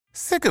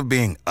Sick of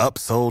being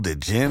upsold at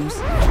gyms?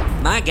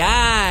 My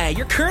guy,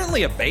 you're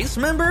currently a base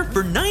member?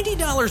 For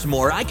 $90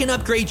 more, I can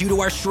upgrade you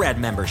to our Shred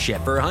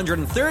membership. For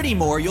 $130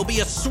 more, you'll be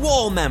a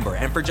Swole member.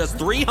 And for just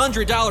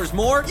 $300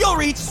 more, you'll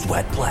reach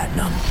Sweat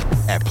Platinum.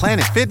 At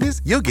Planet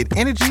Fitness, you'll get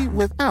energy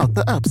without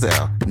the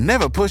upsell.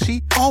 Never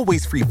pushy,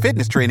 always free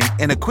fitness training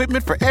and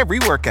equipment for every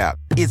workout.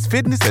 It's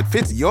fitness that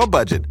fits your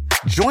budget.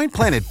 Join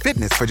Planet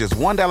Fitness for just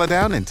 $1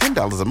 down and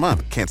 $10 a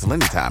month. Cancel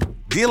anytime.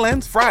 Deal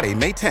ends Friday,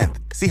 May 10th.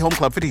 See Home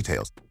Club for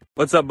details.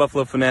 What's up,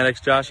 Buffalo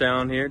Fanatics? Josh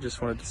Allen here.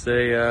 Just wanted to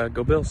say,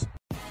 go Bills.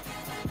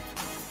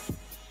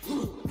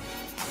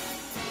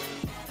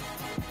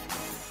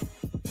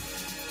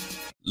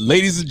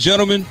 Ladies and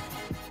gentlemen,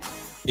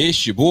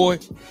 it's your boy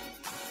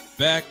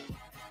back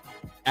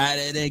at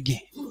it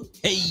again.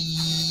 Hey,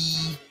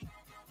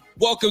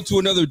 welcome to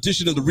another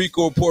edition of the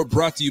Rico Report,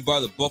 brought to you by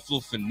the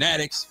Buffalo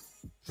Fanatics,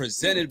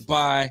 presented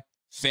by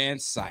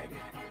Fansided.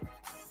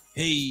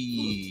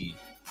 Hey,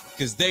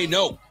 because they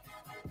know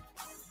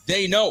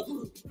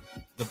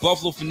the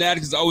Buffalo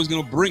Fanatics is always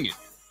going to bring it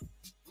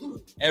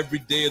every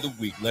day of the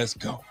week. Let's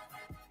go.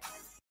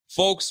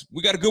 Folks,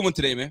 we got a good one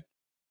today, man.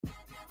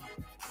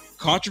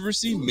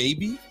 Controversy,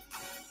 maybe,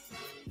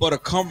 but a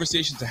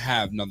conversation to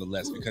have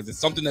nonetheless, because it's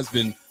something that's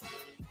been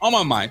on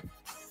my mind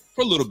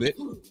for a little bit,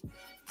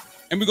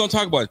 and we're going to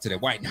talk about it today.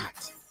 Why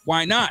not?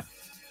 Why not?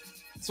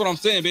 That's what I'm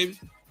saying, baby.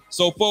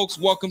 So, folks,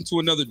 welcome to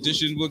another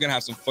edition. We're going to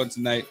have some fun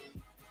tonight.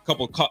 A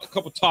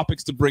couple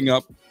topics to bring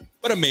up,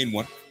 but a main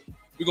one.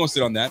 We're going to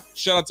sit on that.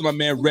 Shout out to my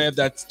man Rev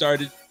that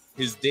started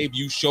his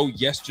debut show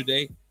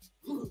yesterday.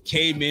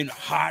 Came in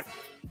hot,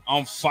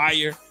 on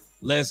fire.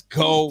 Let's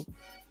go.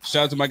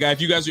 Shout out to my guy. If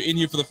you guys are in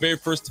here for the very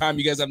first time,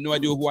 you guys have no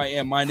idea who I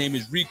am. My name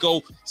is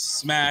Rico.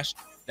 Smash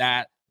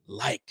that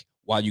like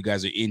while you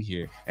guys are in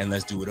here, and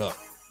let's do it up.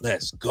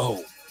 Let's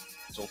go.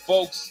 So,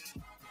 folks,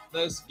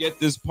 let's get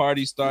this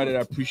party started.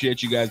 I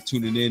appreciate you guys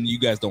tuning in. You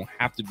guys don't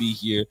have to be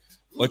here,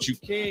 but you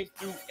came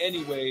through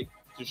anyway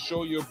to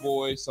show your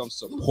boy some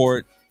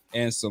support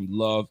and some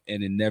love,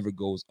 and it never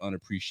goes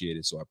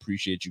unappreciated. So I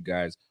appreciate you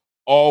guys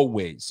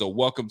always. So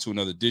welcome to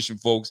another edition,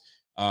 folks.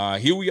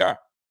 Here we are.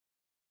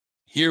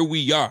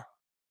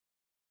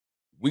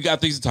 We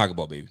got things to talk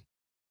about, baby.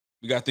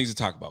 We got things to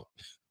talk about.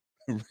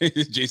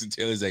 Jason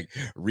Taylor's like,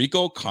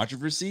 Rico,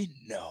 controversy?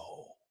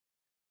 No.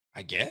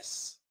 I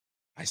guess.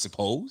 I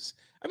suppose.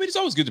 I mean, it's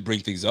always good to bring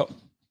things up,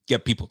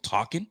 get people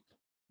talking.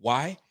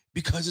 Why?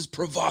 Because it's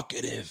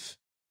provocative.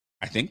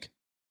 I think.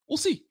 We'll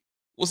see.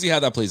 We'll see how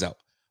that plays out.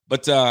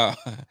 But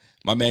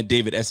my man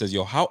David S says,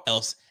 yo, how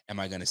else am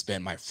I going to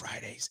spend my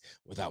Fridays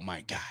without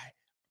my guy?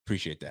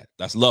 Appreciate that.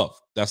 That's love.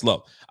 That's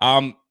love.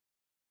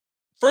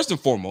 First and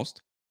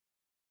foremost,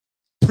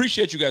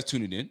 appreciate you guys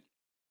tuning in.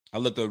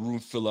 I'll let the room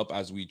fill up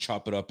as we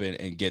chop it up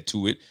and get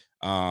to it.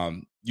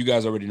 You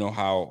guys already know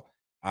how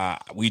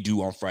we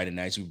do on Friday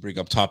nights. We bring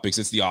up topics.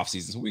 It's the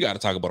offseason, so we got to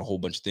talk about a whole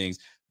bunch of things.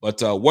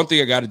 But one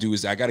thing I got to do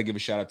is I got to give a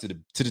shout out to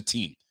the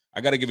team. I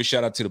got to give a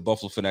shout out to the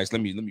Buffalo Fanatics.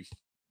 Let me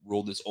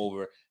roll this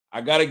over. I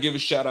got to give a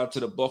shout out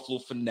to the Buffalo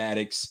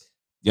Fanatics.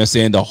 You know what I'm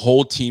saying? The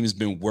whole team has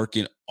been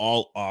working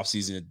all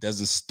offseason. It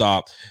doesn't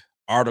stop.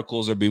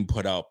 Articles are being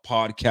put out.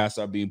 Podcasts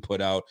are being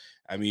put out.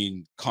 I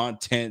mean,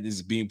 content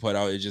is being put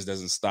out. It just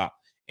doesn't stop.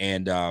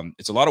 And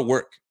it's a lot of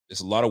work.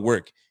 It's a lot of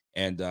work.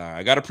 And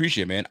I got to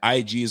appreciate it, man.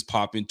 IG is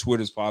popping.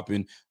 Twitter's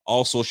popping.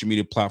 All social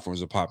media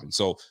platforms are popping.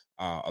 So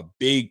a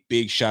big,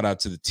 big shout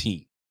out to the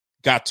team.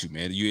 Got to,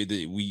 man.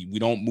 We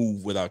don't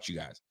move without you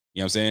guys.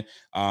 You know what I'm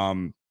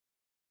saying?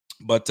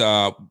 But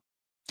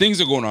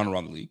things are going on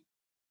around the league.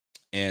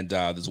 And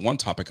there's one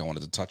topic I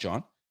wanted to touch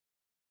on,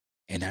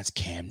 and that's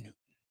Cam Newton.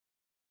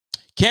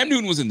 Cam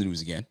Newton was in the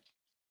news again,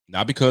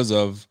 not because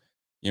of,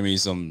 you know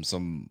what I mean,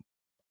 some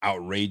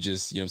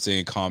outrageous, you know what I'm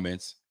saying,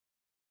 comments,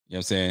 you know what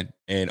I'm saying,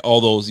 and all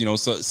those, you know,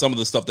 some of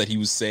the stuff that he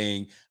was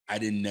saying, I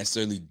didn't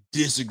necessarily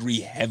disagree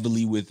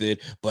heavily with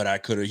it, but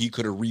he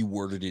could have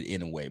reworded it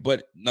in a way.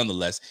 But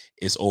nonetheless,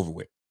 it's over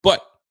with.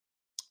 But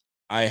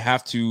I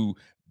have to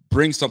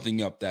bring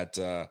something up that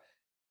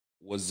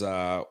was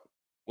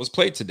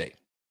played today.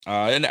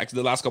 And actually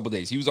the last couple of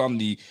days, he was on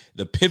the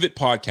Pivot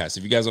podcast.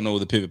 If you guys don't know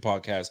the Pivot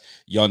podcast,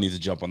 y'all need to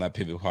jump on that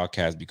Pivot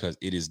podcast because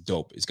it is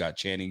dope. It's got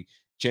Channing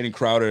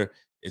Crowder,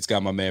 it's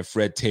got my man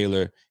Fred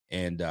Taylor,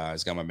 and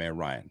it's got my man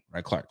Ryan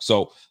Clark.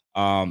 So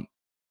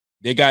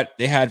they had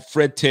they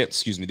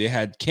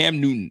had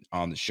Cam Newton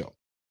on the show,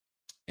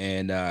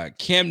 and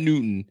Cam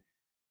Newton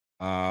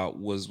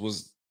was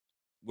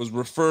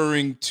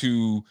referring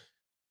to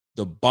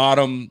the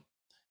bottom,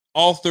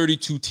 all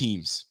 32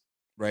 teams,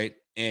 right?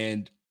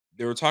 And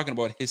they were talking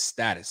about his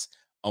status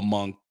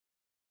among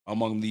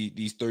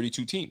these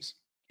 32 teams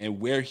and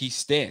where he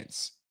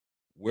stands,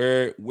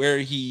 where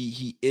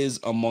he is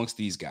amongst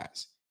these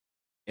guys.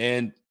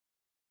 And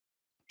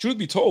truth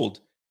be told,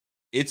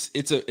 it's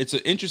an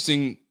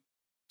interesting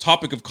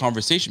topic of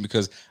conversation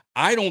because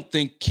I don't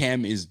think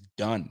Cam is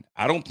done.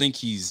 I don't think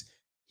he's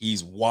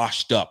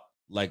washed up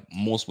like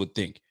most would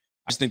think.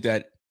 I just think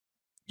that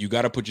you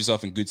got to put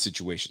yourself in good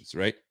situations,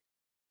 right?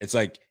 It's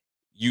like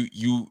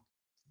you're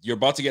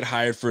about to get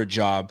hired for a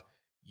job.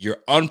 You're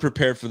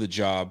unprepared for the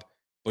job,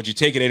 but you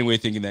take it anyway,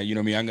 thinking that, you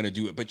know what I mean, I'm going to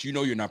do it. But you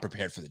know you're not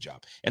prepared for the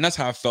job. And that's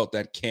how I felt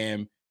that Cam,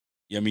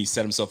 you know what I mean,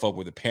 set himself up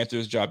with the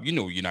Panthers job. You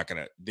know you're not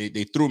going to –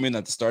 they threw him in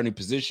at the starting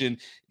position.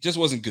 It just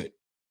wasn't good.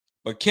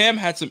 But Cam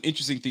had some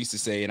interesting things to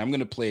say, and I'm going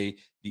to play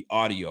the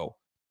audio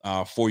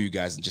for you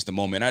guys in just a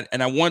moment.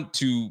 I want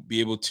to be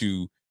able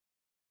to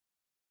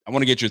 – I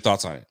want to get your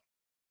thoughts on it.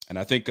 And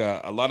I think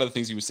a lot of the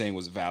things he was saying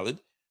was valid,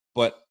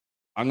 but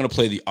I'm going to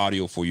play the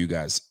audio for you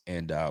guys,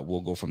 and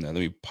we'll go from there. Let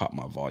me pop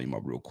my volume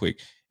up real quick,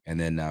 and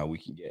then we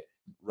can get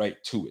right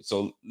to it.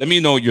 So let me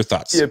know your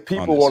thoughts. Yeah,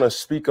 people want to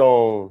speak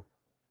on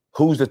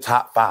who's the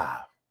top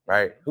 5,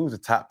 right? Who's the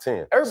top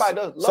 10? Everybody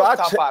does love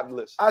top 5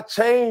 lists. I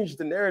changed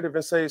the narrative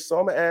and say, so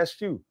I'm going to ask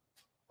you,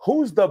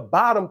 who's the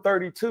bottom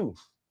 32?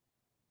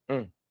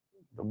 The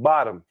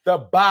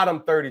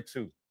bottom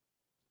 32.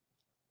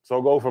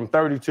 So go from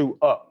 32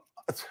 up.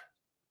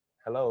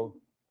 Hello.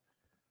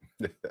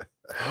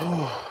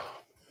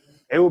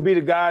 It will be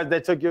the guys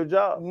that took your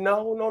job.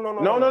 No.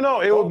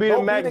 It will be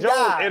the Mac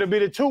Jones. It'll be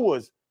the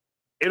Tuas.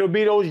 It'll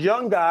be those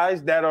young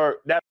guys that are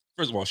that.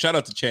 First of all, shout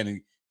out to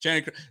Channing.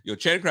 Channing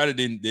Crowder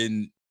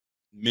didn't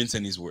mince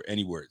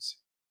any words.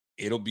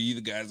 It'll be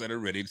the guys that are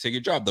ready to take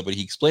your job, though. But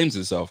he explains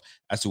himself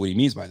as to what he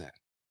means by that.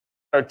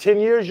 Are 10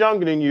 years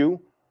younger than you.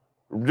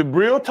 The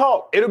real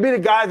talk. It'll be the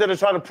guys that are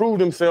trying to prove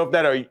themselves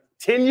that are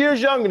 10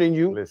 years younger than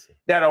you,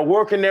 that are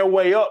working their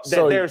way up. That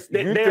so their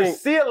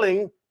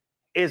ceiling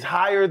is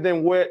higher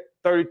than what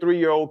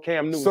 33-year-old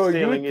Cam Newton's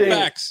ceiling is.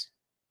 Facts.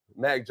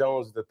 Mac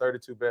Jones is the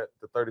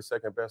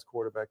 32nd best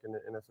quarterback in the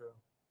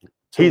NFL.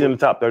 He's in the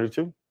top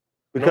 32?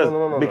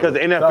 Because the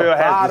NFL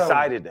has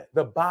decided that.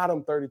 The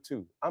bottom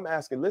 32. I'm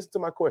asking, listen to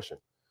my question.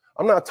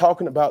 I'm not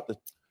talking about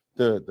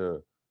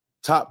the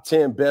top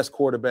 10 best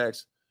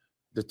quarterbacks,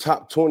 the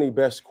top 20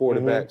 best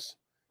quarterbacks,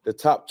 the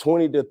top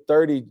 20 to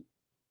 30,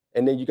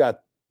 and then you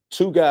got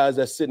 2 guys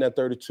that's sitting at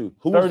 32.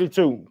 Who's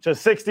 32 to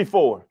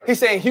 64? He's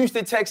saying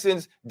Houston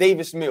Texans,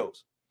 Davis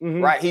Mills,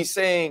 right? He's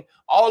saying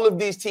all of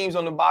these teams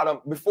on the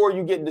bottom before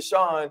you get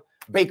Deshaun,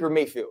 Baker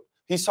Mayfield.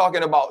 He's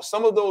talking about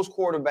some of those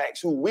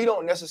quarterbacks who we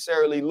don't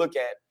necessarily look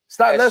at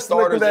as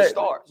starters and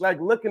stars. Like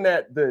looking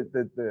at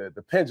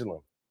the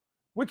pendulum.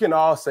 We can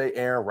all say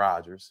Aaron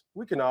Rodgers.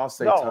 We can all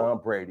say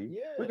Tom Brady.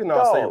 Yeah, we can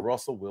all say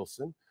Russell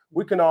Wilson.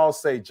 We can all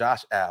say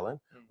Josh Allen.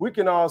 We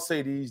can all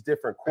say these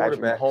different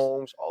quarterbacks. Patrick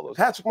Mahomes, all those.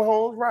 Patrick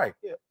Mahomes, right.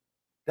 Yeah.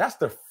 That's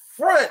the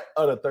front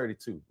of the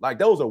 32. Like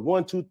those are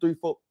 1, 2, 3,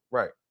 4.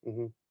 Right.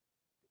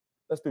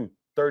 Let's do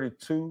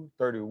 32,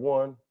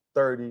 31,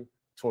 30,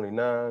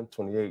 29,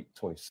 28,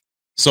 26.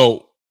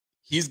 So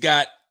he's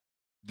got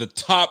the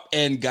top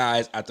end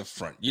guys at the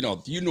front. You know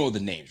the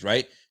names,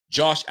 right?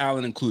 Josh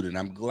Allen included. And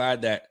I'm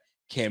glad that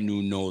Cam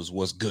Newton knows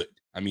what's good.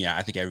 I mean,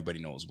 I think everybody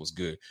knows what's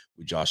good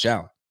with Josh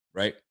Allen,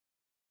 right?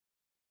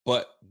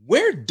 But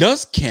where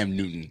does Cam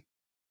Newton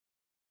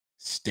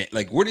stand?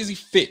 Like, where does he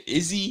fit?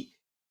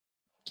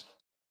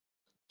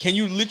 Can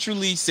you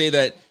literally say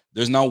that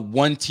there's not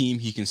one team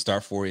he can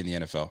start for in the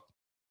NFL?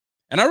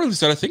 And I really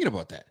started thinking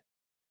about that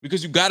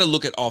because you got to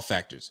look at all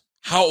factors.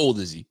 How old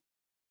is he?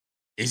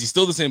 Is he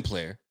still the same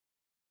player?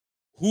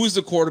 Who is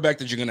the quarterback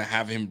that you're going to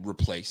have him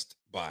replaced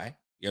by? You know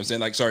what I'm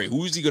saying? Like, sorry,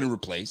 who is he going to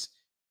replace?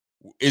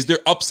 Is there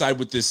upside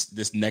with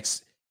this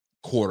next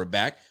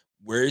quarterback?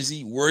 Where is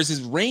he? Where is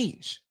his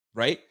range?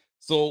 Right?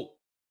 So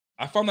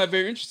I found that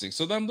very interesting.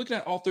 So then I'm looking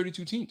at all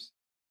 32 teams.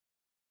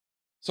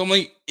 So I'm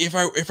like, if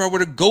I were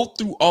to go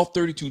through all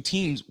 32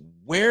 teams,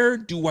 where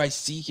do I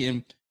see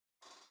him?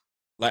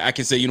 Like, I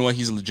can say, you know what,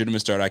 he's a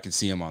legitimate starter. I can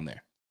see him on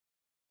there.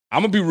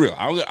 I'm gonna be real.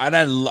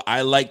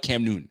 I like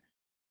Cam Newton.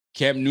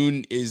 Cam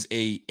Newton is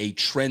a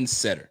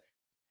trendsetter.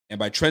 And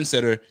by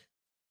trendsetter,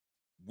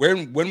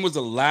 when was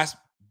the last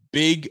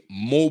big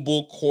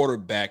mobile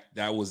quarterback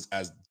that was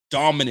as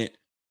dominant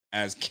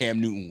as Cam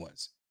Newton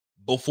was?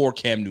 Before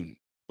Cam Newton,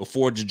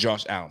 before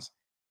Josh Allen,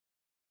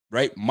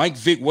 right? Mike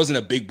Vick wasn't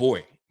a big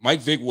boy.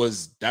 Mike Vick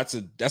that's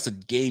a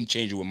game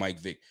changer with Mike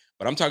Vick.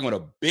 But I'm talking about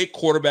a big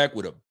quarterback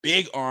with a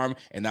big arm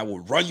and that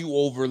will run you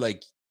over,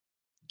 like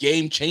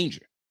game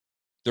changer.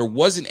 There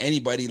wasn't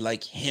anybody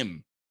like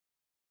him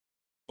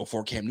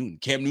before Cam Newton.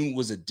 Cam Newton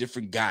was a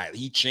different guy.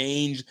 He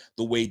changed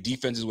the way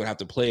defenses would have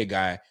to play a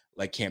guy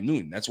like Cam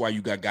Newton. That's why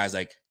you got guys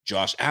like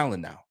Josh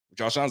Allen now.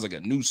 Josh Allen's like a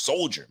new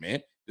soldier,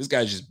 man. This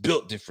guy's just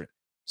built different.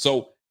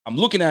 So I'm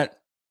looking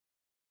at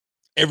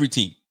every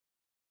team.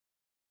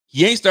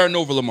 He ain't starting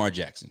over Lamar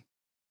Jackson.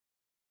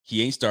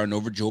 He ain't starting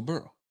over Joe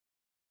Burrow.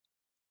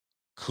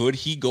 Could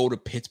he go to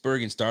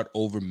Pittsburgh and start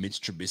over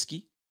Mitch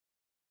Trubisky?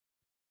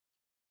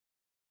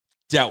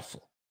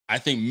 Doubtful. I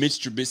think Mitch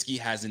Trubisky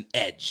has an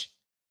edge,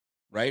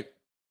 right?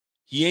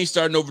 He ain't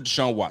starting over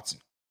Deshaun Watson.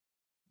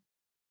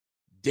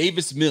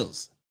 Davis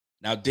Mills.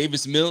 Now,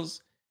 Davis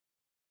Mills,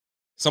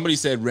 somebody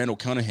said Randall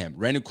Cunningham.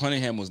 Randall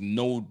Cunningham was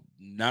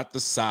not the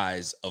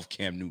size of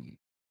Cam Newton.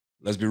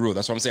 Let's be real.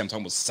 That's what I'm saying. I'm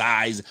talking about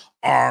size,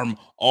 arm,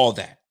 all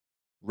that.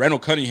 Randall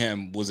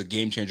Cunningham was a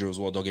game changer as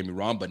well, don't get me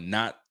wrong, but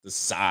not the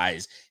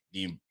size,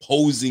 the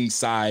imposing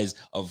size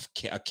of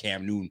a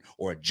Cam Newton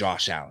or a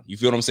Josh Allen. You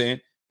feel what I'm saying?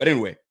 But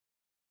anyway,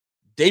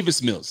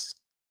 Davis Mills.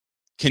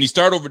 Can he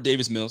start over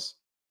Davis Mills?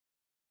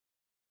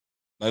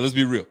 Like, let's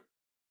be real.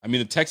 I mean,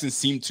 the Texans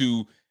seem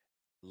to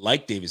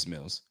like Davis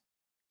Mills.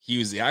 He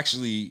was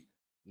actually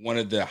one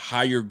of the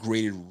higher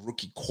graded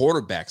rookie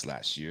quarterbacks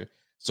last year.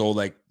 So,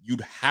 like,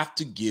 you'd have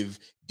to give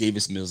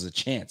Davis Mills a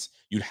chance.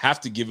 You'd have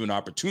to give him an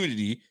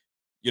opportunity,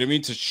 you know what I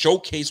mean, to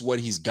showcase what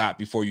he's got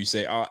before you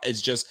say, oh,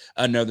 it's just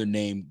another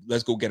name.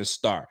 Let's go get a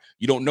star.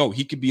 You don't know.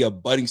 He could be a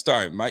budding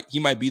star. He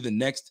might be the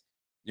next,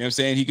 you know what I'm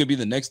saying? He could be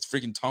the next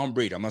freaking Tom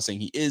Brady. I'm not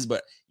saying he is,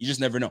 but you just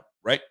never know,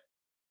 right?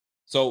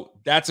 So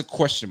that's a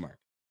question mark.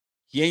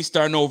 He ain't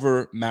starting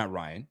over Matt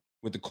Ryan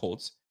with the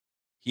Colts.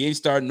 He ain't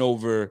starting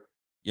over, you know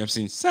what I'm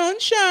saying,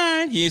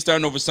 Sunshine. He ain't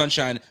starting over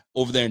Sunshine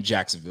over there in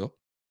Jacksonville.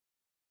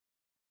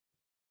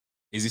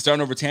 Is he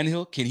starting over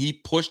Tannehill? Can he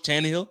push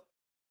Tannehill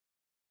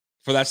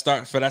for that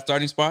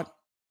starting spot?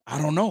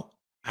 I don't know.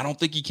 I don't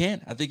think he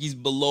can. I think he's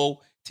below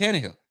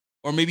Tannehill,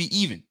 or maybe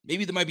even.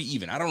 Maybe they might be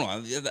even. I don't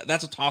know.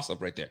 That's a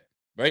toss-up right there,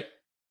 right?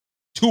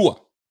 Tua.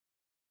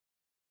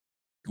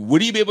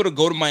 Would he be able to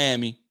go to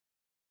Miami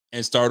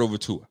and start over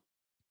Tua?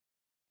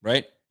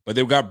 Right? But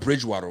they've got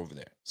Bridgewater over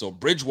there. So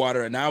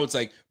Bridgewater, and now it's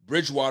like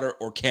Bridgewater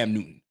or Cam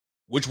Newton.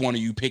 Which one are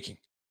you picking?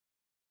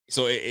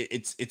 So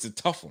it's a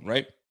tough one,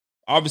 right?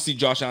 Obviously,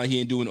 Josh Allen, he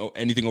ain't doing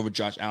anything over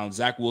Josh Allen.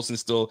 Zach Wilson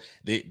still,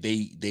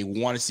 they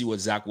want to see what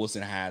Zach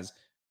Wilson has.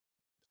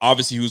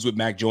 Obviously, he was with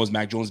Mac Jones.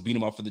 Mac Jones beat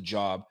him up for the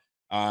job.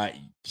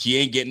 He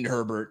ain't getting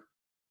Herbert.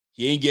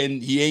 He ain't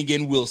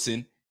getting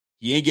Wilson.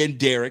 He ain't getting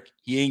Derek.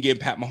 He ain't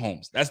getting Pat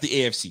Mahomes. That's the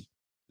AFC.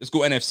 Let's go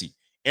NFC.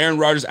 Aaron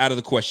Rodgers out of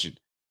the question.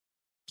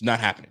 It's not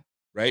happening,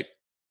 right?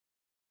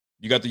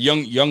 You got the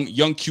young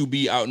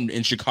QB out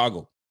in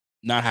Chicago.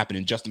 Not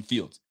happening. Justin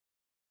Fields.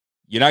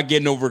 You're not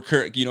getting over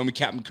Kirk,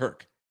 Captain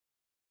Kirk.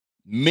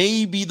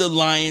 Maybe the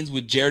Lions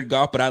with Jared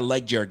Goff, but I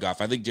like Jared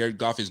Goff. I think Jared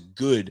Goff is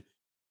good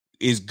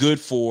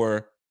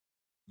for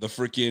the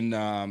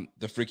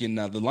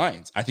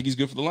Lions. I think he's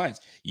good for the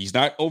Lions. He's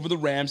not over the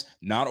Rams,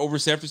 not over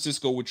San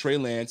Francisco with Trey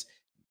Lance.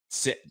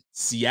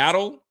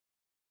 Seattle,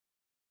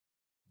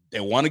 they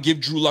want to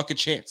give Drew Luck a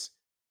chance.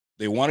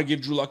 So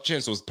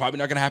it's probably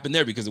not going to happen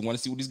there because they want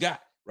to see what he's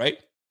got, right?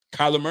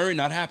 Kyler Murray,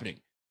 not happening.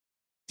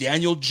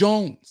 Daniel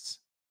Jones.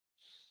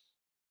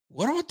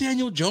 What about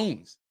Daniel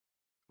Jones,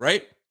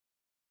 right?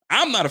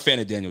 I'm not a fan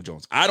of Daniel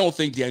Jones. I don't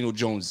think Daniel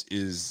Jones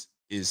is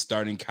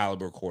starting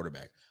caliber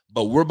quarterback.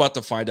 But we're about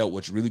to find out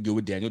what's really good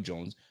with Daniel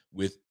Jones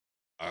with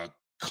a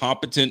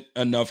competent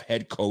enough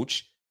head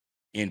coach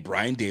in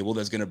Brian Daboll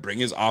that's going to bring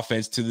his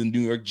offense to the New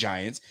York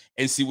Giants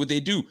and see what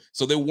they do.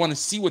 So they want to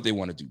see what they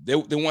want to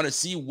do. They want to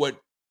see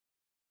what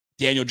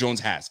Daniel Jones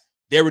has.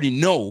 They already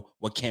know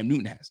what Cam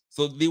Newton has.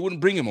 So they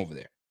wouldn't bring him over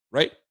there,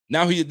 right?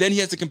 Now he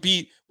has to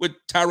compete with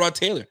Tyrod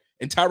Taylor.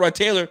 And Tyrod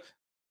Taylor,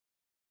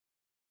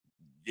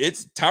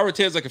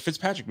 Taylor's like a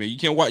Fitzpatrick, man. You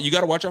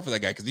got to watch out for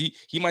that guy because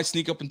he might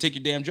sneak up and take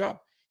your damn job.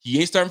 He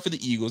ain't starting for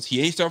the Eagles.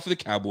 He ain't starting for the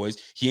Cowboys.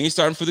 He ain't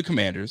starting for the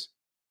Commanders.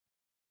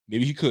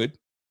 Maybe he could,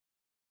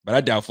 but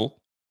I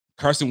doubtful.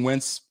 Carson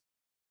Wentz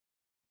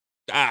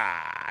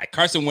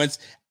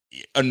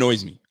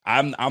annoys me.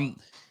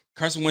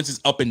 Carson Wentz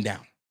is up and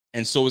down,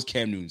 and so is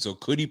Cam Newton. So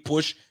could he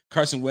push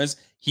Carson Wentz?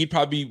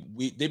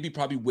 They'd be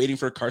probably waiting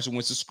for Carson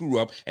Wentz to screw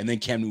up, and then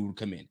Cam Newton would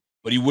come in.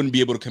 But he wouldn't be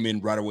able to come in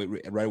right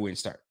away and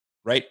start,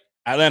 right?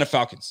 Atlanta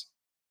Falcons.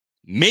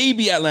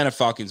 Maybe Atlanta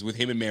Falcons with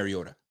him and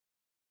Mariota.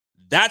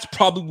 That's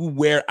probably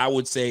where I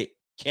would say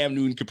Cam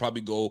Newton could probably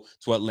go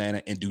to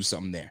Atlanta and do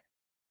something there.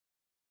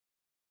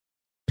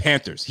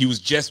 Panthers. He was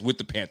just with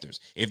the Panthers.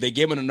 If they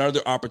gave him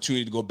another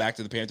opportunity to go back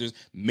to the Panthers,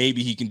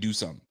 maybe he can do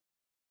something.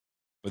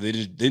 But they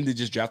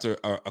just drafted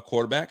a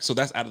quarterback, so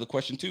that's out of the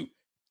question too.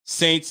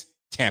 Saints,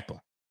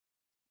 Tampa.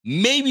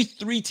 Maybe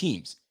 3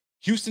 teams.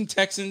 Houston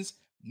Texans,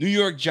 New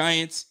York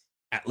Giants,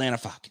 Atlanta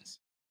Falcons.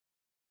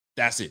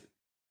 That's it.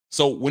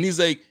 So when he's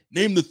like,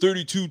 name the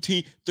 32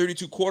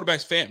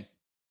 quarterbacks, fam,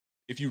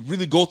 if you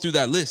really go through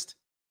that list,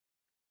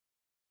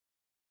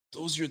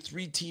 those are your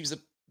 3 teams that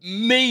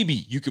maybe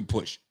you can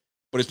push,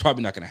 but it's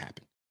probably not going to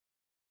happen.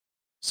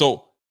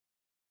 So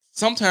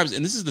sometimes,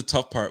 and this is the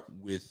tough part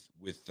with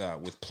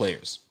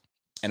players,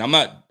 and I'm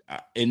not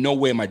in no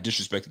way am I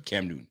disrespecting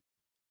Cam Newton,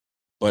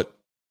 but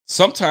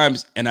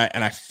sometimes, and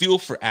I feel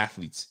for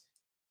athletes,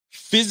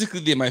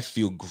 physically they might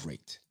feel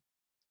great,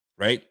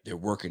 right? They're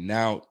working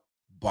out,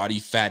 body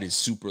fat is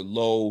super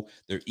low,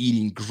 they're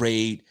eating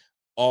great,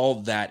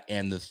 all that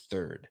and the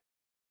third.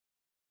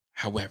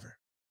 However,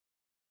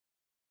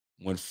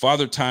 when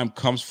father time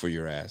comes for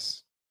your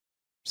ass,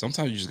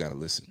 sometimes you just got to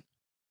listen.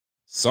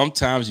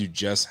 Sometimes you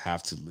just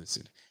have to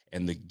listen.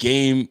 And the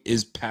game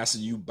is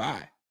passing you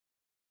by.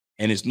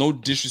 And it's no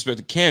disrespect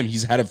to Cam.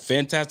 He's had a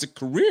fantastic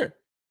career.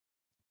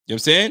 You know what I'm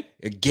saying?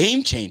 A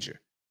game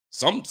changer.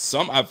 Some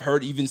I've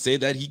heard even say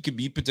that he could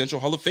be potential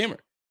Hall of Famer.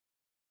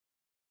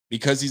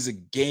 Because he's a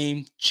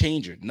game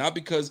changer. Not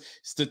because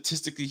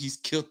statistically he's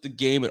killed the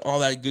game and all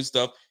that good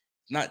stuff.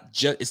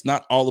 It's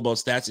not all about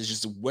stats. It's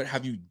just what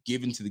have you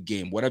given to the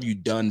game? What have you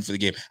done for the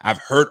game? I've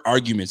heard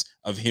arguments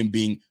of him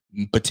being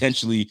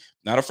potentially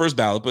not a first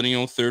ballot, but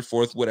third,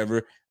 fourth,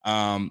 whatever,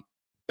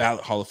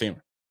 ballot Hall of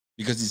Famer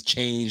because he's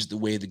changed the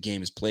way the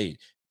game is played.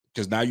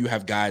 Because now you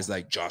have guys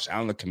like Josh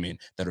Allen that come in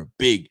that are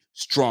big,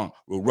 strong,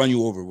 will run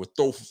you over, will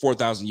throw for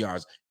 4,000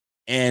 yards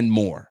and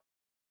more.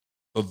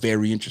 But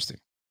very interesting.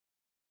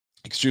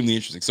 Extremely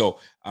interesting. So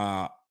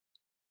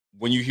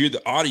when you hear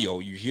the audio,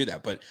 you hear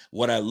that. But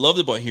what I loved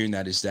about hearing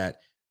that is that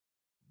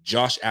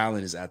Josh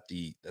Allen is at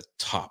the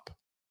top.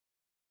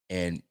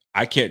 And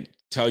I can't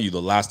tell you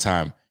the last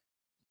time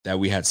that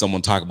we had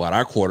someone talk about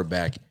our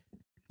quarterback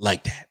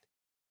like that.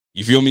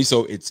 You feel me?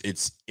 So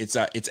it's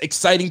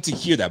exciting to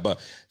hear that.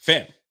 But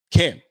fam,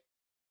 Cam,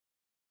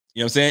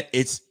 you know what I'm saying?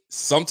 It's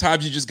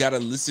sometimes you just gotta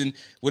listen.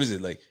 What is it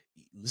like?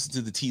 Listen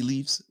to the tea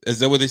leaves. Is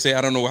that what they say?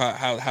 I don't know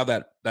how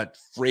that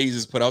phrase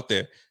is put out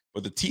there,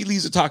 but the tea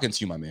leaves are talking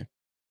to you, my man.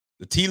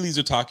 The tea leaves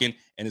are talking,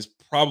 and it's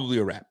probably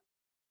a wrap.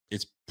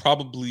 It's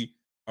probably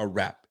a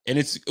wrap, and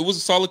it was a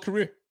solid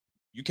career.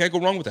 You can't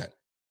go wrong with that.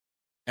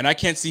 And I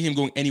can't see him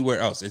going anywhere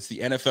else. It's the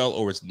NFL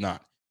or it's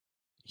not.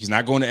 He's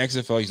not going to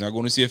XFL. He's not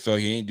going to CFL.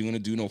 He ain't going to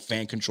do no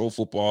fan control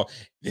football.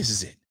 This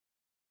is it.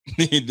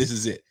 This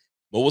is it.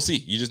 But we'll see.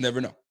 You just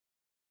never know.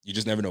 You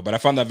just never know. But I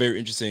found that very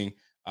interesting,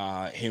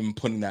 him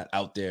putting that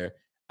out there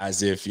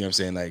as if, you know what I'm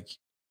saying, like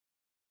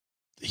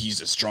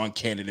he's a strong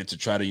candidate to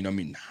try to, you know what I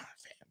mean? Nah,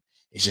 fam.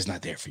 It's just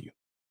not there for you.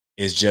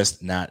 It's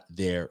just not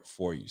there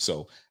for you.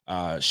 So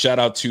shout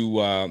out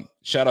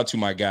to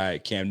my guy,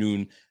 Cam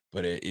Newton,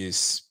 but it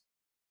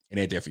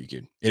ain't there for you,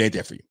 kid. It ain't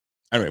there for you.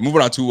 All right,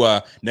 moving on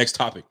to next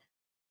topic.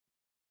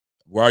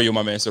 Rayo,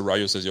 my man, said,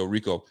 Rayo says, yo,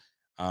 Rico,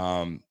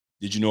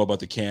 did you know about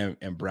the Cam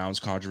and Browns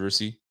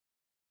controversy?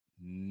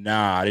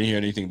 Nah, I didn't hear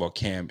anything about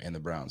Cam and the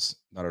Browns.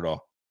 Not at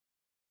all.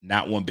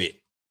 Not one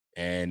bit.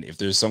 And if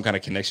there's some kind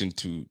of connection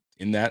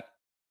in that,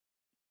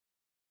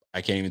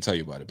 I can't even tell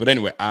you about it. But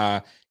anyway,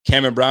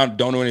 Cam and Brown,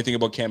 don't know anything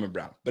about Cam and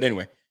Brown. But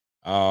anyway,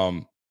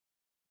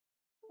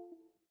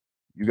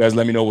 you guys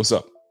let me know what's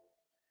up.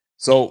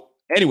 So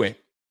anyway,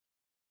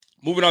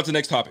 moving on to the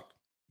next topic.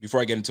 Before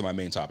I get into my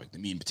main topic, the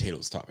meat and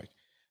potatoes topic.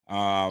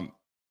 I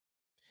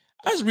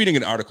was reading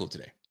an article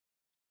today.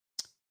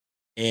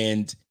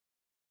 And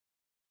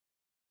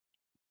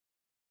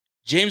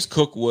James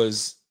Cook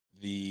was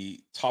the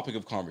topic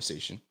of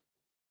conversation.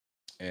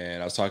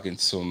 And I was talking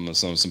to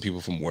some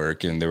people from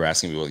work, and they were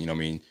asking me, well, you know what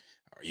I mean,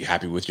 are you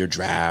happy with your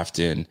draft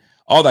and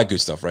all that good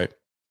stuff, right?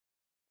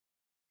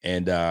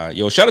 And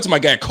shout out to my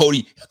guy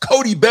Cody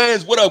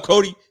Benz. What up,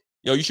 Cody?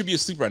 Yo, you should be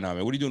asleep right now,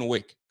 man. What are you doing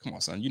awake? Come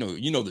on, son. You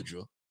know the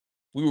drill.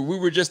 We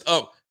were just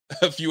up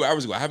a few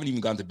hours ago. I haven't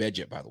even gone to bed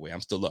yet, by the way.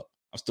 I'm still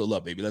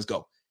up, baby. Let's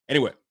go.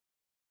 Anyway,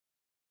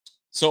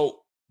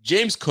 so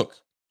James Cook.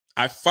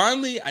 I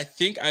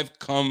think I've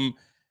come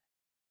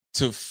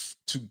to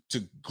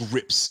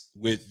grips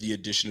with the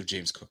addition of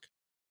James Cook.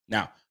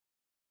 Now,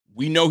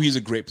 we know he's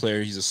a great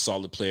player. He's a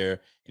solid player,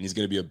 and he's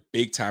going to be a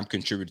big-time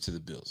contributor to the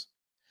Bills.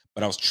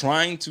 But I was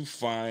trying to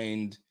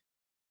find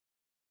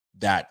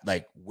that,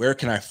 like, where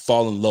can I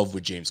fall in love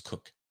with James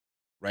Cook,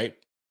 right?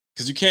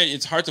 Because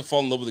it's hard to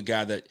fall in love with a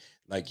guy that,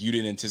 like, you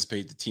didn't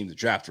anticipate the team to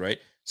draft, right?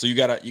 So you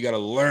gotta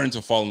learn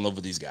to fall in love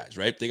with these guys,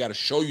 right? They gotta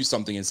show you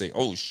something and say,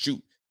 oh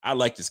shoot, I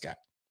like this guy,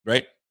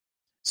 right?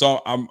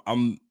 So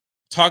I'm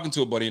talking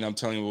to a buddy and I'm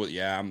telling him, well,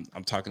 yeah,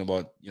 I'm talking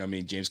about, you know what I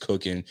mean, James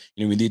Cook and,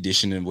 you know, with the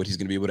addition and what he's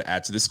gonna be able to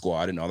add to the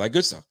squad and all that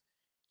good stuff.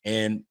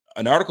 And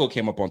an article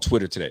came up on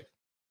Twitter today,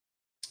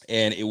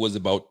 and it was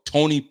about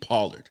Tony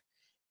Pollard.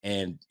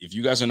 And if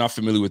you guys are not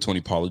familiar with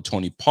Tony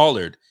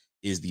Pollard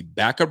is the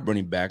backup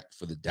running back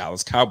for the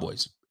Dallas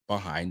Cowboys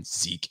behind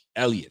Zeke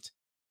Elliott.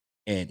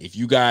 And if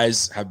you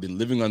guys have been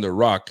living under a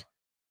rock,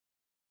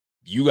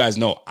 you guys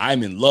know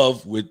I'm in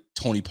love with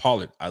Tony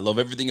Pollard. I love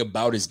everything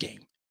about his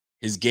game.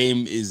 His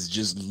game is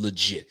just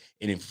legit.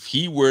 And if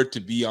he were to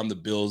be on the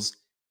Bills,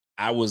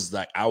 I was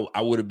like,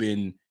 I would have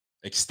been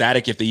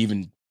ecstatic if they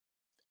even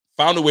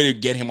found a way to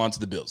get him onto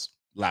the Bills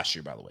last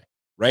year, by the way,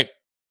 right?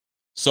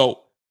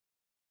 So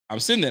I'm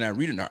sitting there and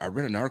I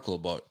read an article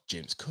about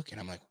James Cook, and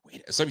I'm like,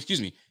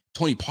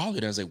 Tony Pollard.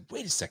 And I was like,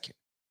 wait a second.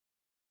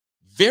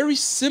 Very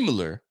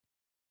similar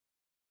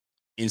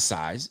in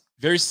size,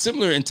 very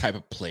similar in type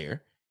of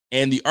player.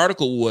 And the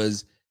article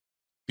was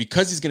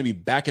because he's going to be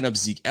backing up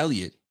Zeke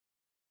Elliott,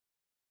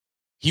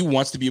 he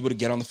wants to be able to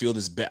get on the field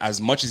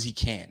as much as he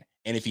can.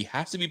 And if he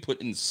has to be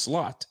put in the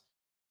slot,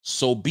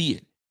 so be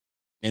it.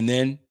 And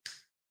then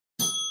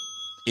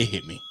it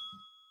hit me.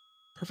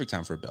 Perfect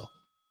time for a bell.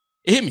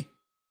 It hit me.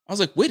 I was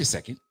like, wait a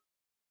second.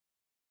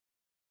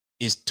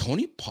 Is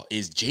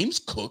James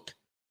Cook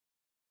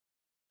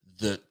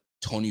the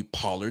Tony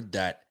Pollard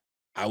that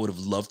I would have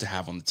loved to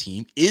have on the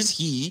team? Is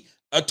he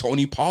a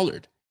Tony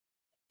Pollard?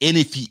 And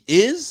if he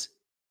is,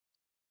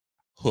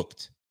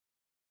 hooked.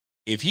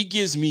 If he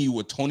gives me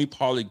what Tony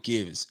Pollard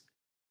gives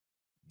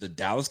the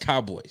Dallas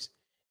Cowboys,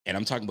 and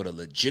I'm talking about a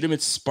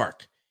legitimate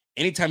spark,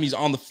 anytime he's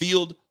on the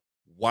field,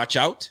 watch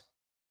out,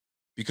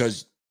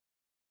 because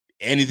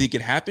anything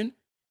can happen.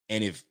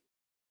 And if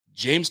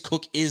James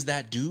Cook is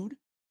that dude,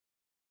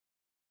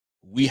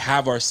 we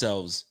have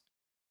ourselves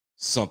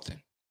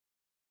something.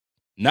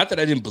 Not that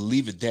I didn't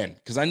believe it then,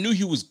 because I knew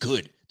he was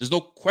good. There's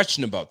no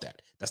question about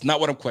that. That's not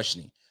what I'm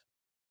questioning.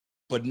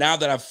 But now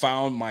that I've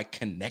found my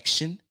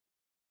connection,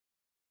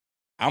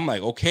 I'm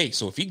like, okay,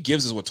 so if he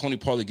gives us what Tony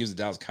Pollard gives the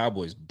Dallas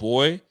Cowboys,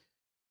 boy,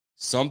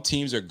 some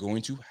teams are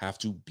going to have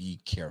to be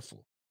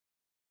careful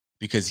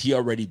because he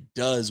already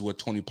does what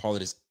Tony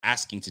Pollard is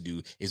asking to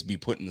do, is be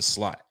put in the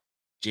slot.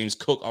 James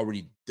Cook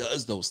already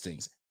does those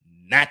things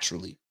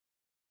naturally.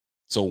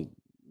 So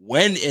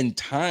when in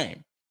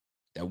time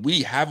that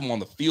we have him on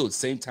the field,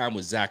 same time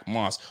with Zach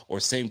Moss or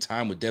same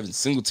time with Devin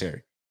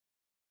Singletary,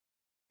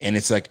 and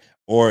it's like,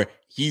 or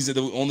he's the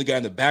only guy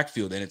in the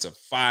backfield and it's a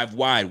 5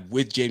 wide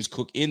with James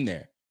Cook in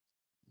there,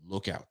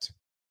 look out.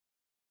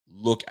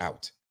 Look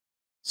out.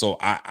 So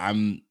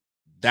I'm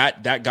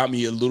that got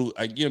me a little,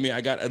 I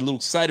got a little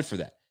excited for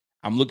that.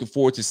 I'm looking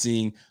forward to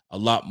seeing a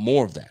lot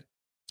more of that.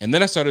 And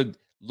then I started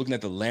looking at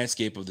the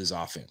landscape of this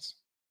offense.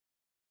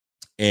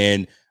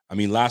 And I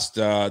mean,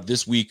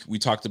 this week we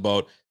talked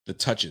about the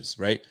touches,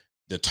 right?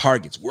 The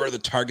targets, where are the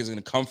targets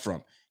going to come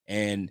from?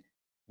 And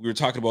we were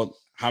talking about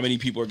how many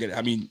people are going to,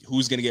 I mean,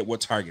 who's going to get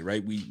what target,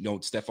 right? We know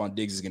Stephon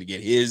Diggs is going to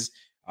get his.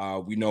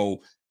 We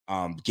know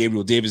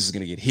Gabriel Davis is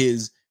going to get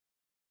his,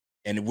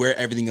 and where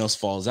everything else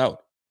falls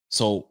out.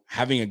 So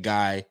having a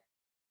guy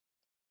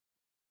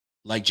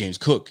like James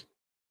Cook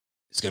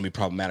is going to be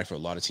problematic for a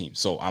lot of teams.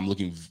 So that's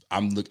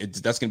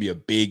going to be a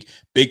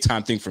big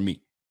time thing for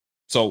me.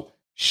 So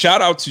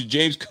shout out to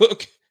James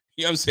Cook.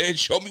 You know what I'm saying?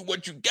 Show me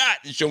what you got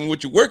and show me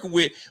what you're working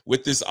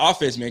with this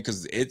offense, man,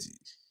 because it's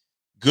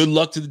good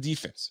luck to the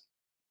defense.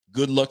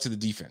 Good luck to the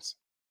defense.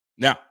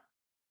 Now,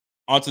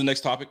 on to the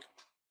next topic,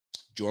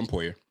 Jordan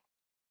Poyer.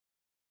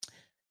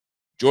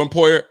 Jordan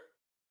Poyer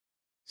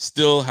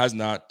still has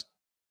not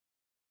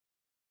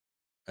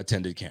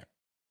attended camp.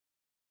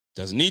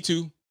 Doesn't need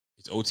to.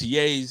 It's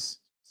OTAs.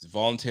 It's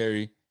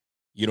voluntary.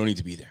 You don't need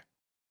to be there.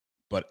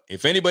 But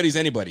if anybody's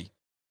anybody,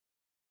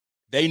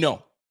 they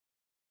know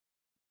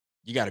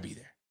you got to be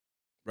there,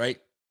 right?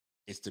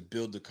 It's to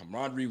build the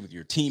camaraderie with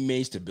your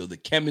teammates, to build the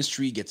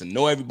chemistry, get to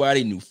know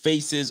everybody, new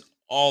faces,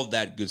 all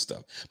that good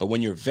stuff. But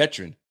when you're a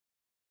veteran,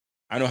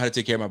 I know how to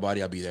take care of my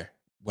body. I'll be there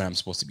when I'm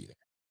supposed to be there.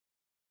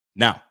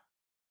 Now,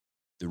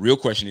 the real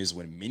question is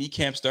when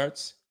minicamp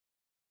starts,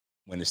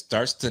 when it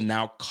starts to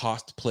now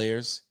cost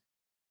players,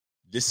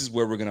 this is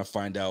where we're going to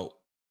find out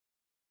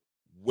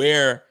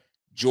where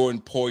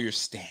Jordan Poyer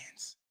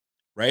stands,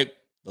 right?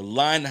 The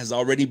line has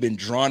already been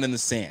drawn in the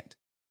sand.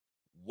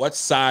 What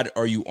side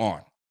are you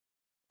on?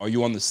 Are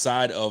you on the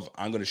side of,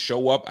 I'm going to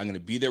show up, I'm going to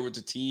be there with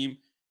the team,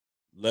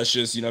 let's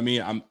just, you know what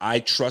I mean? I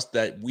trust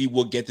that we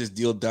will get this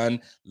deal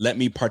done. Let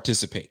me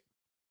participate.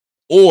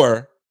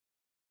 Or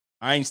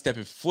I ain't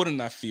stepping foot in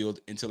that field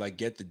until I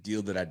get the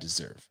deal that I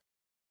deserve.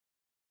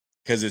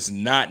 Because it's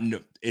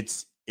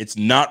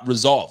not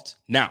resolved.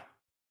 Now,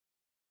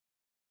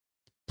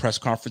 press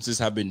conferences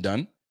have been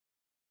done.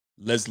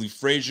 Leslie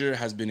Frazier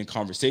has been in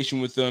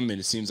conversation with them, and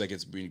it seems like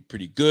it's been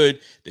pretty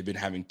good. They've been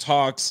having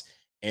talks,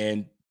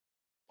 and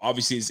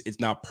obviously it's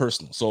not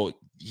personal. So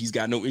he's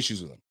got no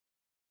issues with him.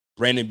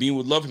 Brandon Beane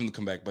would love him to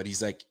come back, but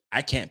he's like,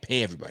 I can't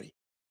pay everybody.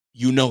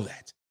 You know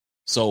that.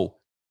 So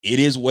it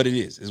is what it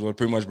is what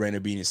pretty much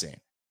Brandon Beane is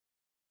saying.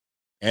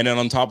 And then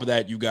on top of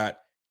that, you got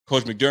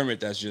Coach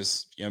McDermott that's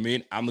just, you know what I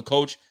mean? I'm the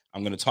coach.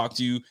 I'm going to talk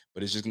to you,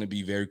 but it's just going to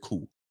be very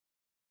cool.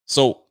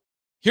 So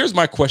here's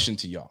my question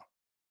to y'all.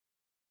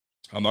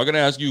 I'm not going to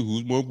ask you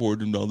who's more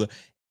important than all that.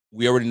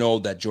 We already know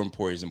that Jordan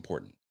Poyer is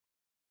important.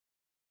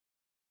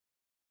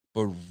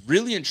 But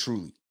really and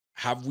truly,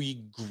 have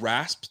we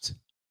grasped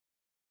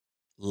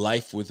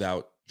life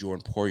without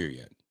Jordan Poyer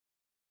yet?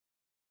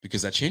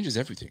 Because that changes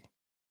everything.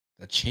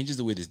 That changes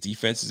the way this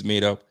defense is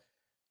made up.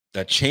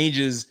 That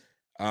changes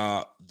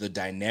the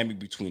dynamic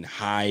between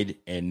Hyde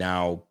and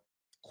now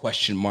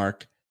question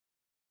mark.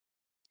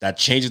 That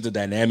changes the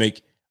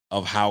dynamic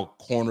of how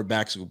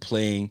cornerbacks were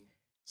playing.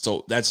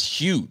 So that's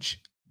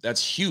huge.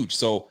 That's huge.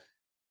 So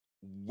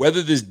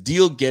whether this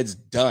deal gets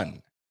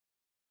done,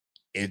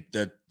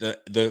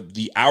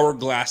 the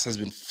hourglass has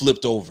been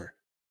flipped over.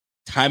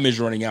 Time is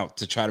running out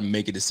to try to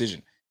make a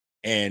decision.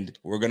 And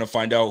we're going to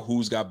find out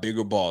who's got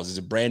bigger balls. Is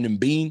it Brandon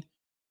Beane?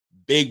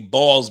 Big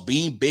balls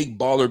Beane, big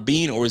baller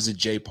Beane, or is it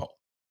J. Paul?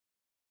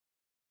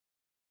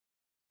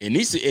 It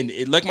needs to, and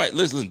it, like my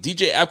listen,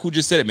 DJ Abku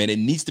just said it, man. It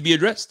needs to be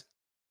addressed.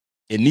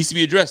 It needs to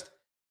be addressed.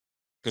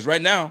 Because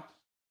right now,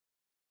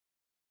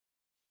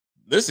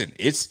 listen,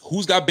 it's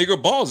who's got bigger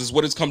balls is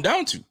what it's come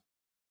down to.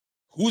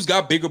 Who's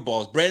got bigger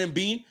balls? Brandon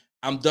Beane,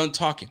 I'm done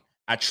talking.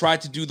 I tried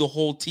to do the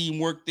whole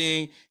teamwork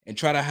thing and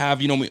try to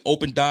have,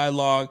 open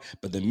dialogue.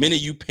 But the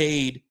minute you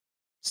paid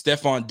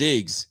Stephon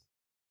Diggs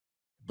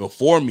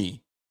before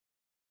me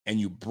and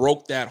you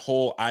broke that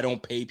whole, I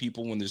don't pay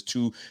people when there's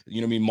two,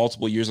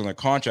 multiple years on a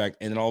contract.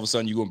 And then all of a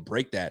sudden you go and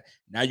break that.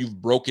 Now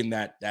you've broken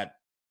that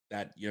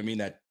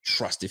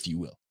trust, if you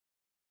will.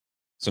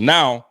 So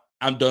now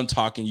I'm done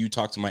talking. You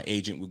talk to my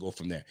agent. We go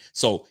from there.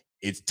 So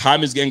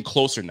time is getting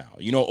closer now.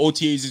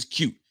 OTAs is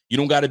cute. You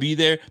don't got to be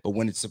there. But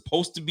when it's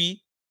supposed to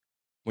be,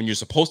 when you're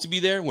supposed to be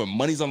there, when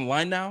money's on the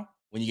line now,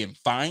 when you get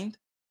fined,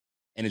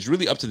 and it's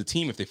really up to the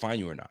team if they fine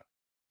you or not.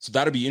 So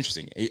that'll be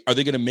interesting. Are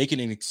they going to make it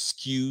an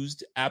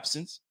excused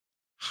absence?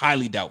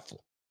 Highly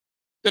doubtful.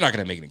 They're not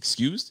going to make it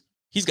excused.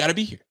 He's got to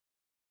be here.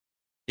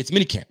 It's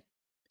minicamp.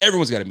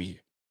 Everyone's got to be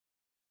here.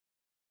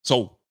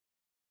 So,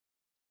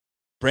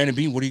 Brandon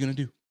Beane, what are you going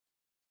to do?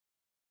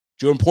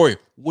 Jordan Poyer,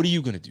 what are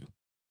you going to do?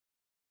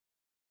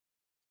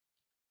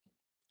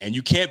 And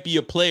you can't be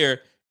a player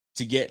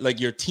to get like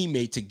your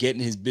teammate to get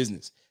in his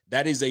business.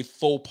 That is a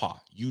faux pas.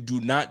 You do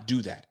not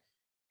do that.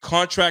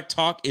 Contract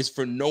talk is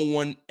for no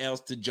one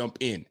else to jump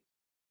in.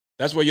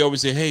 That's why you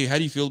always say, hey, how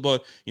do you feel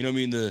about,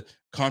 the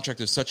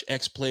contract of such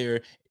X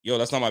player? Yo,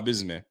 that's not my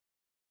business, man.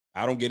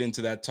 I don't get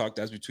into that talk.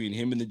 That's between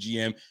him and the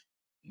GM.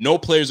 No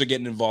players are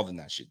getting involved in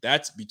that shit.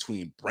 That's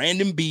between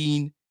Brandon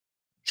Beane,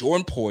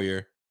 Jordan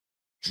Poyer,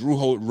 Drew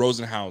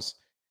Rosenhaus,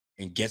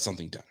 and get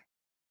something done.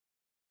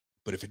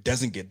 But if it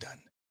doesn't get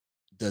done,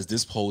 does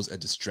this pose a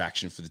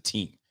distraction for the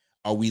team?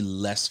 Are we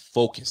less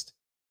focused?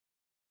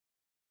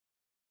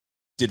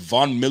 Did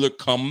Von Miller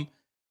come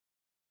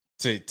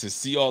to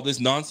see all this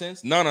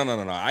nonsense? No.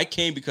 I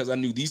came because I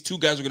knew these two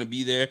guys were going to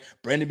be there.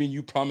 Brandon Beane,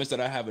 you promised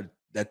that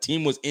that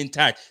team was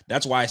intact.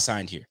 That's why I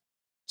signed here.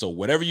 So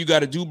whatever you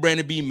got to do,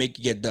 Brandon Beane, make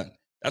it get done.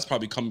 That's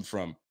probably coming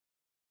from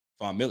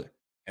Von Miller.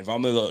 And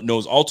Von Miller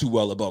knows all too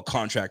well about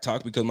contract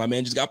talk because my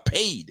man just got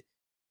paid.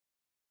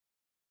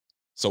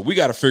 So we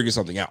got to figure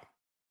something out.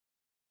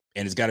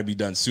 And it's got to be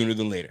done sooner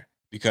than later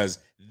because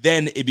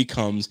then it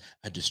becomes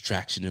a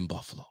distraction in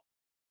Buffalo.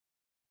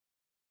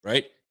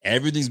 Right?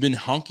 Everything's been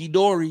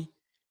hunky-dory,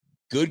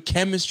 good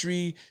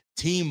chemistry,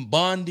 team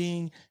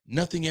bonding,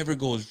 nothing ever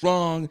goes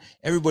wrong.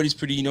 Everybody's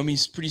pretty,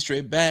 pretty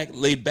straight back,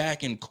 laid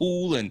back and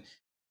cool.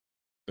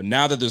 But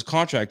now that there's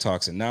contract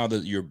talks and now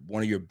that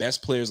one of your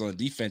best players on the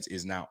defense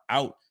is now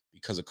out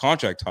because of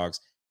contract talks,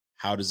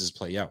 how does this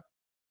play out?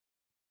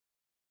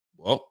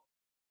 Well,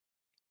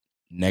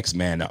 next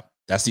man up.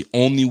 That's the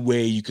only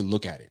way you can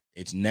look at it.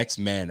 It's next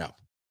man up.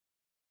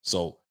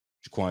 So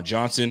Jaquan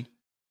Johnson,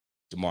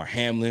 DeMar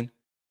Hamlin,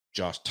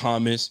 Josh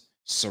Thomas,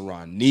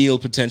 Saron Neal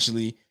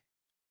potentially,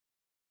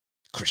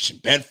 Christian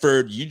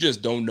Benford. You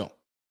just don't know.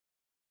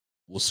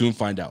 We'll soon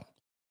find out.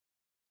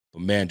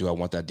 But man, do I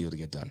want that deal to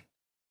get done.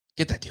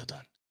 Get that deal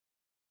done.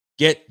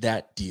 Get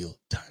that deal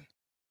done.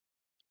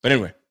 But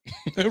anyway,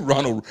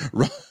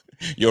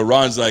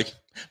 Ron's like,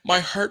 my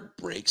heart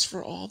breaks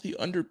for all the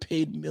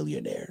underpaid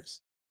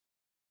millionaires.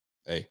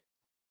 Hey,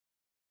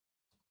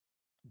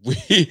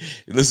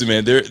 listen,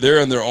 man, they're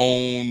in their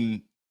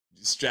own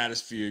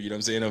stratosphere, you know what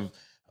I'm saying,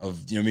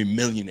 of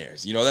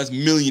millionaires. That's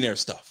millionaire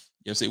stuff.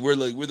 You know what I'm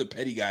saying? We're the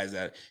petty guys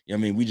that,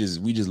 we just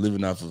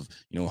living off of,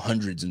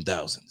 hundreds and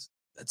thousands.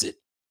 That's it.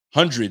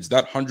 Hundreds,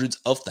 not hundreds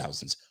of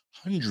thousands.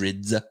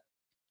 Hundreds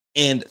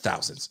and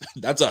thousands.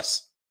 That's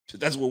us.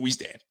 That's where we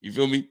stand. You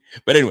feel me?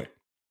 But anyway,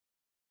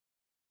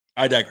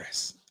 I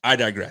digress.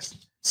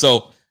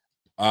 So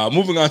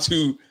moving on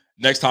to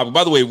next topic.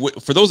 By the way,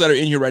 for those that are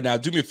in here right now,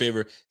 do me a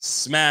favor,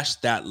 smash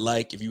that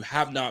like. If you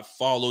have not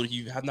followed,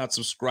 you have not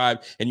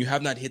subscribed, and you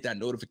have not hit that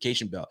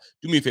notification bell,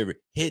 do me a favor,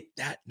 hit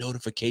that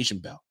notification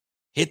bell.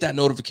 Hit that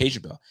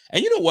notification bell.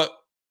 And you know what?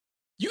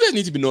 You guys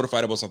need to be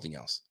notified about something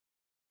else.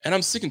 And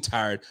I'm sick and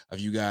tired of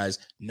you guys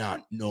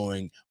not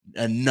knowing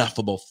enough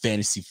about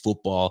fantasy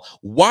football.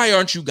 Why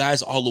aren't you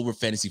guys all over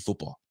fantasy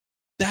football?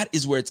 That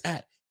is where it's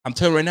at. I'm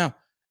telling you right now,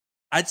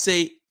 I'd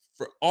say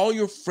for all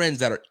your friends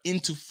that are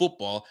into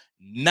football,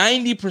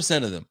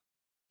 90% of them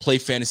play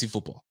fantasy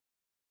football.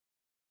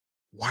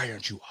 Why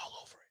aren't you all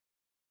over it?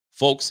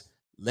 Folks,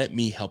 let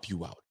me help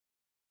you out.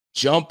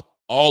 Jump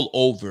all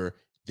over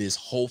this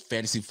whole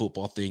fantasy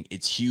football thing.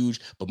 It's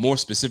huge, but more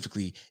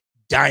specifically,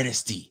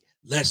 Dynasty.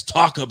 Let's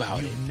talk about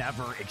it. You've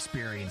never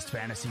experienced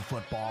fantasy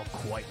football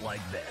quite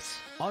like this.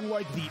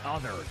 Unlike the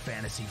other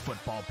fantasy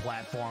football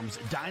platforms,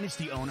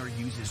 Dynasty Owner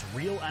uses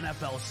real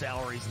NFL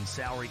salaries and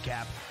salary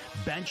cap,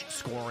 bench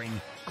scoring,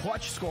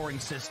 clutch scoring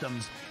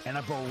systems, and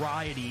a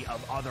variety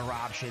of other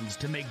options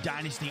to make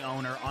Dynasty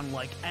Owner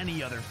unlike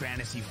any other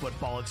fantasy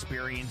football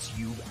experience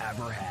you've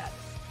ever had.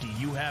 Do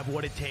you have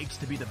what it takes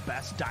to be the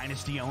best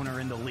Dynasty Owner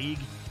in the league?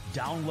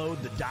 Download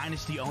the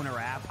Dynasty Owner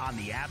app on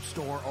the App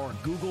Store or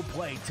Google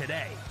Play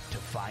today to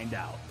find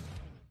out.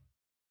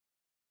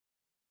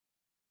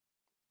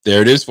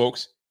 There it is,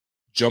 folks.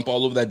 Jump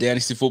all over that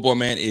Dynasty football,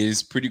 man. It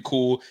is pretty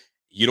cool.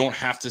 You don't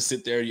have to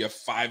sit there. You have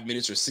 5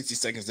 minutes or 60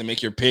 seconds to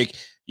make your pick.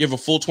 You have a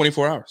full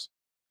 24 hours.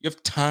 You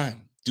have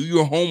time. Do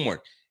your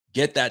homework.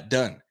 Get that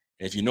done.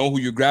 And if you know who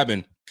you're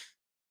grabbing,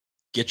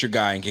 get your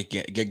guy and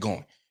get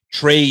going.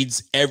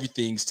 Trades,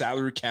 everything,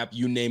 salary cap,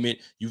 you name it.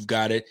 You've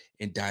got it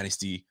in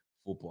Dynasty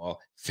Football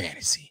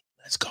Fantasy.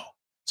 Let's go.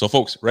 So,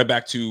 folks, right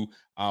back to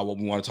what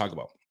we want to talk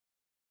about.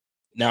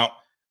 Now,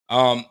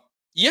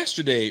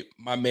 yesterday,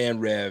 my man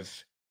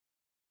Rev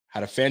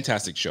had a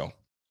fantastic show,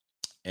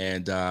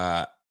 and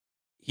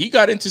he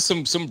got into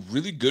some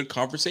really good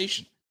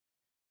conversation,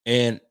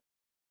 and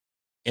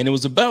it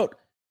was about,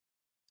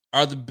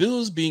 are the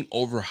Bills being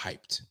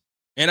overhyped?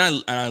 And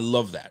I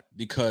love that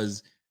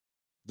because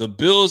the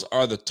Bills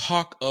are the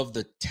talk of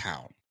the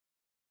town.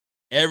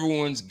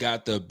 Everyone's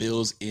got the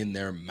Bills in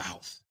their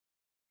mouth.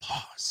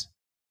 Pause.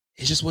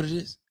 It's just what it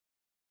is.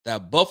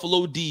 That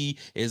Buffalo D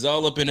is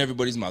all up in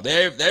everybody's mouth.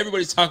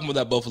 Everybody's talking about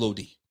that Buffalo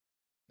D.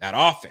 That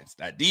offense,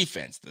 that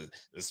defense, the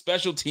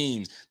special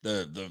teams,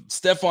 the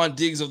Stephon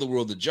Diggs of the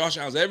world, the Josh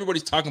Allen.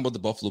 Everybody's talking about the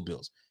Buffalo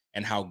Bills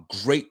and how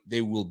great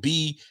they will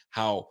be,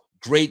 how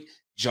great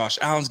Josh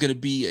Allen's going to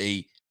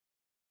be,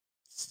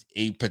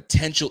 a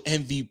potential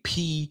MVP,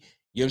 you know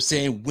what I'm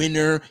saying,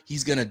 winner.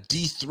 He's going to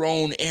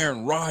dethrone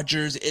Aaron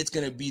Rodgers. It's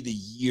going to be the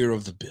year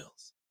of the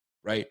Bills,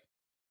 right?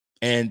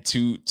 And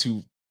to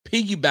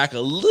piggyback a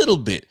little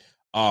bit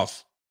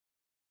off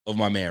of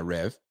my man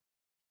Rev,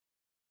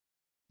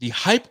 the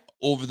hype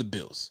over the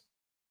Bills,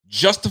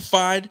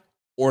 justified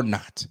or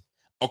not,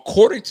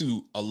 according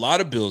to a lot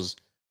of Bills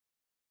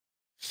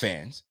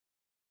fans,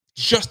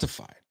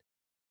 justified.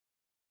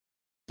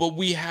 But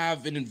we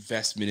have an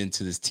investment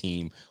into this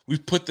team.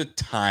 We've put the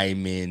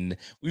time in.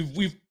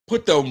 We've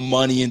put the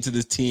money into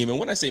this team. And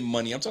when I say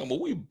money, I'm talking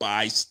about we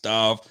buy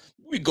stuff.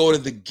 We go to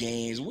the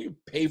games. We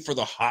pay for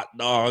the hot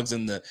dogs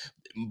and the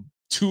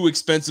too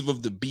expensive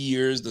of the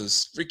beers, the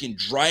freaking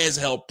dry as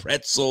hell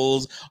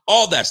pretzels,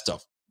 all that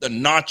stuff. The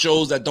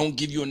nachos that don't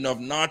give you enough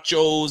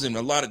nachos and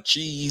a lot of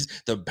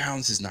cheese. The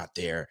balance is not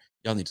there.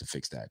 Y'all need to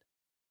fix that.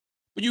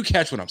 But you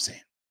catch what I'm saying,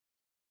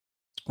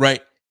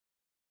 right?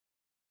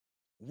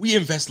 We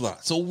invest a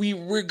lot. So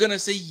we're going to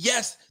say,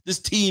 yes, this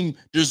team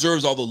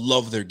deserves all the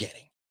love they're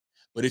getting.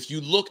 But if you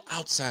look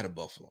outside of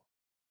Buffalo,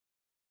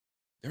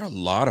 there are a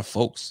lot of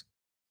folks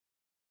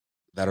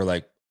that are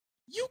like,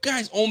 you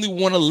guys only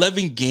won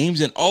 11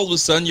 games and all of a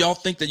sudden y'all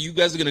think that you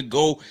guys are going to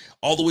go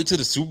all the way to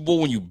the Super Bowl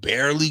when you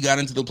barely got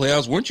into the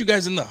playoffs. Weren't you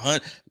guys in the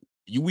hunt?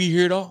 We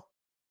hear it all.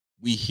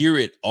 We hear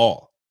it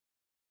all.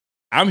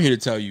 I'm here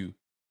to tell you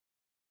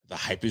the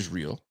hype is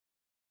real.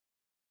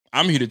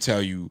 I'm here to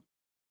tell you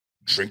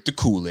drink the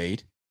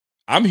Kool-Aid.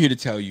 I'm here to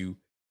tell you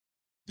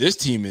this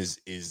team is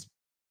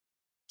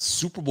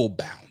Super Bowl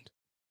bound.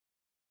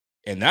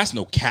 And that's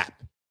no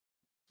cap.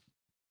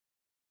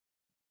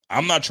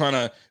 I'm not trying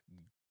to,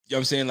 you know what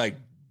I'm saying, like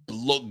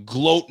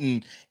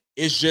gloating.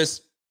 It's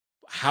just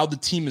how the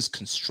team is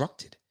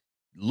constructed.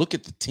 Look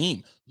at the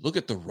team. Look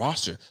at the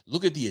roster.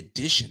 Look at the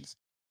additions.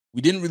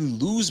 We didn't really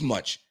lose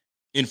much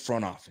in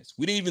front office.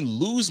 We didn't even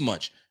lose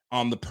much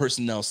on the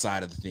personnel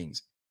side of the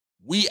things.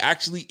 We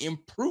actually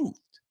improved.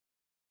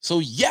 So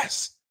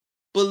yes,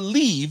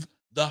 believe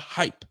the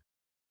hype.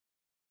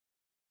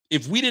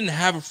 If we didn't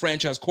have a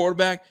franchise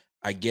quarterback,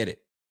 I get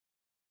it.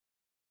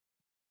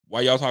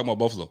 Why y'all talking about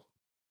Buffalo?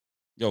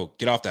 Yo,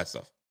 get off that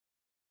stuff.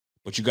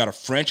 But you got a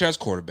franchise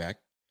quarterback.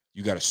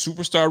 You got a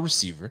superstar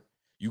receiver.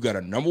 You got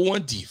a number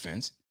one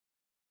defense.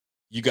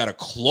 You got a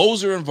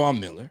closer in Von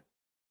Miller.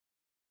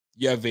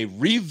 You have a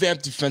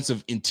revamped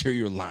defensive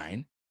interior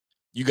line.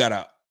 You got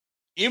a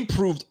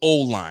improved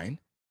O-line.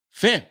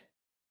 Fam,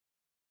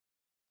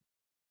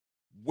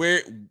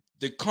 where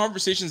the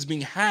conversation is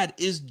being had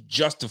is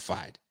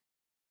justified.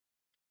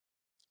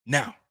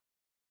 Now,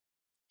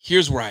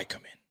 here's where I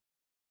come in.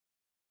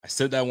 I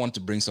said that I wanted to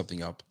bring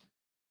something up,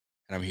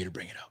 and I'm here to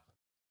bring it up.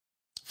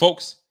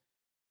 Folks,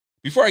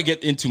 before I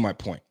get into my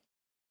point,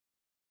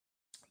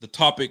 the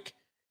topic,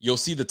 you'll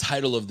see the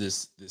title of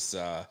this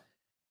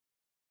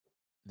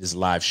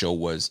live show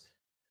was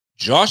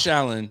Josh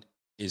Allen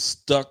is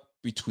stuck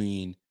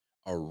between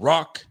a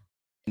rock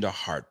and a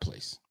hard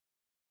place.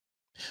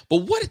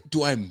 But what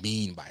do I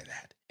mean by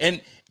that?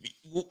 And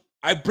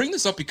I bring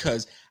this up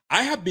because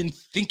I have been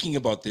thinking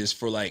about this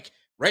for like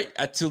right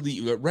at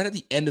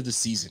the end of the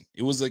season.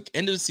 It was like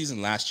end of the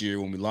season last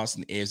year when we lost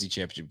in the AFC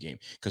Championship game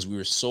because we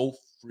were so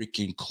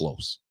freaking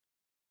close,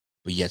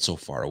 but yet so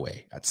far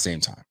away at the same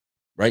time,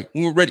 right?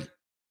 We were ready.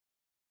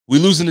 We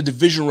lose in the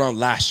division round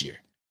last year.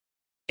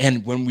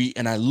 And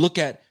I look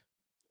at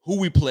who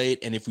we played,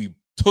 and if we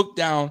took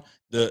down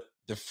the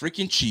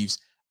freaking Chiefs,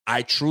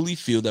 I truly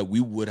feel that we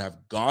would have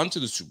gone to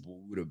the Super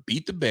Bowl. We would have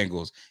beat the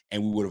Bengals,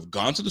 and we would have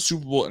gone to the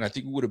Super Bowl, and I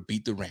think we would have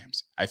beat the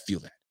Rams. I feel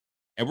that.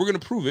 And we're going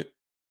to prove it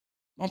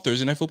on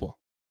Thursday Night Football.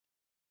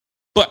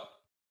 But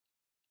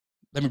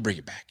let me bring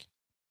it back,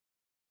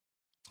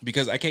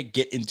 because I can't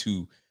get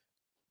into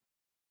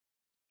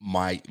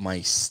my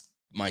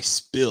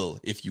spill,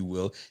 if you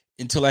will,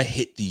 until I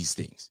hit these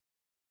things.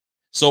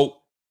 So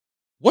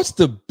what's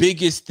the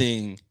biggest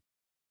thing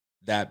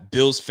that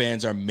Bills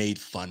fans are made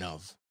fun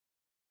of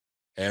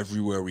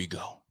everywhere we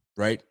go,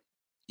 right?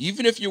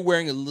 Even if you're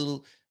wearing a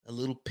little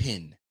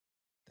pin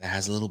that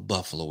has a little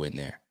buffalo in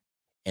there,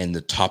 and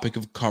the topic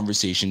of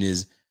conversation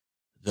is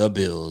the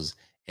Bills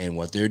and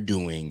what they're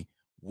doing,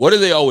 what do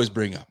they always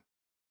bring up?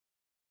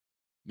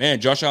 Man,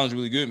 Josh Allen's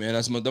really good, man.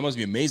 That must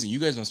be amazing. You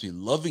guys must be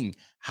loving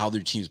how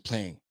their team's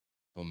playing.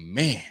 But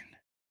man,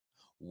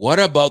 what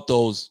about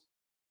those?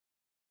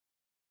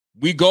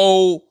 We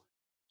go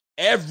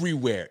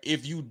everywhere.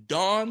 If you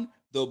don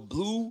the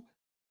blue,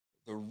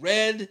 the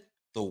red,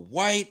 the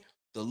white,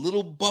 the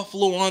little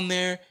buffalo on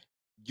there,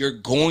 you're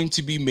going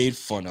to be made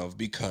fun of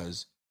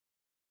because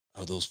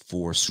of those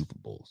 4 Super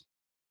Bowls.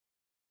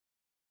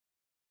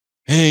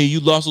 Hey, you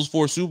lost those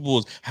 4 Super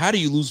Bowls. How do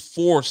you lose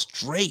 4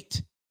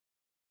 straight?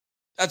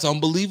 That's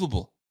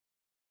unbelievable.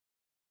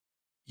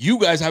 You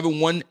guys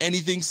haven't won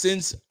anything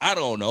since, I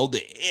don't know,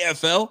 the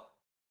AFL.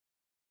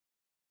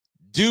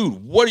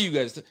 Dude, what are you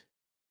guys?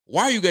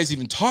 Why are you guys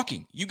even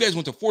talking? You guys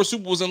went to 4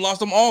 Super Bowls and lost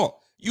them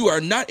all. You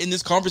are not in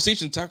this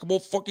conversation to talk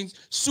about fucking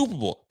Super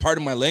Bowl.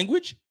 Pardon my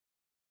language.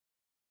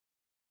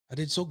 I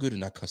did so good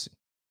in not cussing.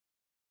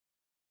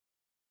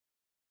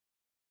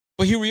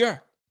 But here we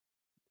are.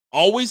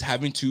 Always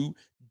having to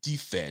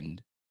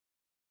defend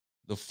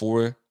the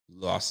 4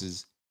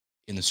 losses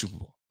in the Super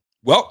Bowl.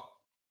 Well,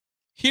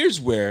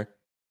 here's where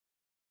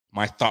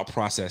my thought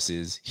process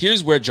is.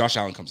 Here's where Josh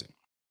Allen comes in.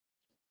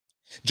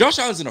 Josh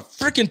Allen's in a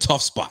freaking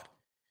tough spot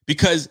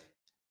because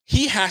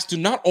he has to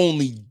not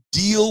only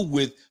deal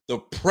with the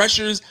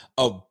pressures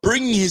of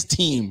bringing his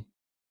team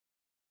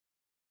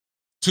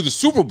to the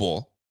Super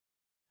Bowl,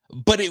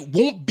 but it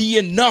won't be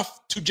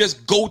enough to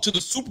just go to the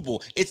Super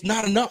Bowl. It's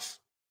not enough.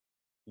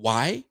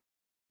 Why?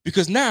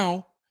 Because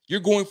now you're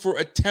going for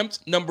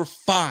attempt number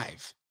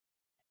 5.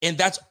 And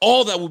that's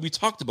all that will be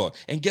talked about.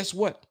 And guess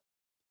what?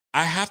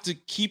 I have to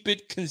keep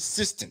it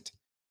consistent.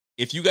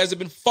 If you guys have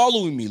been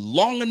following me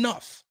long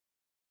enough,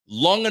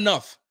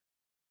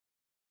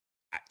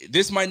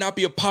 this might not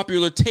be a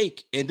popular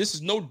take, and this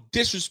is no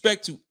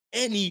disrespect to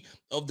any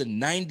of the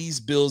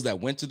 90s Bills that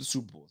went to the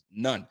Super Bowl.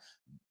 None.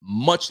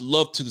 Much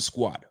love to the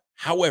squad.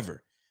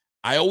 However,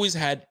 I always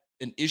had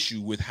an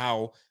issue with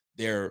how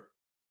they're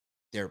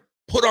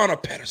put on a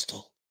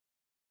pedestal.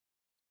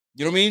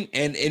 You know what I mean?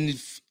 And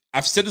if,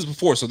 I've said this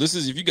before, so this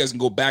is, if you guys can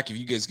go back, if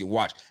you guys can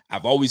watch,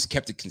 I've always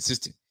kept it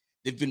consistent.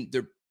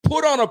 They're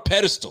put on a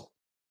pedestal,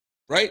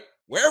 right?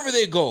 Wherever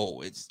they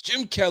go, it's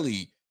Jim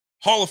Kelly,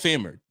 Hall of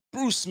Famer,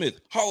 Bruce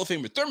Smith, Hall of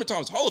Famer, Thurman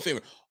Thomas, Hall of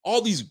Famer,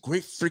 all these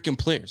great freaking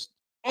players.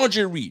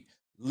 Andre Reed,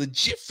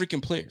 legit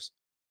freaking players.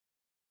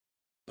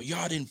 But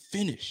y'all didn't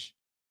finish.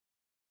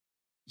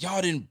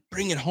 Y'all didn't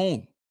bring it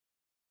home.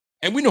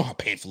 And we know how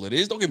painful it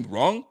is. Don't get me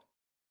wrong.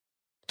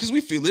 Because we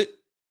feel it.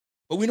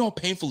 But we know how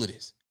painful it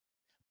is.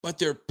 But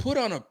they're put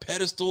on a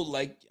pedestal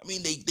like, I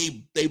mean,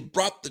 they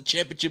brought the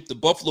championship to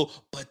Buffalo,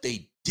 but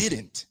they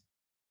didn't.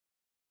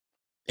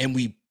 And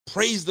we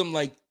praise them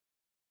like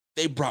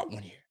they brought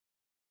one here.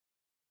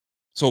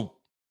 So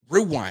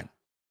rewind.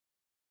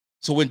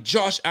 So when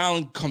Josh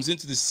Allen comes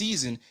into the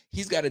season,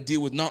 he's got to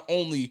deal with not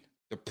only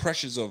the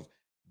pressures of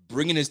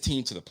bringing his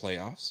team to the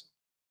playoffs,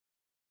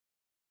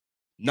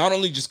 not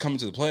only just coming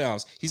to the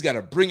playoffs, he's got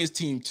to bring his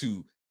team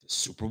to the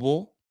Super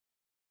Bowl.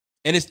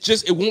 And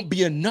it won't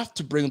be enough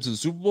to bring him to the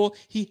Super Bowl.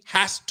 He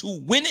has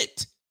to win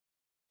it.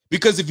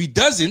 Because if he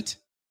doesn't,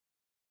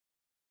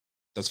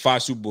 that's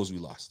 5 Super Bowls we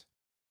lost.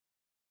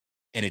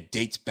 And it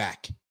dates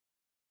back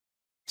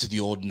to the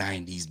old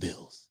 90s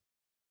Bills.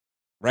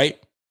 Right?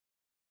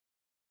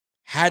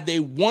 Had they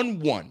won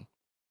one,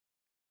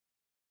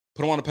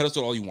 put them on a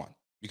pedestal all you want,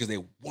 because they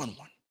won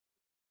one.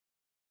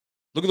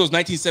 Look at those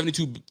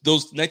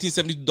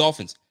 1972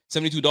 Dolphins,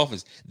 72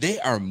 Dolphins. They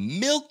are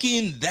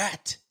milking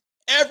that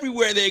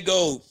everywhere they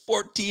go.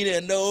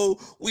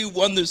 14-0. We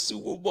won the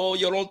Super Bowl.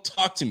 Yo, don't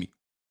talk to me.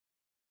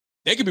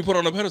 They could be put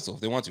on a pedestal if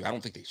they want to. I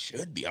don't think they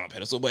should be on a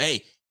pedestal, but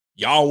hey,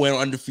 y'all went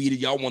undefeated.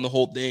 Y'all won the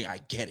whole thing. I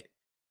get it.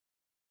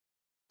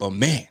 But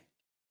man,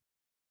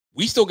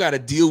 we still got to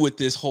deal with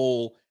this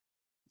whole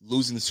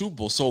losing the Super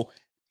Bowl. So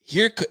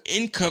here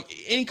in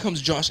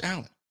comes Josh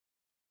Allen.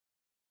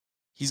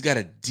 He's got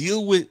to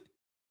deal with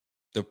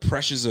the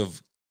pressures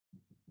of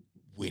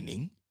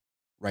winning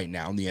right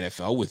now in the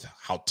NFL with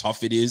how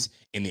tough it is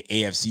in the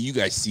AFC. You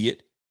guys see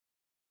it.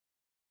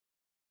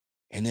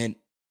 And then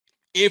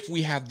if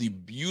we have the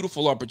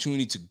beautiful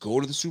opportunity to go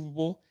to the Super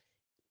Bowl,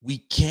 we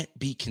can't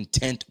be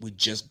content with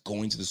just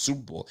going to the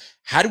Super Bowl.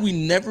 Had we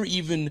never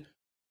even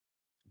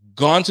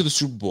gone to the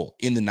Super Bowl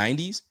in the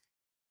 90s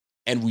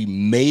and we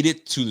made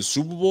it to the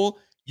Super Bowl,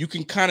 you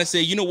can kind of say,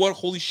 you know what?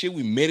 Holy shit,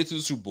 we made it to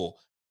the Super Bowl.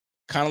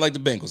 Kind of like the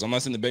Bengals. I'm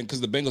not saying the Bengals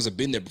because the Bengals have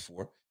been there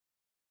before.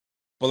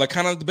 But like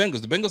kind of like the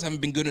Bengals. The Bengals haven't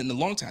been good in a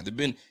long time. They've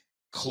been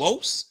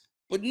close,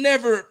 but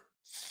never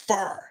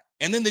far.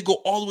 And then they go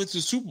all the way to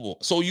the Super Bowl.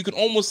 So you can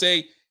almost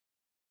say,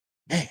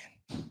 man,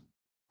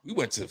 we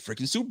went to the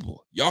freaking Super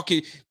Bowl.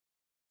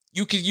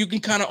 You can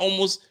kind of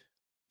almost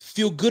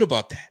feel good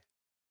about that.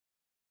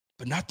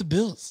 But not the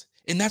Bills.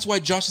 And that's why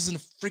Josh is in a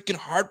freaking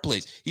hard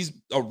place. He's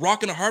a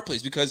rock in a hard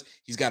place because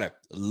he's got to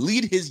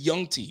lead his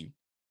young team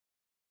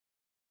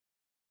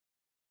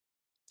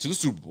to the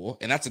Super Bowl,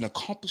 and that's an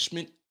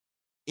accomplishment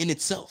in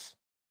itself.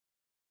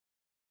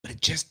 But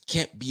it just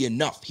can't be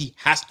enough. He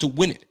has to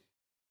win it.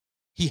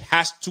 He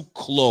has to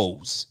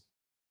close.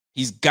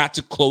 He's got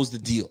to close the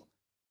deal.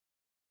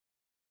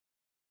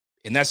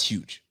 And that's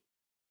huge.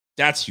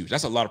 That's huge.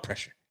 That's a lot of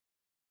pressure.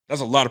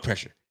 That's a lot of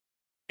pressure.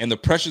 And the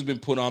pressure's been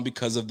put on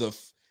because of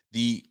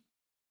the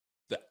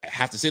I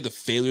have to say, the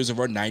failures of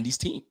our 90s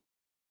team.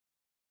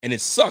 And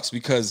it sucks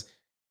because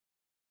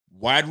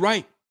wide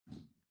right,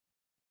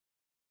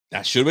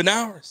 that should have been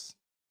ours.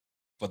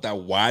 But that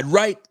wide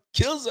right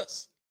kills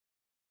us.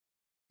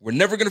 We're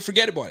never going to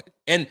forget about it.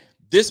 And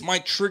this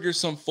might trigger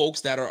some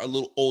folks that are a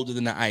little older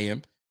than I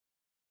am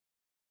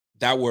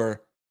that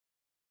were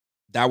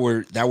that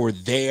were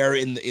there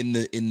in the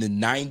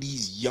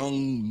 90s,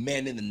 young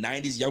men in the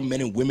 90s, young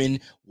men and women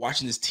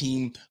watching this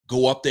team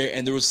go up there,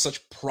 and there was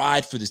such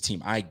pride for this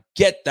team. I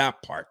get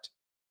that part.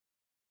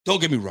 Don't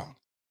get me wrong.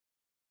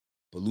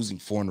 But losing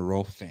 4 in a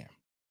row, fam,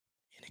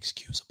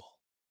 inexcusable.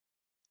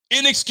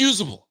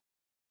 Inexcusable.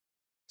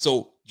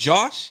 So,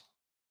 Josh,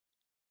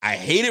 I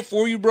hate it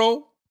for you,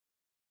 bro.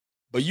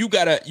 But you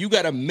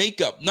gotta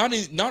make up. Not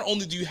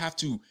only do you have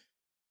to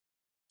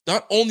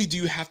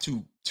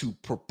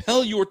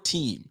propel your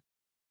team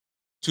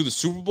to the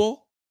Super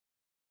Bowl,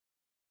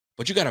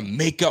 but you gotta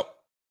make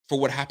up for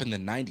what happened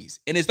in the 90s.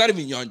 And it's not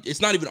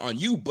even on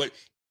you, but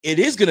it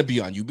is gonna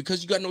be on you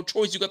because you got no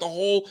choice. You got the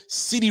whole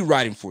city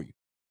riding for you.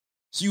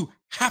 So you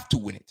have to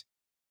win it.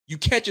 You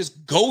can't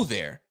just go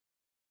there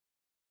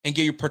and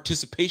get your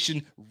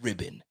participation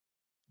ribbon.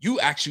 You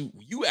actually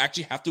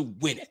have to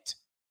win it.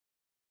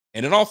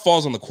 And it all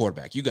falls on the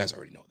quarterback. You guys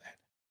already know that.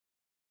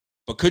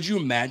 But could you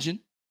imagine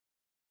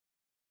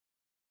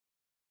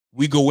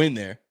we go in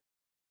there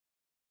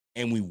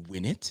and we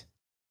win it?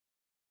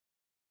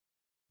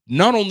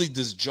 Not only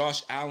does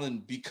Josh Allen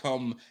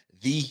become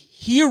the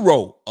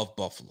hero of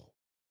Buffalo,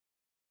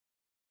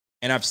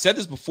 and I've said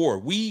this before,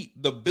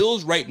 the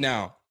Bills right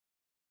now,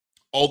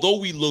 although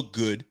we look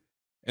good,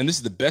 and this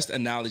is the best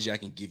analogy I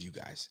can give you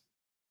guys,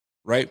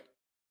 right?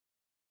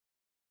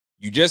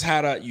 You just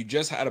had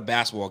a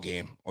basketball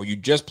game, or you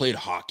just played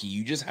hockey,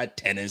 you just had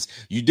tennis,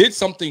 you did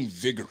something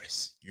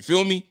vigorous. You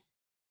feel me?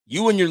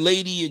 You and your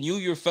lady and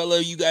your fella,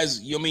 you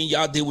guys,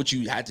 y'all did what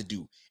you had to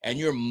do, and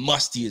you're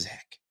musty as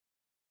heck.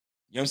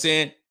 You know what I'm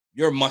saying?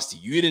 You're musty.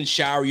 You didn't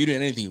shower, you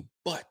didn't anything,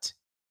 but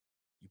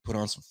you put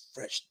on some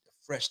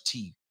fresh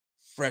tee,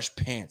 fresh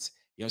pants,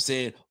 you know what I'm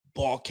saying?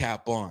 Ball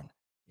cap on. You know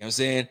what I'm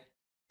saying?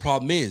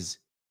 Problem is,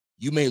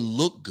 you may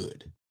look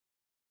good,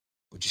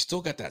 but you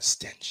still got that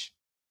stench.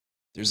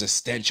 There's a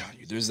stench on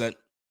you. There's that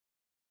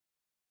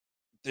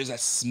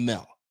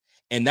smell.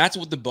 And that's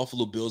what the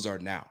Buffalo Bills are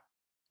now.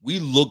 We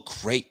look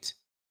great,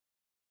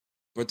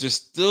 but there's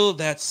still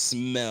that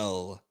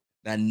smell,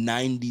 that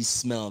 90s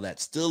smell that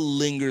still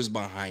lingers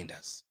behind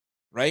us,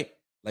 right?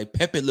 Like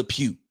Pepe Le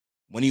Pew.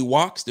 When he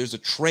walks, there's a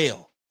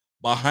trail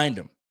behind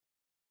him.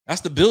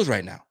 That's the Bills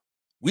right now.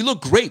 We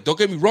look great, don't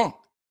get me wrong.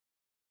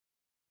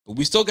 But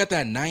we still got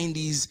that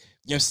 90s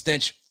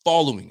stench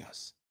following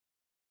us.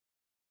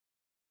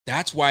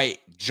 That's why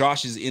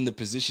Josh is in the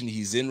position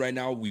he's in right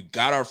now. We've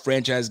got our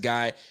franchise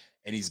guy,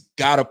 and he's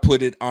got to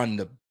put it on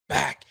the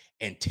back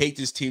and take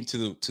this team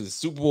to the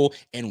Super Bowl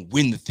and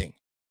win the thing.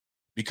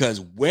 Because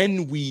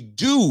when we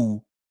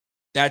do,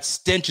 that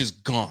stench is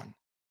gone.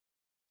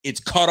 It's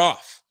cut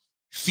off.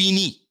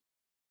 Fini.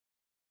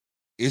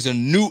 It's a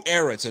new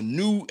era. It's a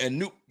new.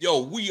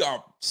 Yo, we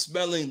are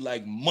smelling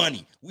like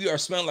money. We are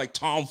smelling like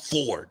Tom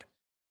Ford.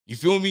 You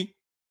feel me?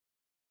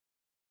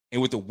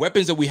 And with the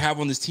weapons that we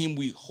have on this team,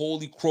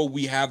 holy crow,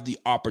 we have the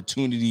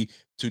opportunity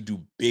to do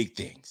big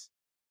things.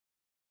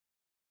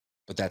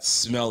 But that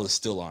smell is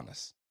still on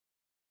us.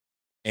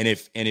 And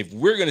if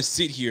we're going to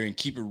sit here and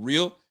keep it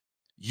real,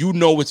 you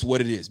know it's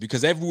what it is.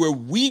 Because everywhere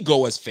we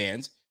go as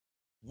fans,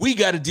 we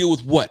got to deal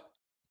with what?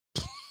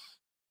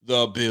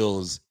 The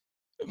Bills.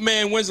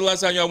 Man, when's the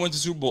last time y'all went to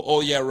Super Bowl? Oh,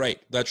 yeah, right.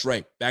 That's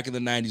right. Back in the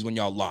 90s when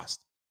y'all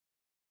lost.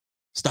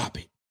 Stop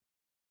it.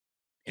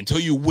 Until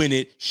you win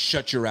it,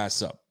 shut your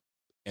ass up.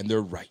 And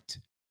they're right.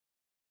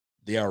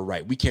 They are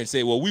right. We can't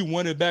say, well, we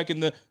won it back in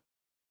the...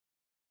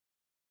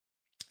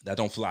 That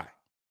don't fly.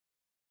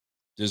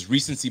 There's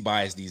recency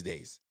bias these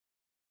days.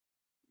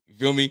 You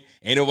feel me?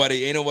 Ain't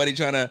nobody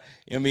trying to,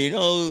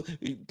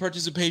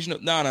 participation.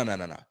 No.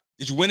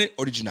 Did you win it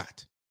or did you not?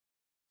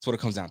 That's what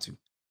it comes down to.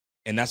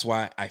 And that's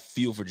why I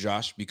feel for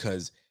Josh,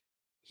 because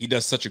he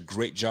does such a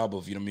great job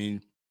of,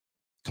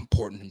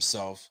 comporting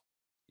himself.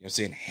 You know what I'm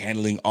saying?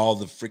 Handling all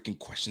the freaking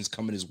questions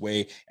coming his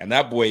way. And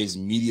that boy is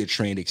media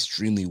trained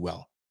extremely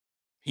well.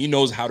 He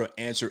knows how to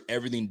answer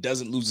everything,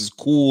 doesn't lose his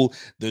cool.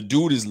 The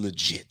dude is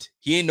legit.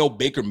 He ain't no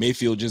Baker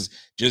Mayfield just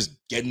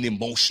getting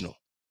emotional.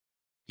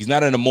 He's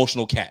not an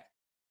emotional cat.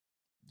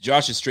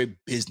 Josh is straight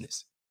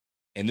business.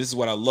 And this is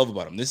what I love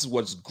about him. This is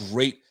what's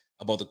great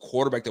about the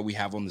quarterback that we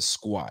have on the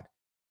squad.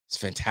 It's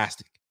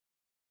fantastic.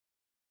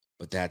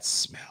 But that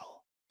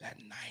smell, that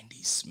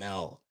 90s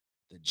smell,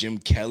 the Jim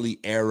Kelly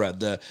era,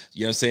 the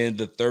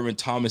Thurman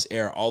Thomas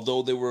era,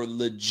 although they were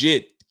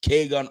legit,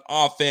 K on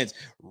offense,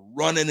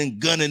 running and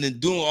gunning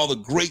and doing all the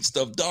great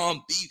stuff.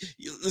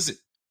 Listen,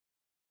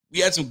 we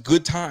had some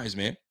good times,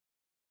 man.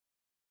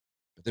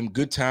 But them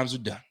good times are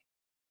done.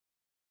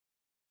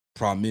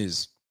 Problem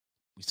is,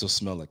 we still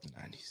smell like the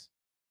 90s.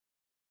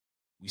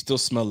 We still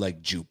smell like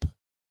Jupe.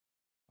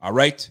 All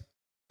right?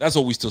 That's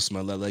what we still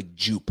smell like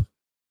Jupe.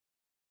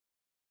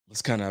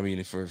 It's kind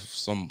of, for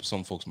some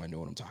folks might know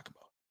what I'm talking about.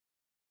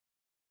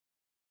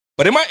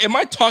 But am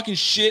I talking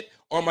shit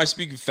or am I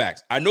speaking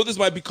facts? I know this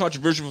might be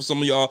controversial for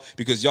some of y'all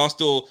because y'all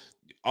still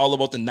all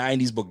about the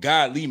 90s, but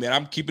golly, man,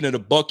 I'm keeping it a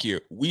buck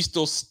here. We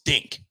still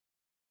stink.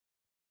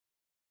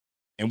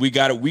 And we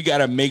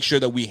gotta make sure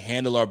that we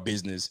handle our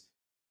business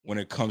when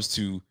it comes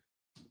to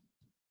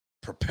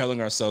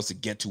propelling ourselves to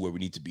get to where we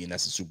need to be, and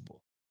that's the Super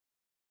Bowl.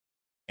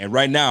 And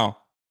right now,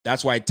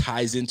 that's why it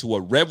ties into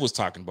what Rev was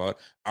talking about.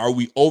 Are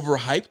we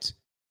overhyped?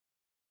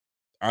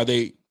 Are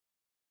we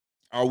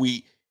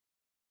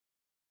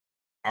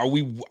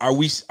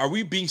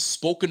being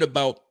spoken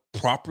about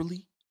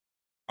properly?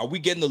 Are we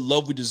getting the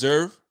love we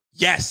deserve?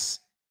 Yes.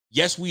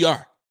 Yes, we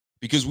are.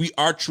 Because we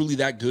are truly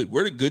that good.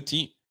 We're a good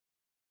team.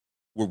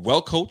 We're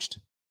well coached.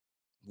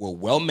 We're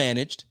well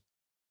managed.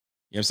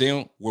 You know what I'm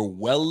saying? We're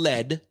well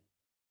led.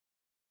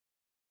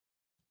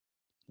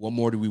 What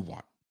more do we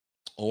want?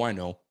 Oh, I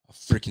know. A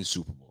freaking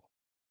Super Bowl.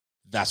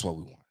 That's what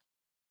we want.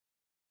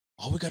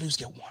 All we got to do is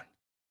get one.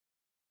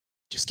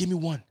 Just give me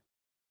one.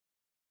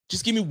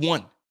 Just give me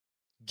one.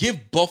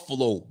 Give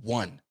Buffalo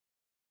one.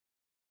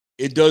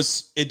 It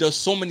does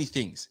so many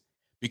things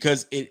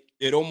because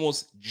it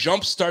almost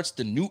jumpstarts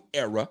the new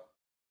era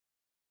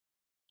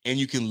and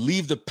you can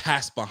leave the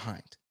past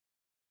behind.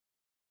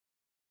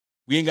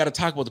 We ain't got to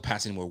talk about the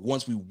past anymore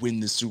once we win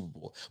the Super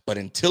Bowl. But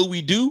until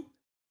we do,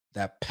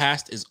 that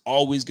past is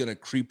always going to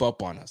creep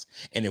up on us.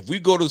 And if we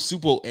go to the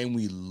Super Bowl and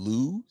we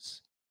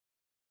lose,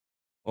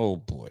 oh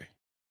boy,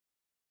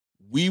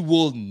 we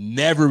will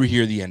never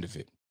hear the end of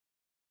it.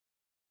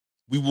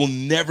 We will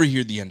never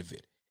hear the end of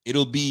it.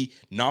 It'll be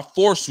not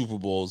 4 Super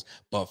Bowls,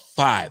 but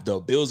 5. The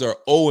Bills are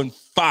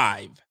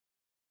 0-5.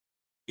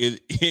 You know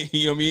what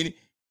I mean?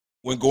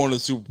 When going to the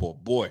Super Bowl.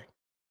 Boy,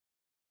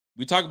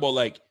 we talk about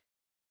like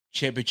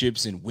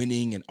championships and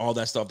winning and all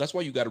that stuff. That's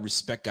why you got to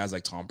respect guys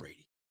like Tom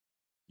Brady.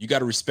 You got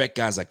to respect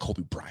guys like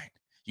Kobe Bryant.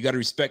 You got to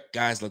respect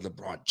guys like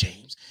LeBron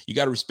James. You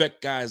got to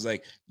respect guys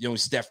like,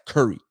 Steph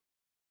Curry.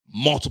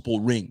 Multiple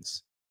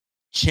rings,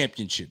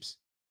 championships.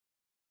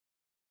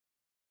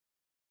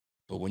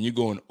 But when you're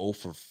going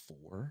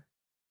 0-4,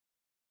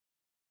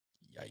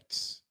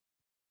 yikes.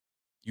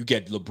 You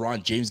get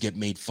LeBron James get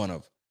made fun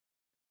of.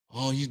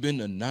 Oh, he's been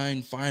to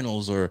 9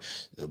 finals or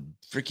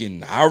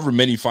freaking however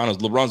many finals.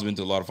 LeBron's been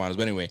to a lot of finals.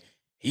 But anyway,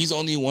 he's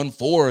only won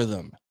 4 of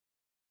them.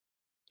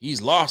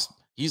 He's lost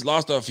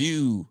a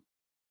few.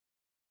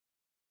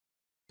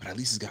 But at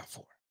least he's got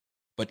 4.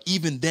 But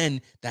even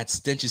then, that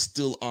stench is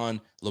still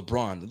on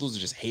LeBron. Those are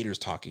just haters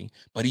talking.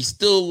 But he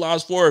still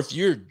lost 4. If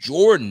you're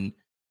Jordan,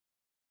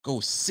 go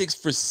 6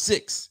 for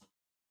 6.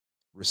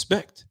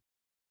 Respect.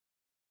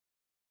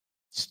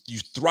 You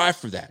thrive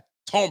for that.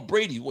 Tom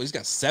Brady, he's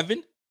got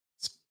 7?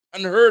 It's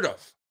unheard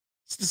of.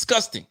 It's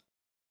disgusting.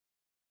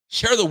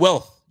 Share the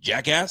wealth,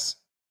 jackass.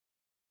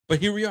 But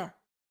here we are.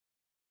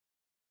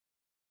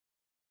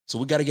 So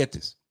we got to get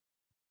this.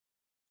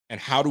 And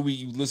how do we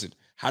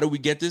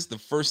get this? The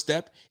first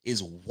step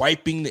is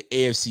wiping the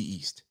AFC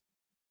East.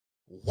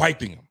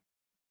 Wiping them.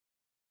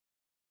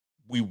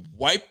 We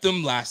wiped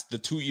them the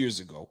 2 years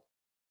ago.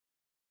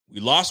 We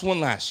lost one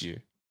last year.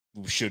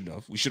 We shouldn't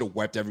have. We should have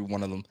wiped every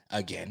one of them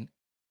again.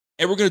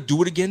 And we're going to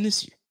do it again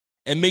this year.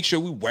 And make sure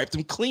we wipe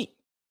them clean.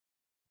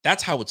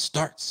 That's how it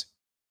starts.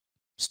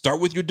 Start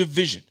with your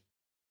division.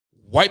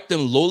 Wipe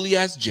them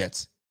lowly-ass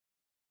Jets.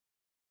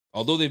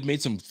 Although they've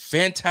made some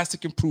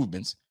fantastic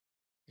improvements.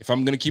 If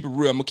I'm going to keep it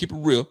real, I'm going to keep it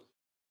real.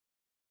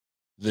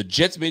 The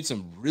Jets made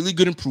some really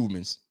good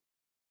improvements.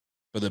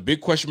 But the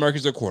big question mark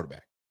is their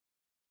quarterback.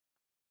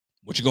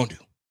 What you going to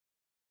do?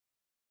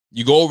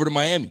 You go over to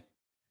Miami.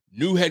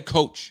 New head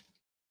coach.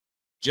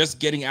 Just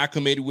getting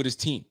acclimated with his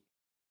team.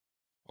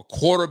 A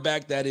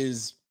quarterback that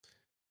is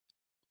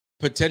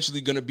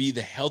potentially going to be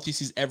the healthiest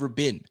he's ever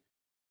been.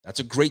 That's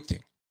a great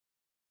thing.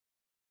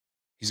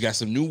 He's got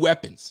some new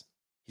weapons.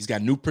 He's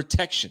got new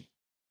protection.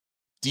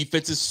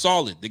 Defense is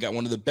solid. They got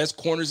one of the best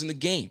corners in the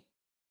game.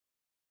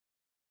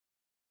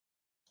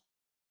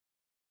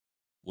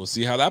 We'll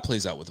see how that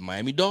plays out with the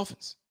Miami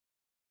Dolphins.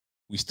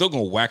 We still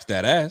going to wax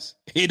that ass.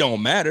 It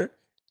don't matter.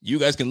 You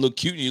guys can look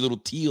cute in your little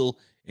teal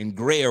and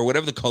gray or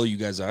whatever the color you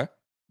guys are.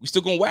 We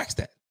still going to wax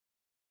that.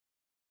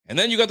 And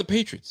then you got the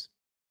Patriots.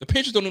 The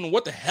Patriots don't even know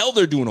what the hell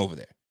they're doing over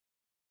there.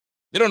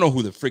 They don't know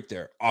who the frick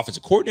their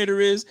offensive coordinator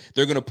is.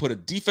 They're going to put a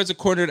defensive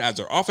coordinator as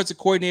their offensive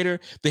coordinator.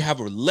 They have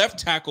a left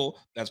tackle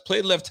that's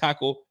played left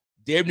tackle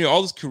damn near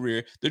all his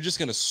career. They're just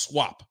going to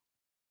swap.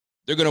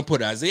 They're going to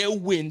put Isaiah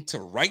Wynn to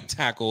right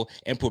tackle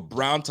and put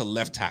Brown to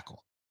left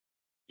tackle.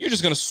 You're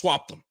just going to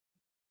swap them.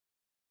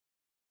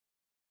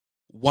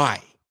 Why?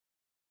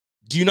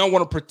 Do you not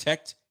want to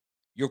protect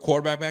your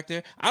quarterback back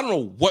there? I don't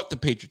know what the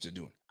Patriots are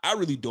doing. I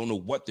really don't know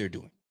what they're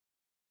doing.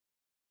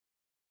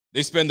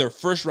 They spend their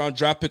first round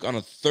draft pick on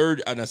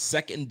a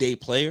second day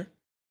player.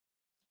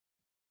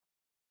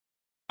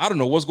 I don't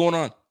know what's going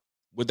on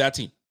with that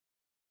team.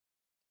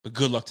 But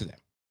good luck to them.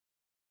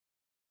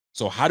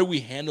 So how do we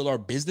handle our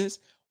business?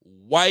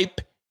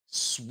 Wipe,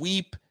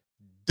 sweep,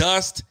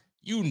 dust,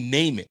 you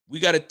name it. We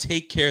got to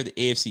take care of the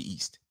AFC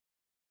East.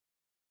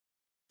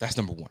 That's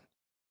number 1.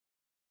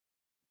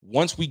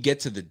 Once we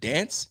get to the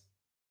dance,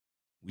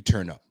 we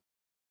turn up.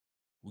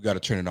 We got to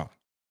turn it on.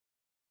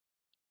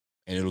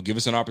 And it'll give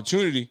us an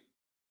opportunity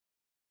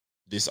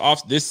this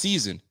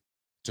season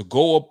to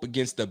go up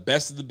against the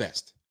best of the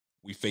best.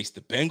 We face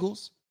the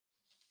Bengals.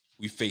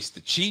 We face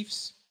the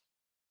Chiefs.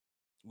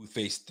 We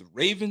face the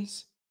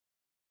Ravens.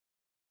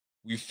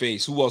 We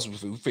face who else?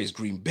 We face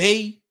Green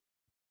Bay.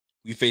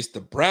 We face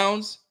the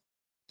Browns.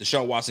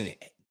 Deshaun Watson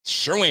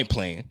sure ain't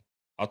playing.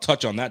 I'll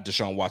touch on that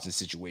Deshaun Watson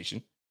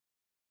situation.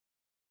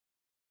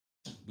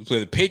 We play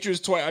the Patriots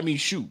twice. I mean,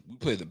 shoot. We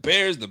play the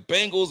Bears, the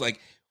Bengals. Like,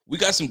 we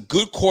got some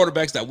good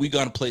quarterbacks that we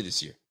got to play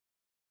this year.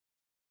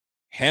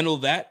 Handle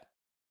that.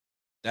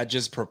 That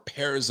just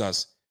prepares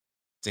us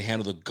to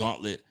handle the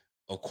gauntlet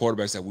of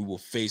quarterbacks that we will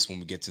face when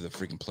we get to the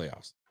freaking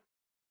playoffs.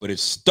 But it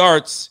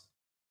starts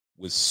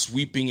with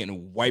sweeping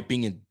and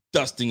wiping and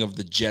dusting of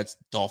the Jets,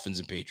 Dolphins,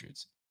 and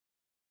Patriots.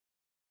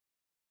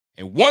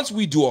 And once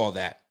we do all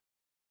that,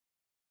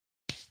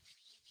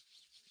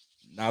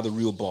 now the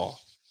real ball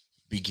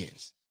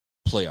begins.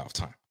 Playoff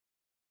time.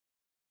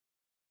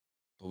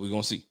 But we're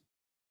going to see.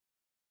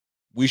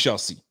 We shall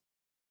see.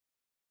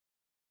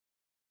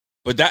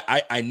 But that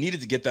I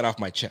needed to get that off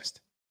my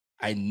chest.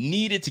 I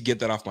needed to get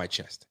that off my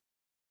chest.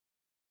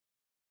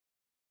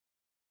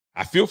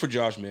 I feel for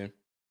Josh, man.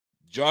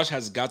 Josh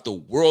has got the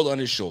world on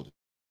his shoulders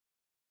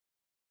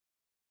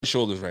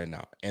right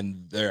now,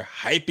 and they're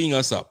hyping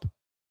us up.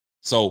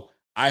 So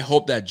I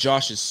hope that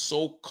Josh is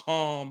so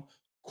calm,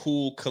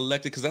 cool,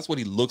 collected, because that's what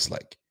he looks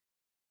like.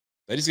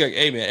 That he's like,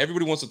 hey, man,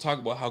 everybody wants to talk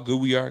about how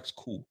good we are. It's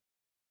cool.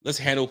 Let's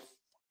handle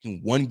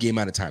one game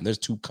at a time. There's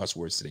 2 cuss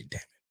words today, damn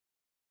it.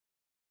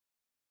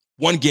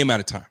 One game at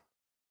a time.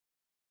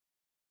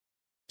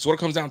 That's what it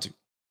comes down to.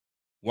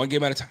 One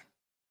game at a time.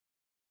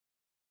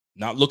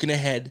 Not looking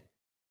ahead.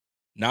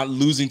 Not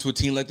losing to a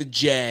team like the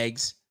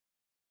Jags.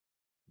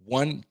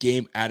 One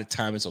game at a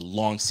time. It's a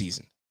long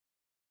season.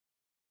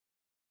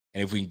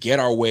 And if we can get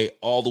our way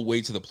all the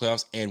way to the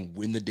playoffs and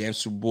win the damn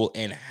Super Bowl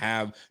and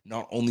have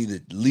not only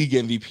the league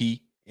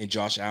MVP in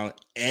Josh Allen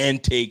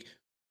and take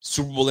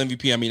Super Bowl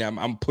MVP, I mean,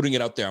 I'm putting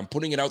it out there. I'm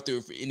putting it out there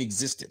in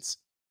existence.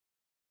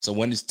 So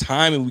when it's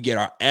time and we get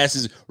our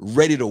asses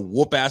ready to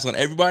whoop ass on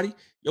everybody,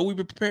 yo, we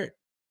be prepared.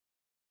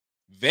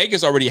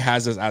 Vegas already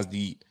has us as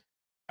the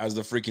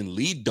freaking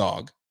lead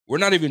dog. We're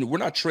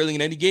not trailing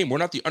in any game. We're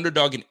not the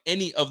underdog in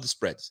any of the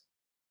spreads.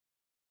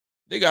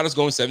 They got us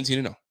going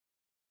 17-0.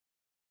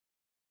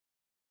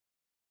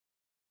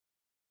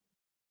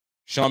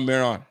 Sean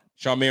Marin.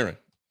 Am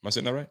I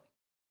saying that right?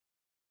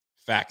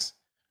 Facts.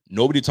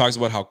 Nobody talks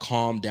about how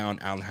calm down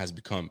Allen has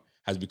become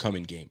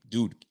in game.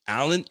 Dude,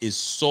 Allen is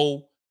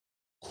so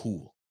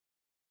cool.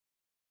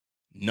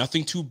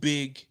 Nothing too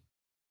big.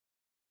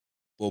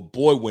 But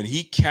boy, when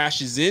he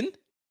cashes in,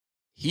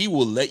 he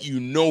will let you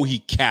know he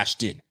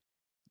cashed in.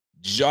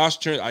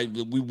 Josh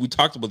we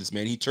talked about this,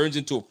 man. He turns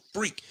into a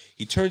freak.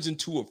 He turns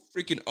into a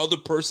freaking other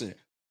person.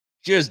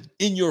 Just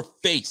in your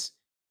face.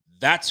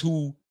 That's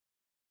who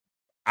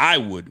I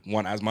would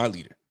want as my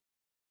leader.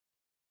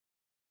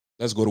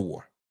 Let's go to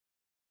war.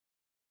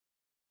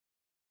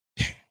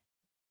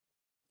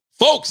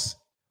 Folks,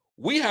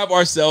 we have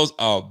ourselves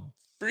a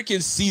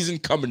freaking season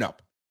coming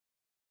up.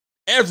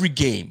 Every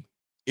game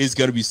is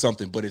going to be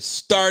something, but it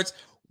starts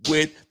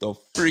with the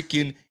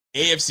freaking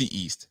AFC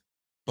East.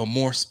 But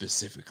more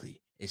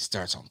specifically, it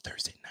starts on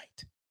Thursday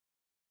night.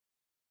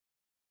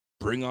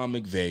 Bring on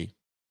McVay.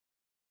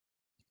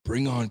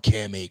 Bring on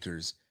Cam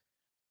Akers.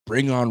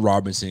 Bring on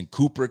Robinson,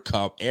 Cooper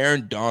Kupp,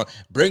 Aaron Donald.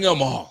 Bring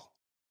them all.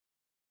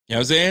 You know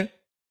what I'm saying?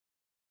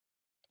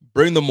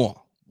 Bring them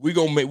all. We're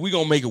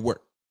gonna make it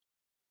work.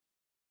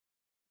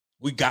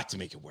 We got to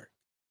make it work.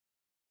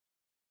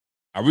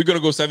 Are we gonna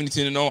go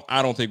 17-0?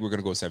 I don't think we're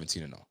gonna go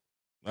 17-0.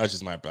 That's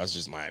just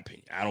my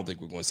opinion. I don't think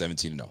we're going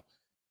 17-0.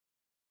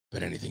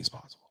 But anything's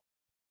possible.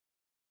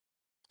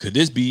 Could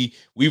this be?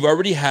 We've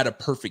already had a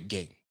perfect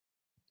game.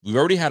 We've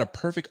already had a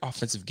perfect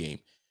offensive game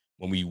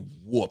when we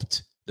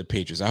whooped the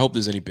Patriots. I hope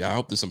there's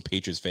some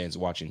Patriots fans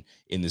watching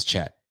in this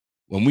chat.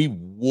 When we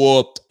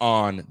whooped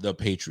on the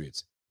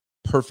Patriots,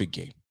 perfect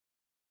game.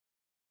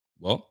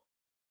 Well,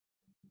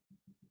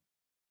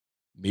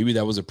 maybe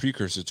that was a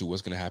precursor to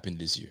what's going to happen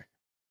this year.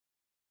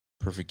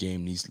 Perfect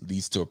game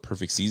leads to a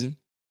perfect season.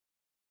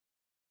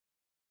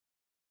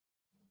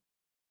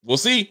 We'll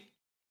see.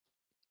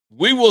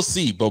 We will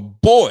see. But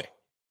boy,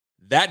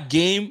 that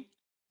game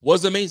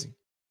was amazing.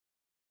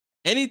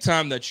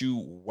 Anytime that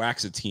you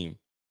wax a team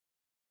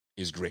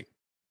is great.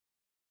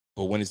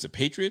 But when it's the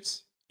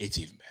Patriots, it's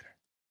even better.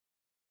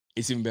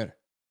 It's even better.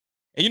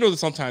 And you know that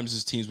sometimes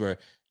there's teams where,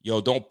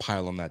 yo, don't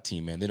pile on that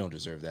team, man. They don't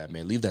deserve that,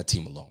 man. Leave that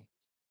team alone,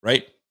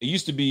 right? It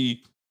used to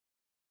be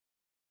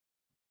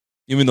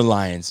even the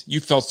Lions.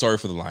 You felt sorry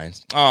for the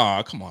Lions.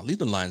 Ah, come on. Leave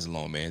the Lions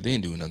alone, man. They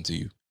ain't doing nothing to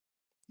you.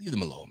 Leave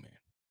them alone, man.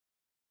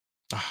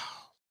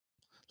 Ah,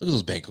 look at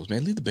those Bengals,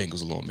 man. Leave the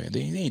Bengals alone, man. They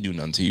ain't doing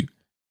nothing to you.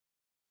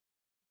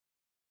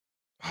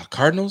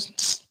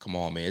 Cardinals? Come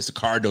on, man. It's the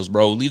Cardinals,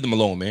 bro. Leave them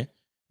alone, man.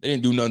 They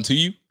didn't do nothing to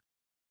you.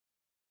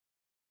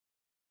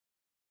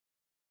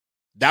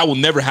 That will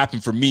never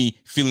happen for me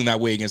feeling that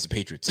way against the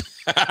Patriots.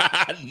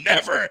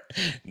 Never.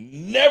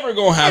 Never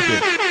gonna happen.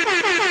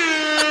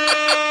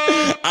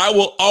 I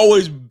will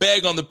always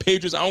beg on the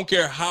Patriots. I don't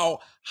care how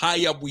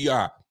high up we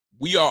are.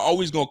 We are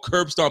always gonna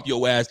curb stomp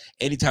your ass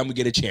anytime we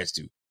get a chance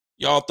to.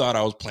 Y'all thought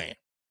I was playing.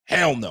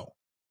 Hell no.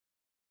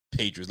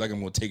 Patriots, like I'm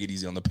gonna take it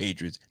easy on the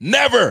Patriots.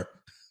 Never.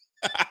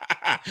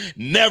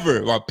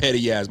 Never, my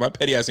petty ass. My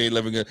petty ass ain't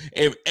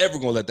ever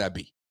gonna let that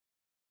be.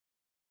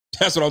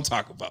 That's what I'm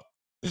talking about.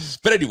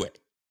 But anyway,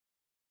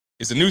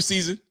 it's a new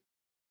season.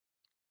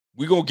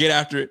 We're gonna get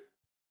after it.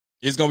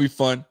 It's gonna be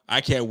fun.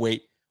 I can't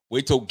wait.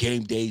 Wait till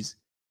game days.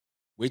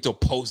 Wait till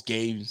post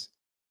games,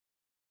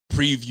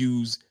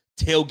 previews,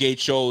 tailgate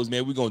shows.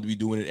 Man, we're gonna be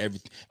doing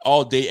it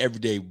all day, every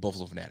day.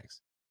 Buffalo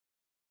Fanatics.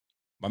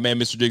 My man,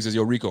 Mr. Diggs says,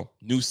 yo, Rico,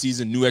 new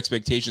season, new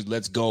expectations.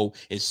 Let's go.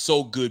 It's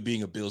so good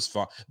being a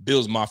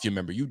Bills Mafia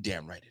member. You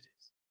damn right it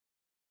is.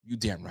 You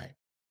damn right.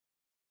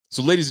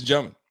 So, ladies and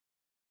gentlemen,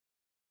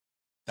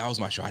 that was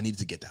my show. I needed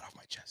to get that off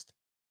my chest.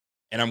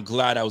 And I'm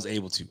glad I was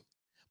able to.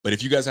 But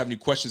if you guys have any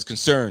questions,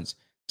 concerns,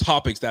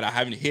 topics that I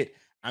haven't hit,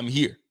 I'm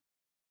here.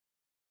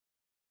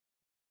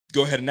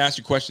 Go ahead and ask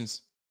your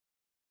questions.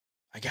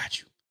 I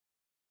got you.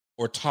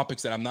 Or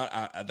topics that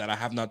I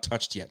have not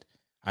touched yet.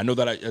 I know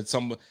that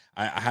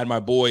I had my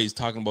boys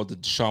talking about the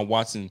Deshaun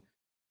Watson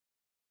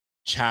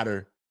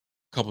chatter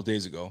a couple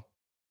days ago.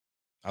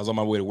 I was on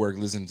my way to work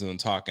listening to them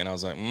talk, and I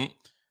was like,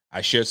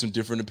 I shared some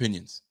different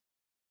opinions.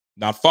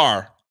 Not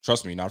far.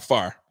 Trust me, not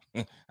far. I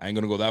ain't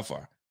going to go that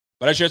far.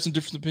 But I shared some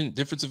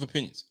difference of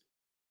opinions.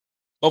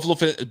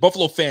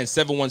 Buffalo fan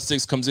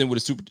 716 comes in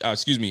with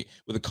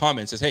with a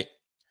comment, says, hey,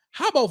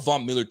 how about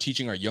Von Miller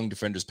teaching our young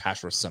defenders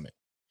pass rush summit?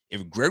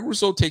 If Greg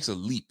Rousseau takes a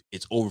leap,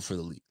 it's over for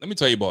the league. Let me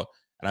tell you about,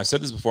 and I've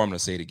said this before, I'm going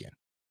to say it again.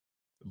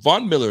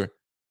 Von Miller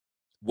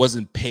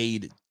wasn't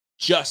paid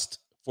just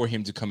for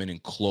him to come in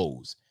and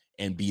close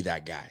and be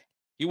that guy.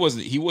 He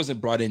wasn't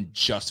brought in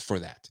just for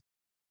that.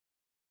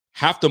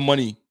 Half the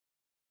money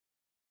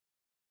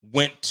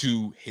went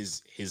to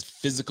his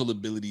physical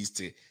abilities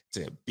to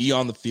be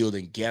on the field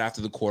and get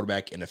after the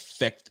quarterback and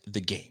affect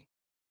the game.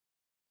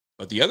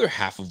 But the other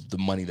half of the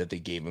money that they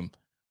gave him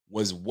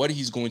was what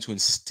he's going to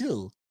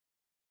instill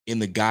in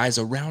the guys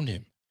around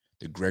him.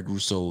 The Greg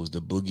Rousseaus,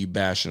 the Boogie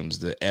Bashams,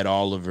 the Ed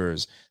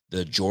Olivers,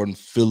 the Jordan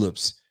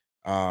Phillips,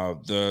 you know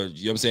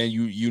what I'm saying?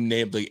 You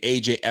named the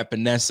AJ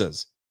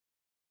Epinezas.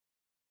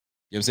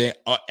 You know what I'm saying?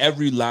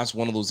 Every last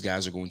one of those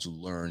guys are going to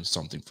learn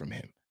something from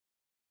him.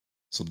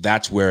 So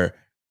that's where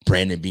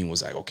Brandon Beane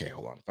was like, okay,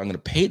 hold on. If I'm going to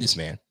pay this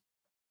man,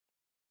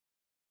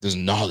 there's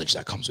knowledge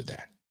that comes with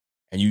that.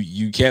 And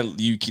you can't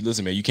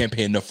listen, man, you can't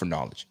pay enough for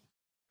knowledge,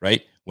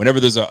 right?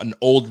 Whenever there's an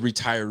old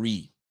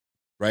retiree,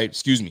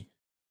 right?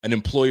 An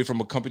employee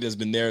from a company that's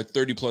been there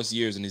 30 plus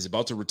years and is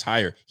about to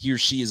retire, he or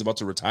she is about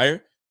to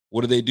retire.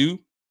 What do?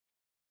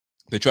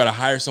 They try to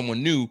hire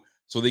someone new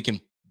so they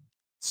can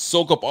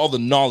soak up all the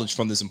knowledge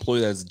from this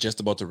employee that's just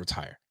about to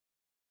retire.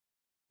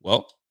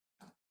 Well,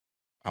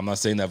 I'm not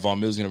saying that Von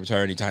Miller's going to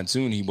retire anytime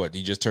soon.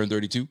 He just turned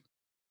 32?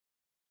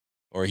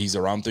 Or he's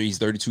around 30, he's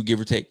 32,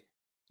 give or take.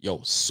 Yo,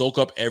 soak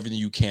up everything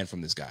you can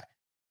from this guy.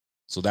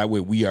 So that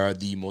way we are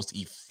the most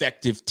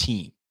effective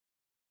team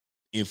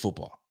in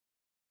football.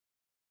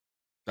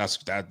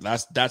 That's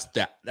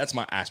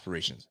my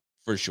aspirations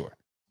for sure.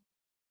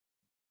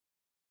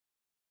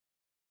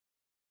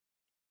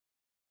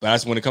 But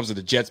that's when it comes to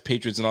the Jets,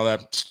 Patriots, and all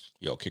that.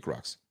 Yo, kick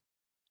rocks.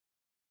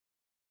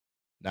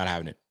 Not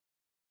having it.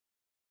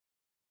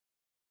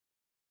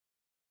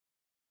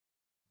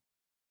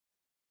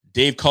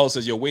 Dave Cull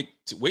says, yo, wait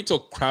till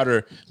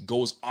Crowder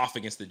goes off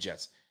against the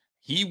Jets.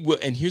 He will,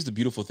 and here's the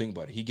beautiful thing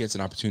about it. He gets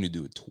an opportunity to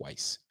do it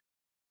twice.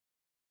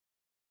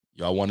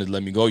 Y'all wanted to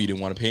let me go. You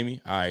didn't want to pay me?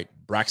 All right.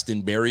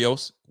 Braxton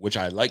Berrios, which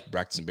I like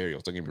Braxton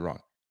Berrios. Don't get me wrong.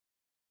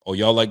 Oh,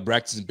 y'all like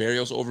Braxton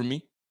Berrios over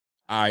me?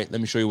 All right.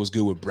 Let me show you what's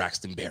good with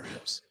Braxton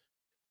Berrios.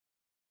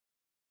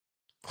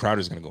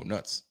 Crowder's going to go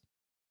nuts.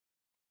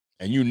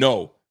 And you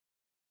know,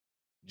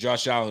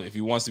 Josh Allen, if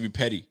he wants to be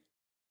petty,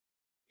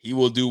 he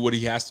will do what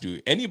he has to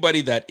do.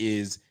 Anybody that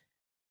is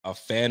a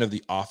fan of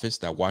The Office,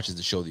 that watches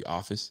the show The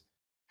Office,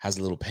 has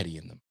a little petty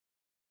in them.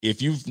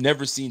 If you've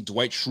never seen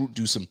Dwight Schrute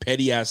do some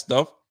petty-ass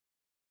stuff,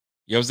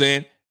 you know what I'm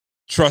saying?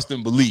 Trust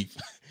and believe.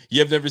 You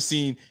have never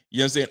seen, you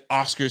know what I'm saying,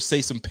 Oscar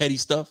say some petty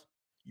stuff?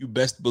 You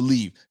best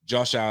believe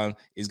Josh Allen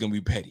is going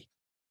to be petty.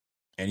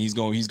 And he's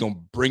going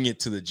to bring it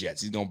to the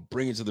Jets. He's going to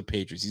bring it to the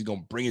Patriots. He's going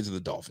to bring it to the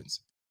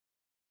Dolphins.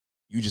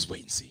 You just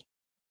wait and see.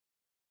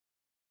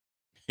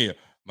 Yeah.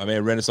 My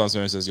man Renaissance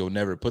Man says, yo,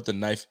 never put the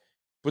knife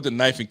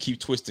and keep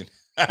twisting.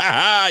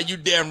 You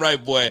damn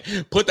right, boy.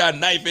 Put that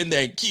knife in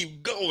there and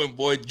keep going,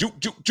 boy. Juke,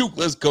 juke, juke.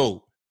 Let's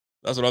go.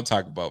 That's what I'm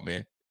talking about,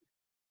 man.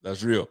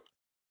 That's real.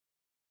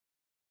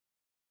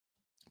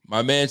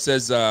 My man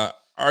says,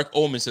 Ark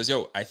Omen says,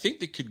 yo, I think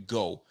they could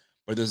go,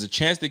 but there's a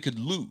chance they could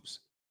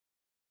lose.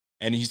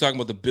 And he's talking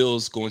about the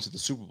Bills going to the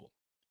Super Bowl.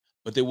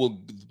 But they will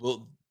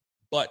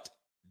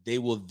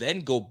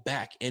then go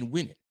back and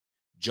win it.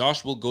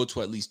 Josh will go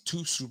to at least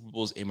 2 Super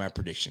Bowls in my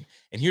prediction.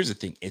 And here's the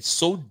thing. It's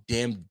so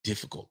damn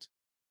difficult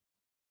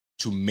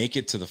to make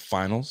it to the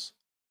finals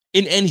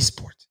in any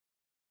sport.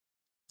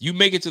 You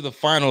make it to the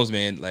finals,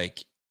 man,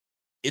 like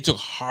it took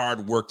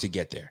hard work to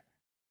get there.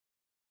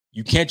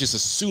 You can't just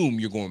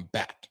assume you're going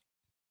back.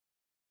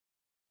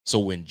 So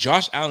when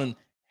Josh Allen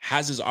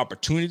has his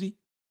opportunity,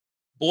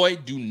 boy,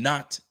 do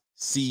not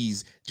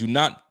seize the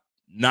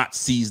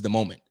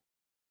moment.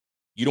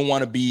 You don't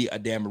want to be a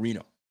Dan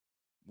Marino,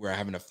 where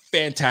having a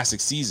fantastic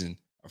season,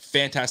 a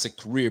fantastic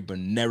career, but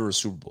never a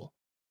Super Bowl.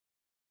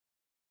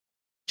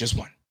 Just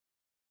one.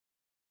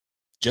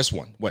 Just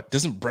one. What?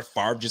 Doesn't Brett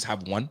Favre just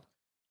have one?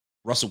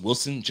 Russell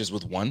Wilson just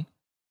with one?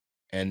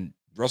 And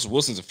Russell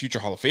Wilson's a future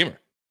Hall of Famer.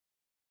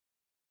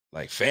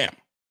 Like, fam.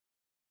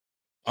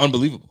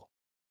 Unbelievable.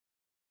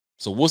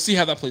 So we'll see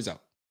how that plays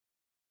out.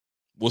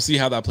 We'll see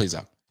how that plays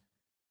out.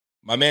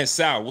 My man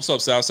Sal, what's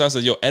up, Sal? Sal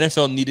says, yo,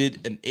 NFL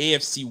needed an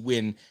AFC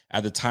win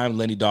at the time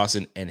Lenny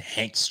Dawson and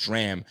Hank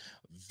Stram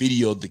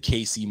videoed the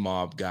KC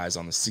Mob guys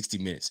on the 60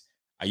 Minutes.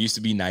 I used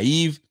to be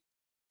naive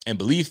and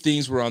believe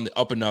things were on the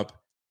up and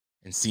up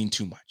and seen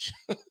too much.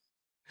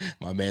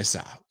 My man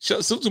Sal.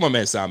 Salute to my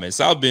man Sal, man.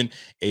 Sal been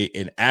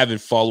an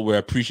avid follower. I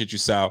appreciate you,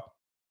 Sal.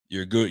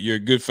 You're a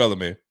good fella,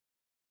 man.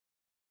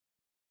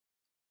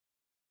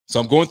 So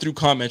I'm going through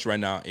comments right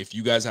now. If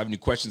you guys have any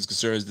questions,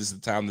 concerns, this is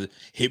the time to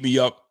hit me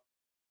up.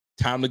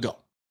 Time to go.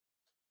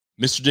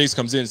 Mr. Diggs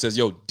comes in and says,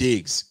 yo,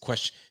 Diggs,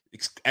 question,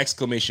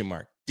 exclamation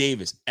mark.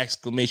 Davis,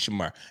 exclamation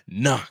mark.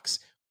 Knox,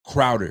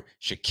 Crowder,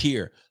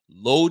 Shakir,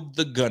 load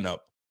the gun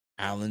up.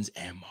 Allen's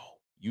ammo.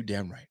 You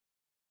damn right.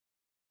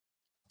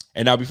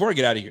 And now, before I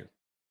get out of here,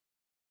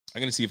 I'm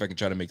going to see if I can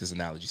try to make this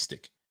analogy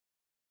stick.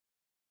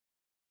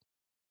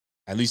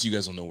 At least you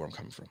guys will know where I'm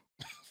coming from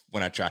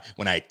when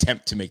I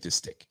attempt to make this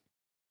stick.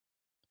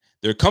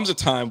 There comes a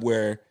time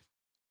where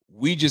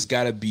we just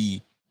got to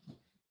be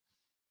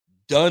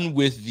done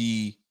with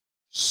the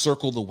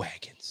circle the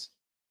wagons,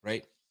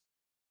 right?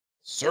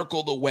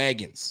 Circle the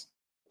wagons.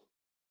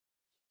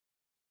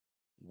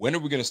 When are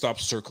we going to stop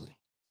circling?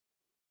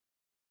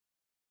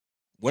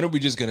 When are we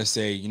just going to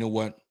say, you know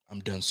what? I'm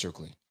done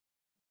circling.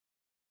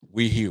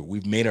 We're here.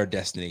 We've made our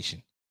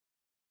destination.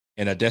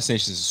 And our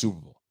destination is the Super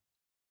Bowl.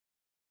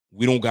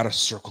 We don't got to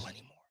circle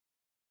anymore.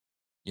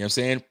 You know what I'm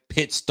saying?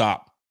 Pit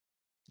stop.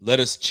 Let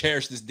us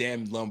cherish this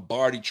damn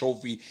Lombardi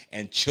trophy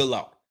and chill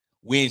out.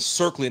 We ain't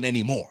circling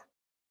anymore.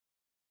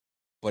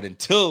 But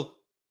until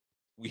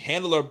we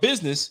handle our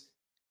business,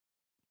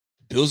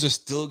 Bills are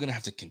still going to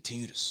have to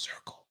continue to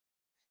circle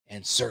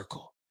and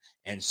circle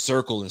and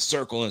circle and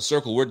circle and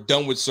circle. We're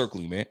done with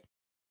circling, man.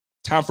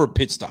 Time for a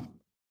pit stop.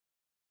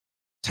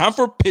 Time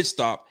for a pit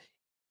stop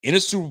in a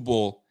Super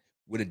Bowl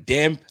with a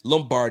damn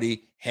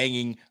Lombardi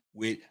hanging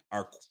with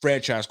our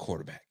franchise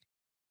quarterback.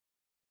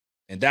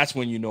 And that's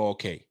when you know,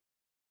 okay,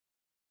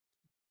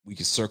 we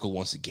can circle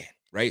once again,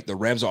 right? The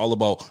Rams are all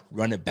about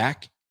running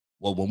back.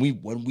 Well,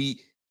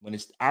 when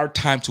it's our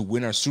time to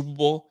win our Super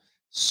Bowl,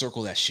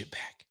 circle that shit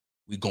back.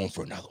 We're going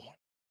for another one. You know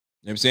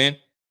what I'm saying?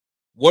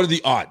 What are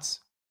the odds?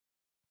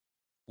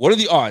 What are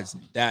the odds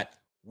that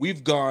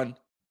we've gone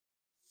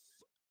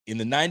in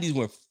the 90s,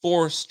 went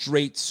 4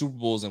 straight Super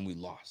Bowls and we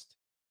lost?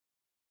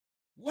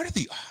 What are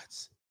the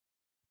odds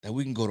that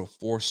we can go to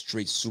 4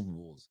 straight Super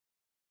Bowls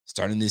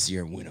starting this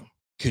year and win them?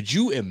 Could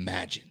you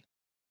imagine?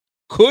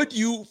 Could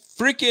you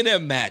freaking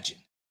imagine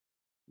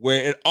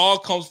where it all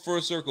comes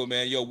full circle,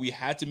 man? Yo, we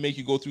had to make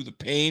you go through the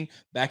pain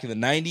back in the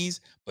 90s,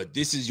 but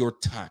this is your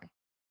time.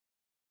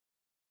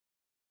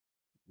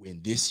 Win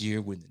this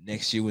year, win the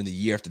next year, win the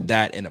year after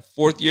that, and a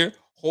 4th year.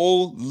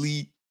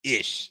 Holy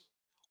ish.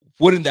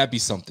 Wouldn't that be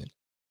something?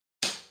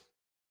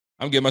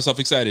 I'm getting myself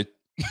excited.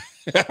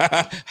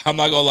 I'm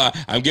not going to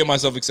lie. I'm getting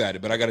myself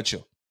excited, but I got to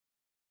chill.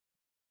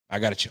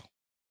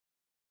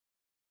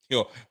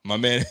 Yo, my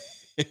man.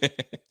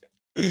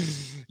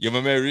 Yo,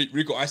 my man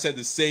Rico, I said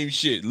the same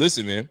shit.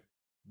 Listen, man.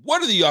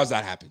 What are the odds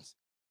that happens?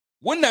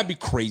 Wouldn't that be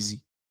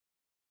crazy?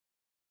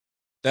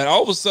 That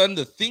all of a sudden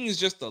the things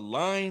just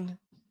align.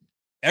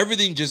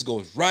 Everything just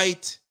goes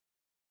right.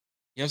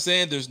 You know what I'm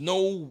saying? There's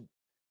no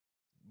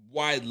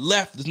wide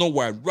left. There's no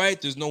wide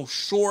right. There's no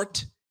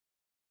short.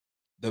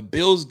 The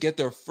Bills get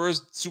their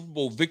first Super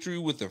Bowl victory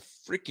with a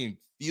freaking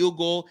field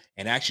goal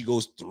and actually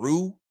goes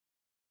through.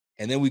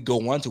 And then we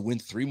go on to win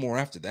 3 more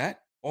after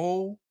that.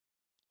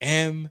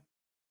 OMG.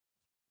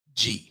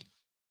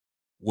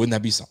 Wouldn't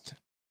that be something?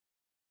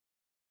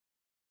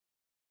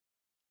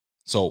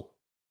 So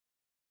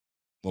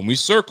when we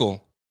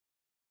circle,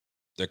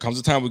 there comes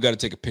a time we got to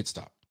take a pit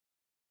stop.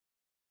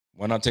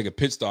 Why not take a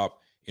pit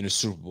stop in a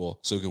Super Bowl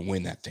so we can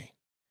win that thing?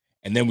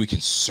 And then we can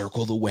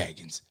circle the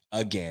wagons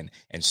again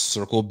and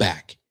circle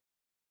back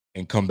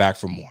and come back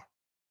for more.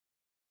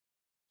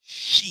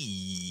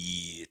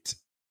 Shit.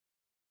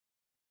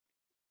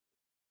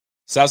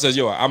 Sal says,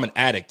 yo, I'm an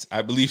addict.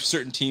 I believe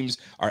certain teams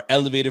are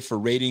elevated for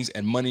ratings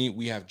and money.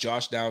 We have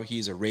Josh now.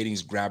 He's a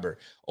ratings grabber.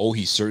 Oh,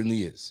 he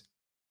certainly is.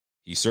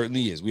 He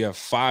certainly is. We have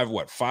 5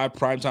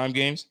 primetime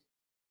games?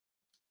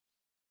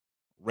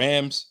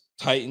 Rams,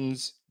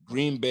 Titans,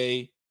 Green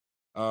Bay.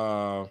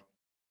 What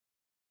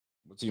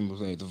team we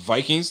playing? The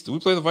Vikings. Did we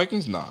play the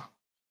Vikings? Nah.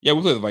 Yeah,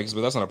 we play the Vikings,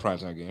 but that's not a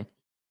primetime game.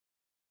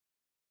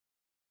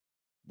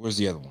 Where's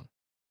the other one?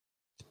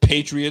 The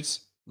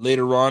Patriots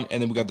later on,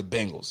 and then we got the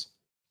Bengals.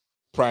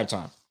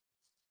 Primetime.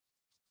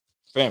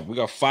 Fam, we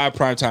got 5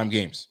 primetime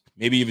games.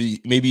 Maybe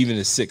even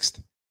the 6th.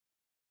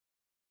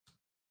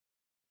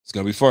 It's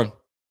gonna be fun.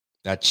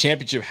 That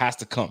championship has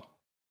to come.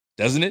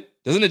 Doesn't it?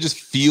 Doesn't it just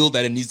feel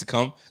that it needs to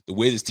come the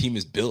way this team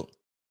is built?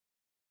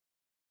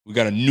 We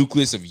got a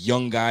nucleus of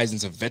young guys and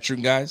some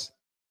veteran guys.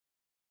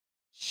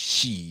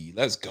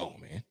 Let's go,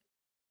 man.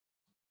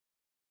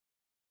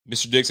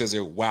 Mr. Dick says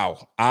here,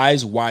 wow,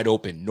 eyes wide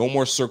open. No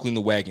more circling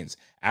the wagons.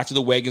 After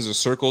the wagons are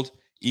circled,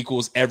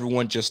 equals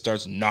everyone just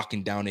starts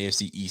knocking down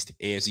AFC East,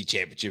 AFC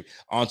Championship,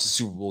 onto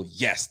Super Bowl.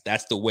 Yes,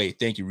 that's the way.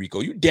 Thank you, Rico.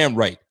 You're damn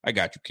right. I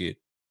got you, kid.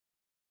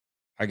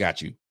 I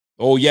got you.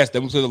 Oh, yes,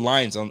 then we play the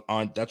Lions on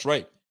that's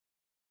right.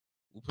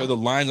 We play the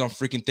Lions on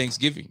freaking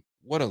Thanksgiving.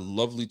 What a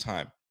lovely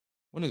time.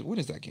 When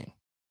is that game?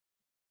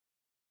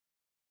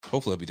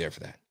 Hopefully I'll be there for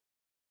that.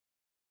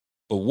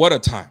 But what a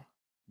time.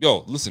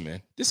 Yo, listen,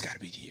 man. This got to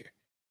be the year.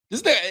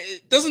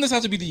 Doesn't this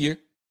have to be the year?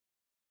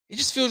 It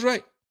just feels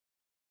right.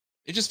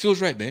 It just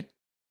feels right, man.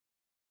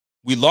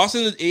 We lost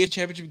in the AFC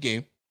Championship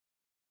game.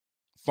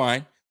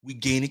 Fine. We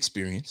gain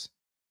experience,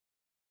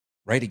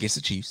 right, against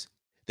the Chiefs.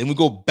 Then we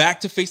go back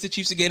to face the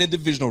Chiefs again in the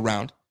divisional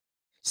round.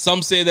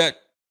 Some say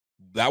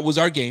that was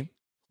our game.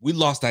 We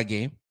lost that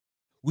game.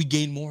 We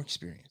gained more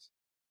experience.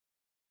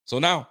 So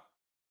now,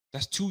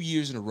 that's 2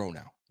 years in a row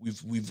now.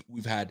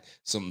 We've had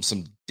some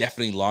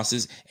definite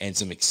losses and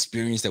some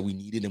experience that we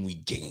needed and we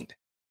gained.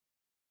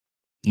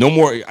 No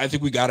more. I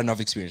think we got enough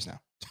experience now.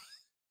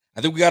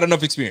 I think we got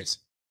enough experience.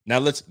 Now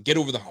let's get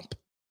over the hump.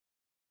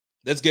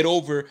 Let's get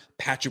over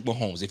Patrick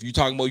Mahomes. If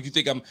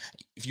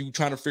you're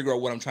trying to figure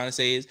out what I'm trying to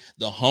say is,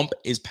 the hump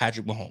is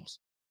Patrick Mahomes.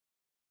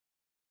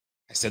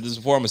 I said this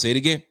before, I'm going to say it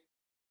again.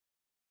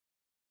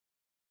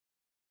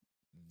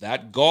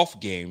 That golf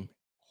game,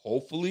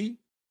 hopefully,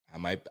 I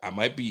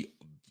might be, you know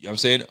what I'm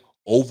saying,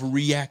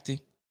 overreacting,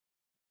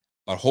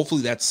 but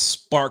hopefully that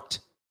sparked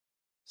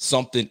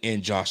something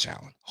in Josh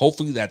Allen.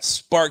 Hopefully that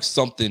sparked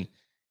something, you know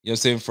what I'm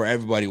saying, for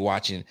everybody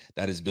watching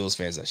that is Bills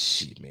fans. Like,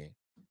 shit, man.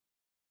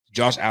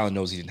 Josh Allen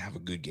knows he didn't have a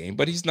good game,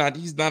 but he's not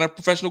a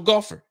professional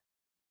golfer.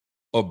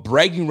 But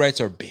bragging rights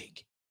are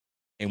big.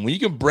 And when you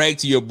can brag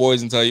to your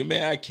boys and tell you,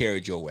 man, I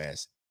carried your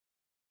ass.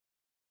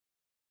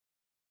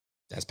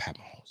 That's Pat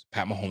Mahomes.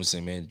 Pat Mahomes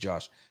saying, man,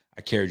 Josh,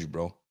 I carried you,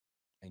 bro.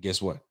 And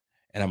guess what?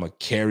 And I'm going to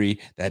carry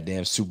that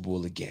damn Super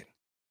Bowl again,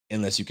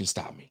 unless you can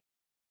stop me.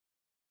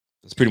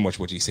 That's pretty much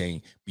what he's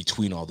saying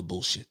between all the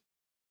bullshit.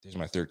 There's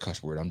my third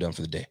cuss word. I'm done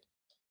for the day.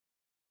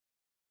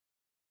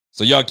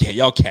 So y'all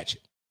catch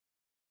it.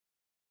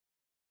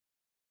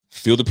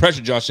 Feel the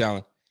pressure, Josh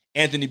Allen.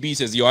 Anthony B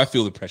says, yo, I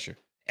feel the pressure.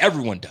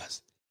 Everyone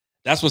does.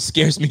 That's what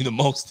scares me the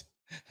most.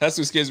 That's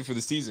what scares me for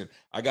the season.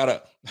 I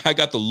got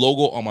the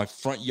logo on my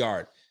front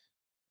yard.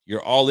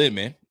 You're all in,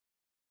 man.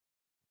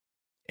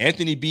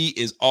 Anthony B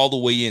is all the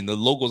way in. The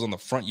logo's on the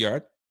front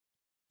yard.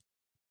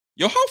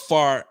 Yo,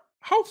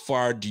 how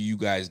far do you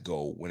guys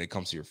go when it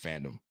comes to your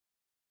fandom?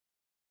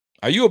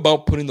 Are you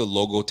about putting the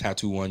logo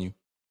tattoo on you?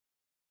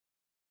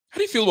 How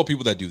do you feel about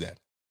people that do that?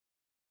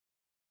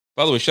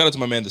 By the way, shout out to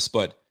my man, The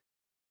Spud.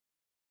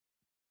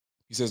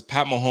 He says,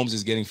 Pat Mahomes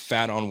is getting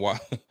fat on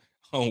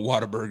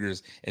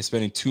Whataburgers and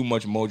spending too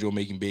much mojo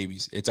making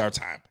babies. It's our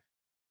time.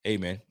 Hey,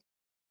 man.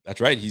 That's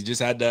right. He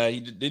just had,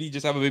 did he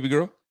just have a baby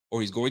girl?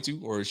 Or he's going to?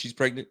 Or she's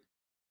pregnant?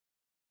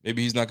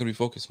 Maybe he's not going to be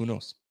focused. Who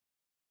knows?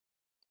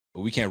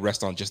 But we can't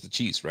rest on just the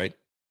Chiefs, right?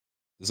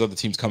 There's other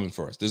teams coming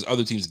for us. There's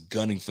other teams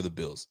gunning for the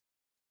Bills.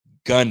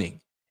 Gunning,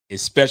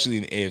 especially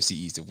in the AFC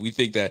East. If we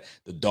think that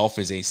the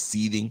Dolphins ain't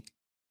seething,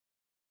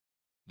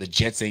 the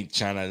Jets ain't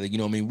trying to, you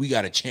know what I mean? We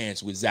got a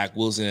chance with Zach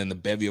Wilson and the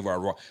bevy of our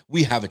raw.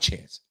 We have a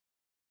chance.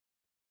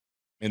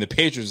 And the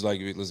Patriots like,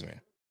 listen,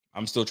 man,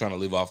 I'm still trying to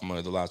live off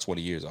the last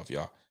 20 years off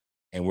y'all.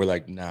 And we're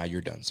like, nah, you're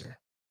done, sir.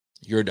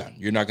 You're done.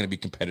 You're not going to be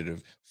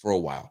competitive for a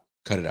while.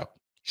 Cut it out.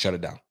 Shut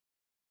it down.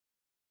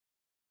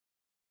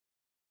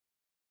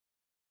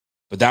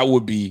 But that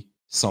would be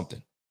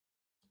something.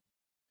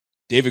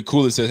 David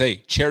Coolidge says,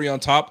 hey, cherry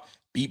on top,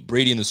 beat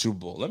Brady in the Super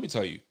Bowl. Let me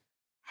tell you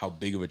how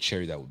big of a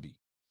cherry that would be.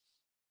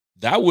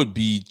 That would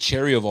be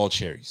cherry of all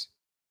cherries.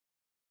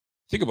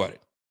 Think about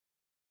it.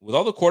 With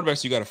all the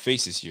quarterbacks you got to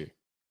face this year,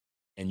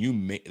 and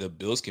the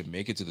Bills can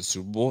make it to the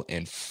Super Bowl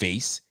and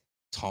face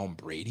Tom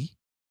Brady,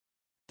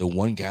 the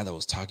one guy that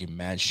was talking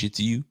mad shit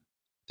to you,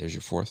 there's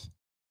your fourth.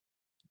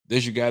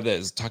 There's your guy that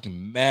is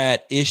talking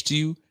mad ish to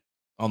you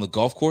on the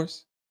golf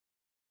course.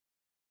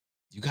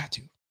 You got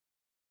to.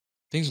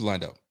 Things are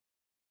lined up.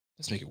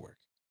 Let's make it work.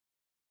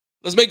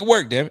 Let's make it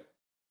work, damn it.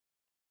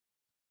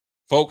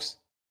 Folks.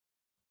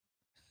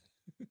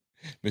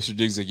 Mr.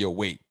 Diggs like, yo,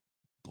 wait.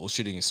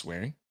 Bullshitting and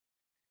swearing?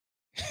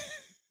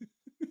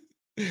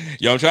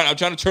 Yo, I'm trying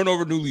to turn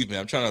over a new leaf, man.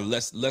 I'm trying to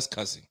less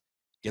cussing.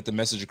 Get the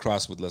message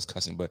across with less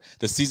cussing. But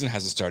the season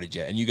hasn't started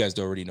yet. And you guys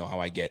already know how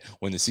I get.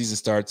 When the season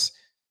starts,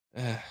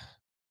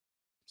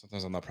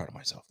 sometimes I'm not proud of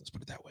myself. Let's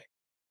put it that way.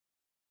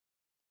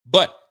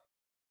 But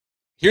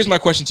here's my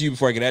question to you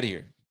before I get out of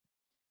here.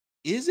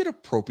 Is it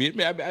appropriate?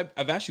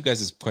 I've asked you guys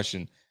this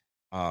question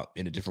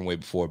in a different way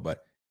before,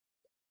 but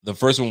the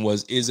first one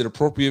was, is it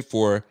appropriate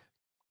for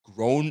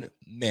grown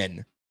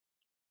men,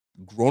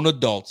 grown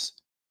adults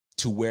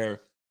to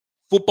wear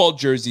football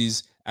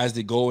jerseys as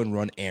they go and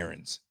run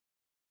errands?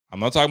 I'm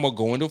not talking about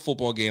going to a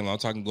football game. I'm not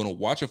talking going to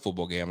watch a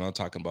football game. I'm not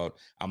talking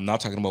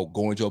about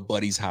going to a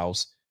buddy's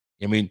house.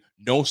 I mean,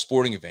 no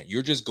sporting event.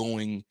 You're just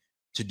going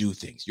to do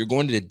things. You're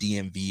going to the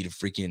DMV to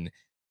freaking,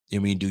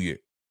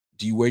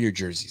 do you wear your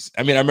jerseys?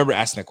 I mean, I remember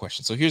asking that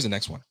question. So here's the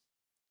next one.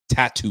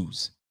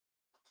 Tattoos.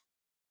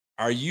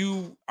 Are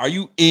you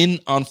in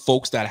on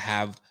folks that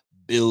have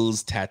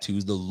Bills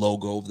tattoos, the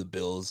logo of the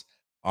Bills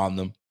on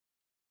them?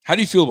 How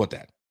do you feel about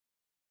that?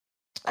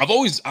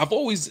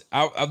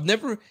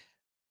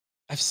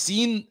 I've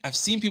seen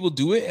people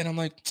do it, and I'm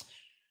like,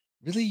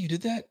 really? You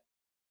did that?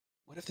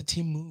 What if the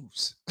team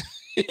moves?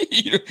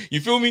 You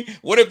feel me?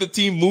 What if the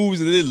team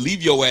moves and then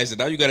leave your ass, and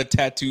now you got a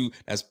tattoo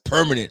that's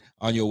permanent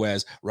on your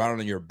ass, right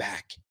on your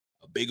back,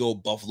 a big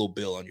old Buffalo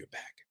Bill on your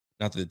back?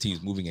 Not that the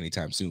team's moving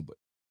anytime soon, but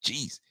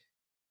geez.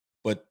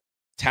 But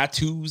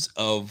tattoos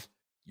of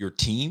your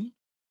team,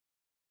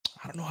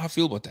 I don't know how I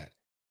feel about that.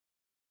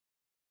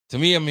 To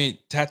me, I mean,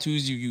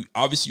 tattoos, you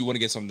obviously you want to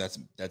get something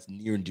that's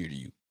near and dear to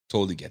you.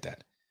 Totally get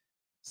that.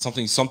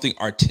 Something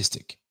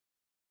artistic.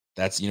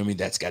 That's,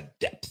 that's got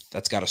depth.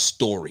 That's got a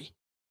story.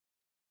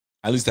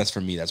 At least that's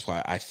for me. That's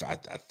why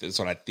that's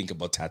what I think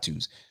about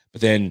tattoos.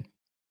 But then,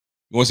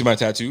 you want to see my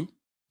tattoo?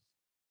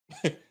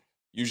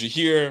 Usually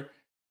here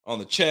on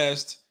the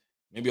chest,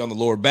 maybe on the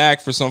lower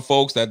back for some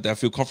folks that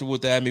feel comfortable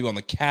with that. Maybe on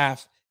the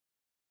calf.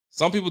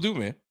 Some people do,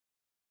 man.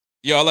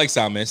 Yo, I like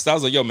style, man.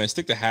 Style's like, yo, man,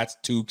 stick to hats,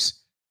 toques.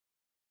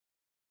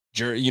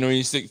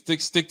 You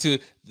stick to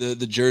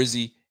the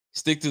jersey,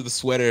 stick to the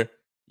sweater.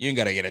 You ain't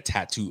gotta get a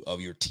tattoo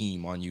of your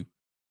team on you.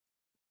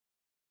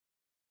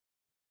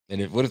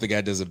 And what if the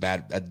guy does a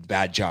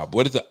bad job?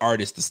 What if the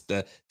artist,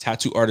 the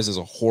tattoo artist, does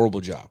a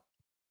horrible job?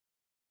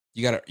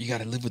 You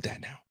gotta live with that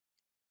now.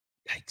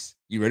 Yikes!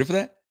 You ready for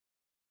that?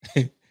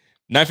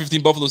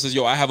 915 Buffalo says,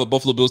 "Yo, I have a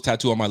Buffalo Bills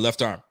tattoo on my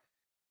left arm.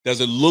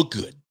 Does it look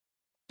good?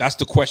 That's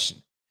the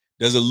question.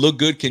 Does it look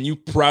good? Can you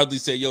proudly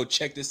say, yo,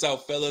 check this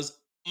out, fellas?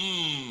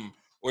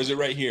 Or is it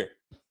right here?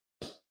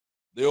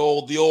 The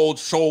old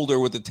shoulder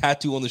with the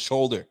tattoo on the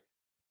shoulder."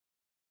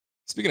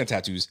 Speaking of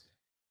tattoos,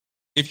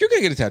 if you're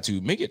going to get a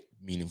tattoo, make it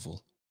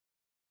meaningful.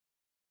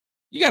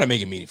 You got to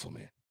make it meaningful,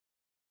 man.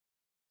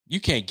 You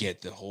can't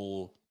get the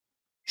whole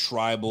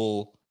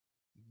tribal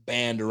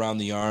band around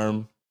the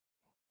arm.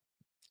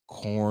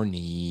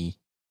 Corny.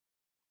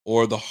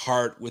 Or the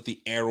heart with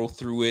the arrow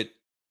through it.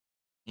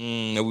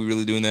 Are we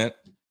really doing that?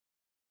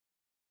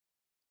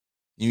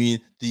 You mean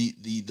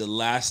the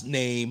last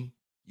name,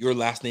 your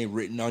last name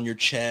written on your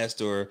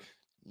chest, or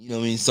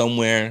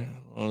somewhere?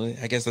 Well,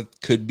 I guess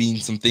that could mean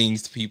some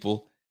things to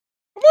people.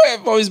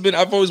 I've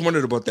always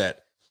wondered about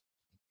that.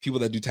 People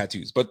that do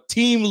tattoos, but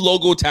team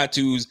logo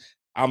tattoos,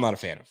 I'm not a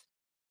fan of.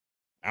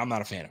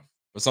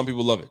 But some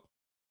people love it.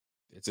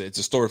 It's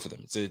a story for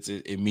them.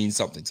 It means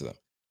something to them.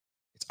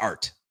 It's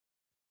art,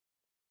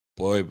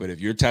 boy. But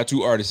if your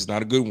tattoo artist is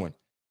not a good one,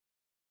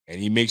 and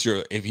he makes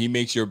your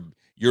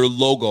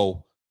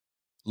logo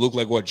look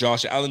like what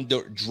Josh Allen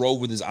drew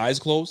with his eyes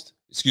closed,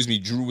 you're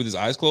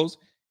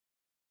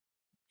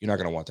not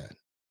gonna want that.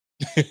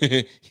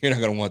 You're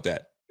not gonna want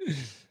that.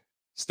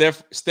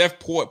 Steph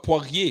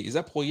Poirier. Is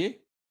that Poirier?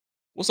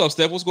 What's up,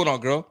 Steph? What's going on,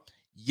 girl?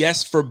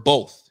 Yes, for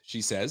both,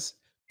 she says.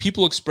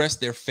 People express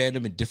their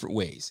fandom in different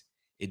ways.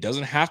 It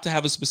doesn't have to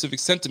have a specific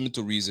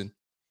sentimental reason.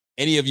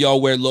 Any of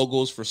y'all wear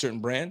logos for certain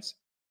brands?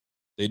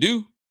 They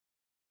do.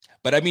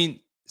 But I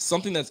mean,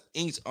 something that's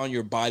inked on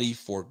your body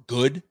for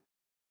good.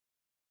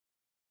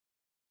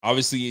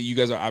 Obviously, you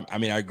guys are, I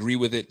agree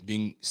with it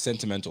being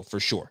sentimental for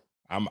sure.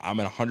 I'm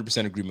in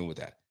 100% agreement with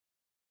that.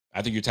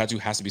 I think your tattoo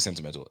has to be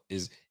sentimental.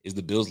 Is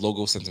the Bills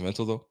logo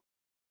sentimental though?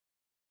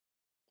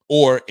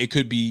 Or it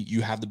could be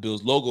you have the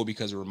Bills logo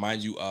because it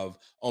reminds you of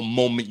a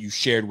moment you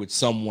shared with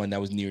someone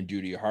that was near and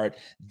dear to your heart.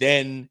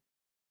 Then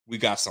we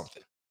got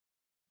something.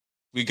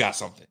 You know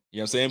what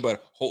I'm saying?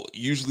 But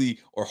usually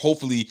or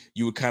hopefully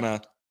you would kind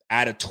of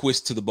add a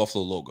twist to the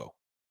Buffalo logo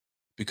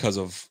because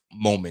of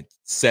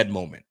said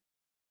moment.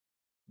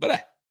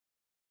 But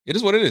it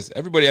is what it is.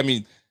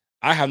 Everybody,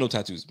 I have no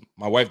tattoos.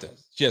 My wife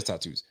does. She has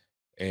tattoos.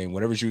 And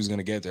whenever she was going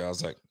to get there, I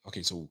was like,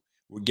 okay, so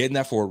we're getting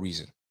that for a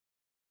reason.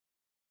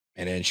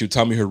 And then she would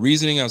tell me her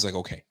reasoning. I was like,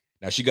 okay.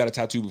 Now she got a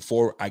tattoo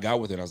before I got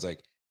with her. And I was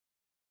like,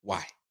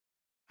 why?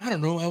 I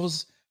don't know. I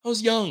was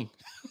young.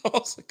 I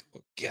was like,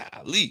 oh,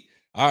 golly.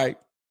 All right.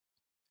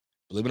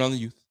 Living on the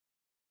youth.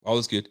 All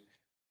is good.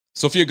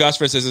 Sophia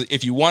Gosfred says,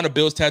 if you want a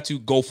Bills tattoo,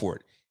 go for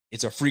it.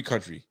 It's a free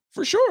country.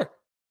 For sure.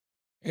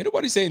 Ain't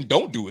nobody saying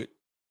don't do it.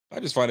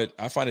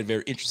 I find it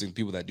very interesting,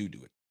 people that do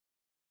it.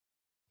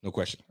 No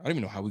question. I don't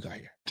even know how we got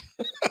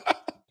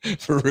here.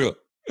 For real.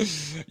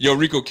 Yo,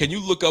 Rico, can you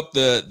look up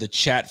the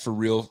chat for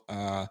real?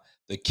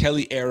 The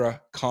Kelly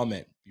era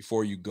comment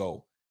before you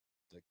go.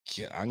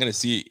 I'm gonna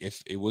see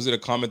if it was a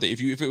comment that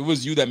if it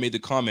was you that made the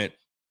comment,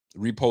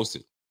 repost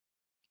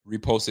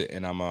it,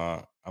 and I'm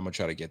gonna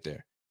try to get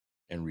there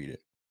and read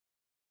it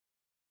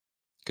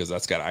because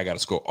I gotta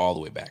scroll all the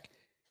way back.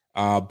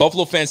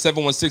 Buffalo fan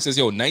 716 says,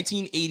 yo,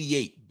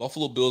 1988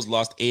 Buffalo Bills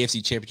lost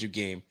AFC Championship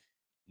game.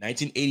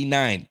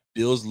 1989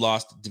 Bills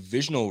lost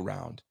divisional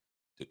round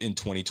in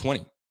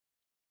 2020.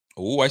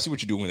 Oh, I see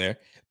what you're doing there.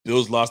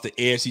 Bills lost the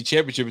AFC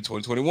Championship in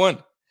 2021.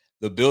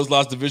 The Bills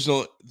lost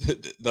divisional.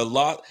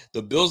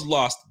 The Bills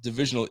lost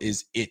divisional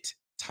is it.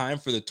 Time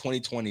for the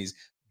 2020s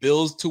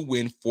Bills to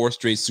win 4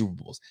 straight Super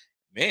Bowls.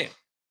 Man,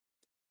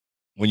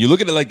 when you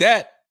look at it like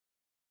that,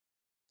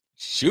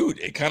 shoot,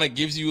 it kind of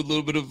gives you a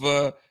little bit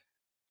of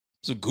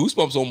some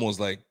goosebumps almost.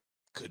 Like,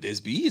 could this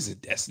be? Is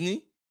it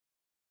destiny?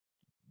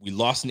 We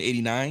lost in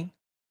 89.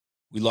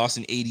 We lost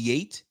in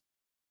 88.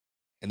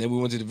 And then we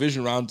went to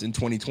division rounds in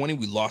 2020.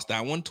 We lost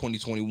that one.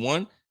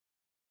 2021.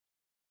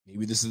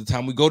 Maybe this is the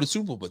time we go to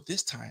Super Bowl, but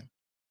this time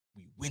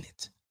we win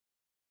it.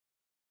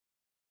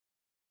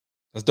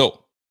 That's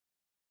dope.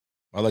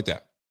 I like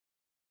that.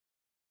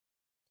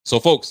 So,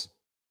 folks,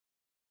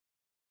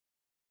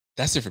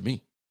 that's it for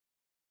me.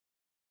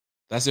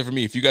 That's it for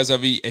me. If you guys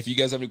have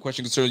any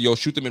questions, concerns, yo,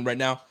 shoot them in right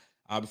now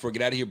before I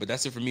get out of here. But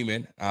that's it for me,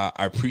 man.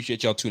 I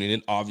appreciate y'all tuning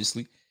in.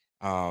 Obviously,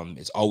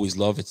 it's always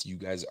love. It's you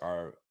guys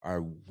are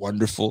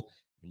wonderful.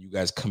 When you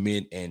guys come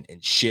in and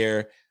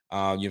share,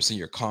 send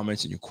your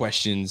comments and your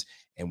questions,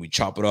 and we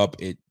chop it up.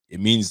 It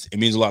means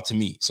a lot to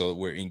me. So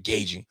we're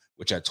engaging,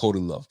 which I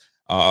totally love.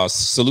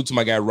 Salute to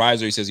my guy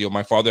Riser. He says, yo,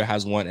 my father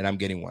has one, and I'm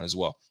getting one as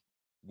well.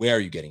 Where are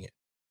you getting it?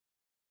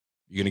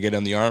 You're gonna get it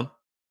on the arm,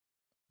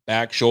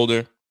 back,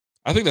 shoulder.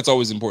 I think that's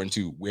always important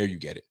too, where you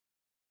get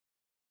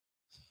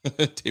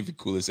it. David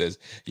Cooler says,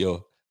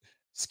 yo,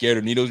 scared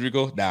of needles,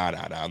 Rico? Nah,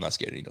 I'm not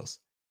scared of needles.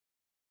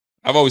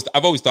 I've always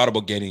thought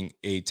about getting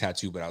a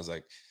tattoo, but I was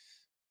like,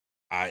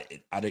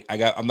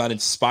 I'm not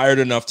inspired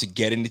enough to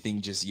get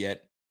anything just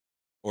yet,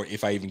 or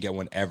if I even get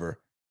one ever.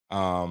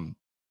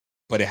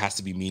 But it has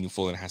to be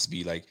meaningful and it has to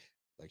be like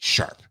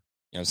sharp. You know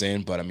what I'm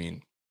saying? But I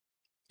mean,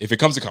 if it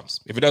comes, it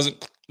comes. If it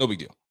doesn't, no big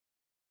deal.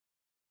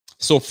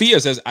 Sophia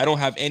says, I don't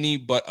have any,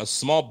 but a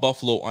small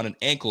buffalo on an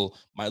ankle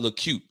might look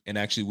cute and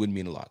actually would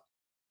mean a lot.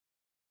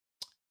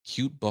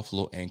 Cute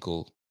buffalo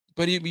ankle.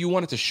 But you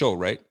want it to show,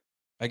 right?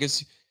 I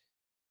guess,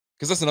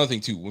 because that's another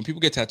thing too. When people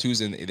get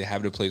tattoos and they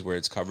have it in a place where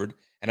it's covered,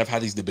 and I've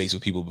had these debates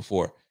with people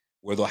before,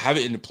 where they'll have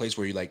it in a place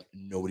where you're like,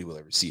 nobody will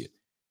ever see it.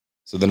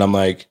 So then I'm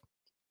like,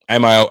 I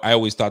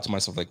always thought to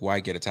myself, like, why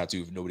get a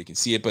tattoo if nobody can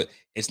see it? But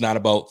it's not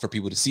about for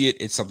people to see it.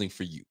 It's something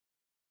for you,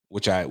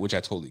 which I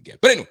totally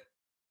get. But anyway,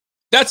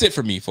 that's it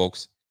for me,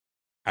 folks.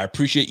 I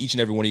appreciate each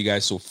and every one of you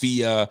guys.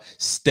 Sophia,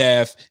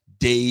 Steph,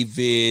 David,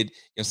 you know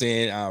what I'm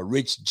saying?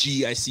 Rich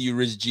G, I see you,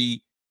 Rich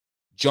G.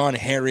 John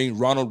Herring,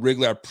 Ronald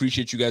Wriggler, I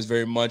appreciate you guys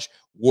very much.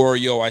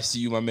 Wario, I see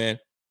you, my man.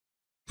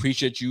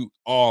 Appreciate you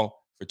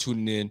all for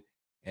tuning in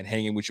and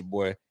hanging with your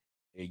boy.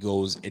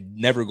 It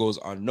never goes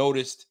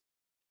unnoticed.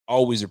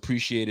 Always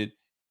appreciated.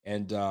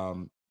 And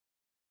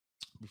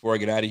before I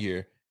get out of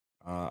here,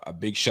 a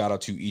big shout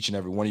out to each and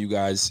every one of you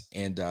guys.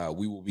 And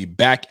we will be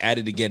back at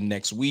it again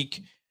next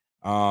week.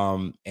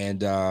 And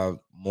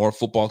more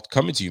football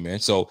coming to you, man.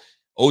 So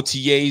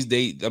OTAs,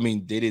 they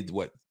did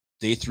what?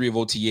 Day 3 of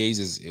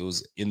OTAs it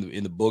was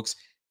in the books.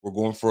 We're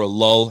going for a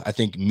lull. I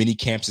think mini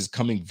camps is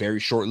coming very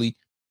shortly.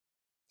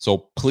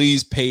 So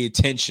please pay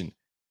attention.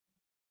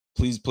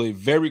 Please pay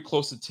very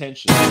close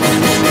attention.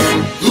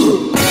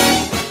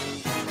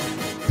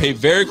 Pay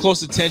very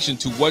close attention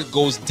to what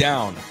goes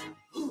down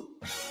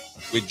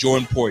with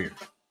Jordan Poyer.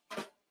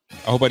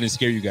 I hope I didn't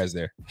scare you guys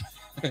there.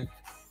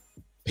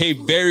 Pay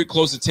very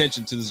close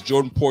attention to this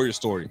Jordan Poyer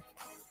story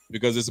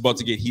because it's about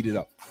to get heated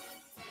up.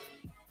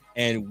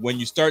 And when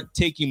you start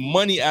taking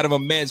money out of a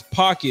man's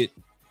pocket,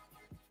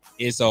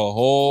 it's a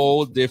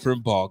whole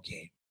different ball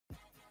game.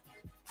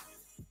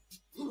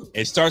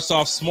 It starts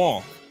off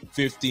small,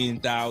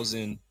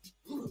 15,000,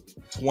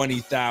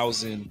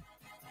 20,000.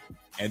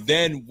 And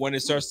then when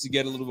it starts to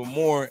get a little bit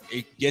more,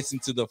 it gets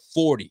into the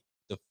 40,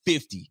 the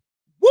 50.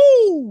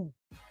 Woo!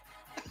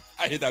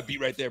 I hit that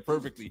beat right there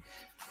perfectly.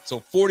 So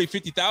 40,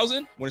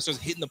 50,000, when it starts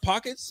hitting the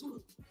pockets,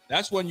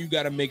 that's when you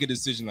got to make a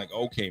decision like,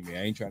 okay, man,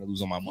 I ain't trying to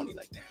lose all my money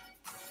like that.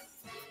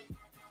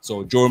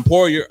 So Jordan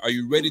Poyer, are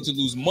you ready to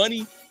lose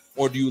money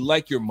or do you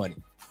like your money?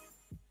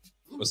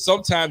 But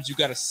sometimes you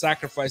got to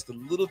sacrifice the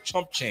little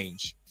chump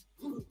change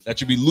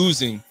that you'll be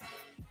losing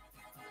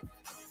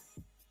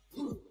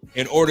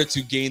in order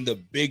to gain the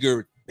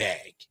bigger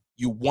bag.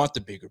 You want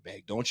the bigger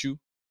bag, don't you?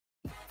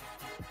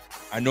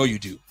 I know you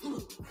do.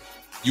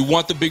 You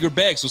want the bigger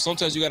bag. So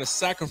sometimes you got to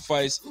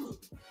sacrifice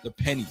the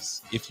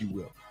pennies, if you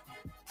will,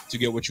 to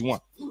get what you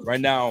want. Right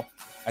now,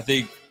 I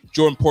think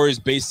Jordan Poyer's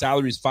base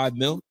salary is $5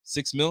 million,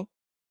 $6 million.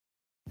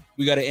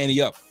 We got to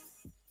ante up.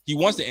 He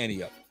wants to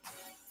ante up.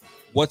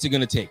 What's it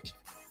going to take?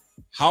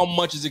 How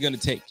much is it going to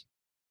take?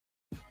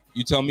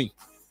 You tell me.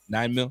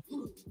 9 mil,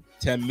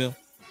 10 mil,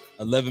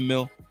 11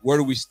 mil. Where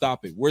do we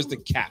stop it? Where's the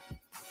cap? You know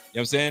what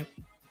I'm saying?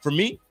 For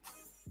me,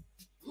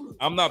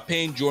 I'm not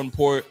paying Jordan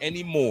Poyer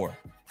anymore.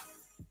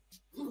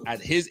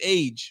 At his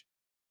age,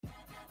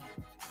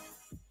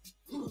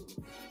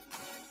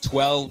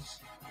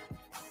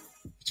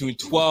 between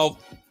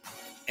 12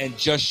 and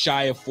just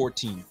shy of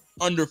 14,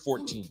 under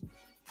 14.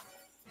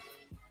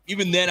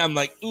 Even then, I'm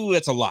like, ooh,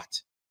 that's a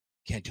lot.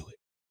 Can't do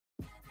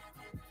it.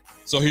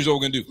 So here's what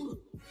we're going to do.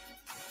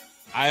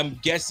 I am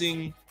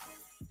guessing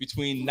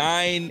between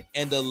 9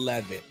 and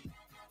 11.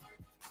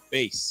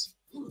 Base.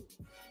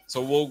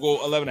 So we'll go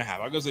 11.5.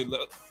 I'm going to say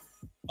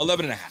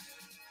 11.5.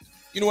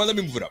 You know what? Let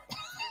me move it up.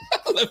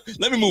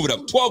 Let me move it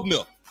up. 12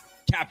 mil.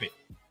 Cap it.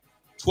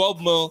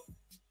 12 mil.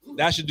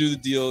 That should do the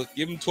deal.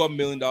 Give him $12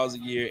 million a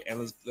year, and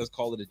let's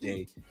call it a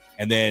day.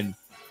 And then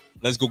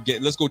let's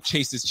go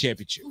chase this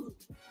championship.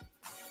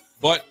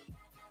 But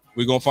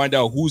we're gonna find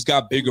out who's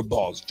got bigger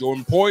balls,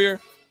 Jordan Poyer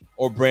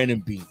or Brandon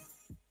Beane.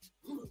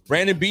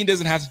 Brandon Beane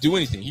doesn't have to do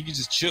anything. He can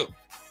just chill.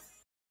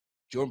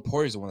 Jordan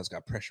Poyer is the one that's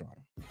got pressure on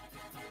him.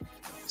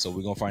 So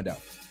we're gonna find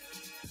out.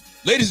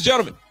 Ladies and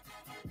gentlemen,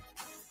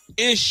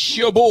 it's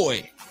your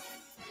boy.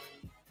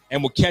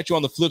 And we'll catch you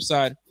on the flip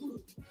side.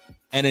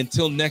 And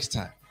until next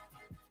time,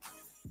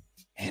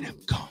 and I'm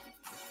gone.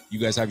 You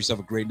guys have yourself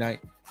a great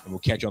night, and we'll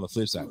catch you on the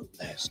flip side.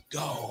 Let's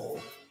go.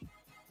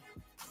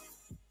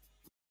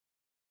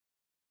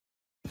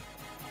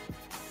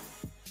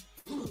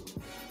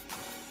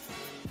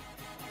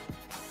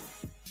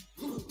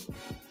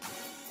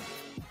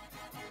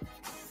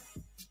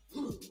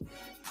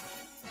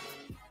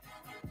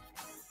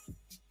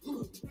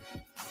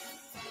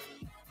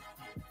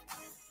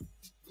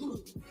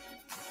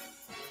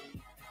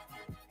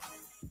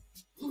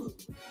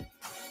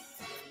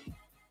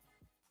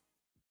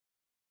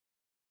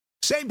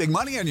 Save big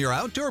money on your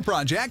outdoor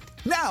project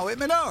now at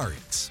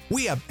Menards.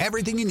 We have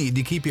everything you need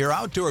to keep your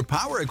outdoor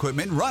power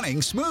equipment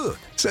running smooth,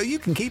 so you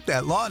can keep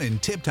that lawn in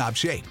tip-top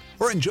shape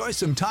or enjoy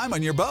some time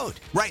on your boat.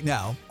 Right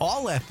now,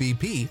 all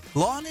FVP,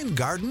 lawn and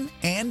garden,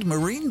 and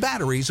marine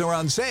batteries are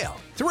on sale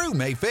through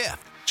May 5th.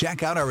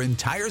 Check out our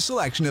entire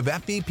selection of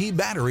FVP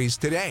batteries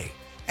today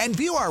and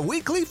view our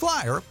weekly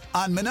flyer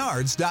on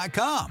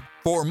Menards.com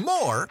for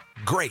more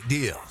great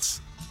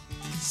deals.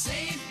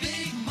 Save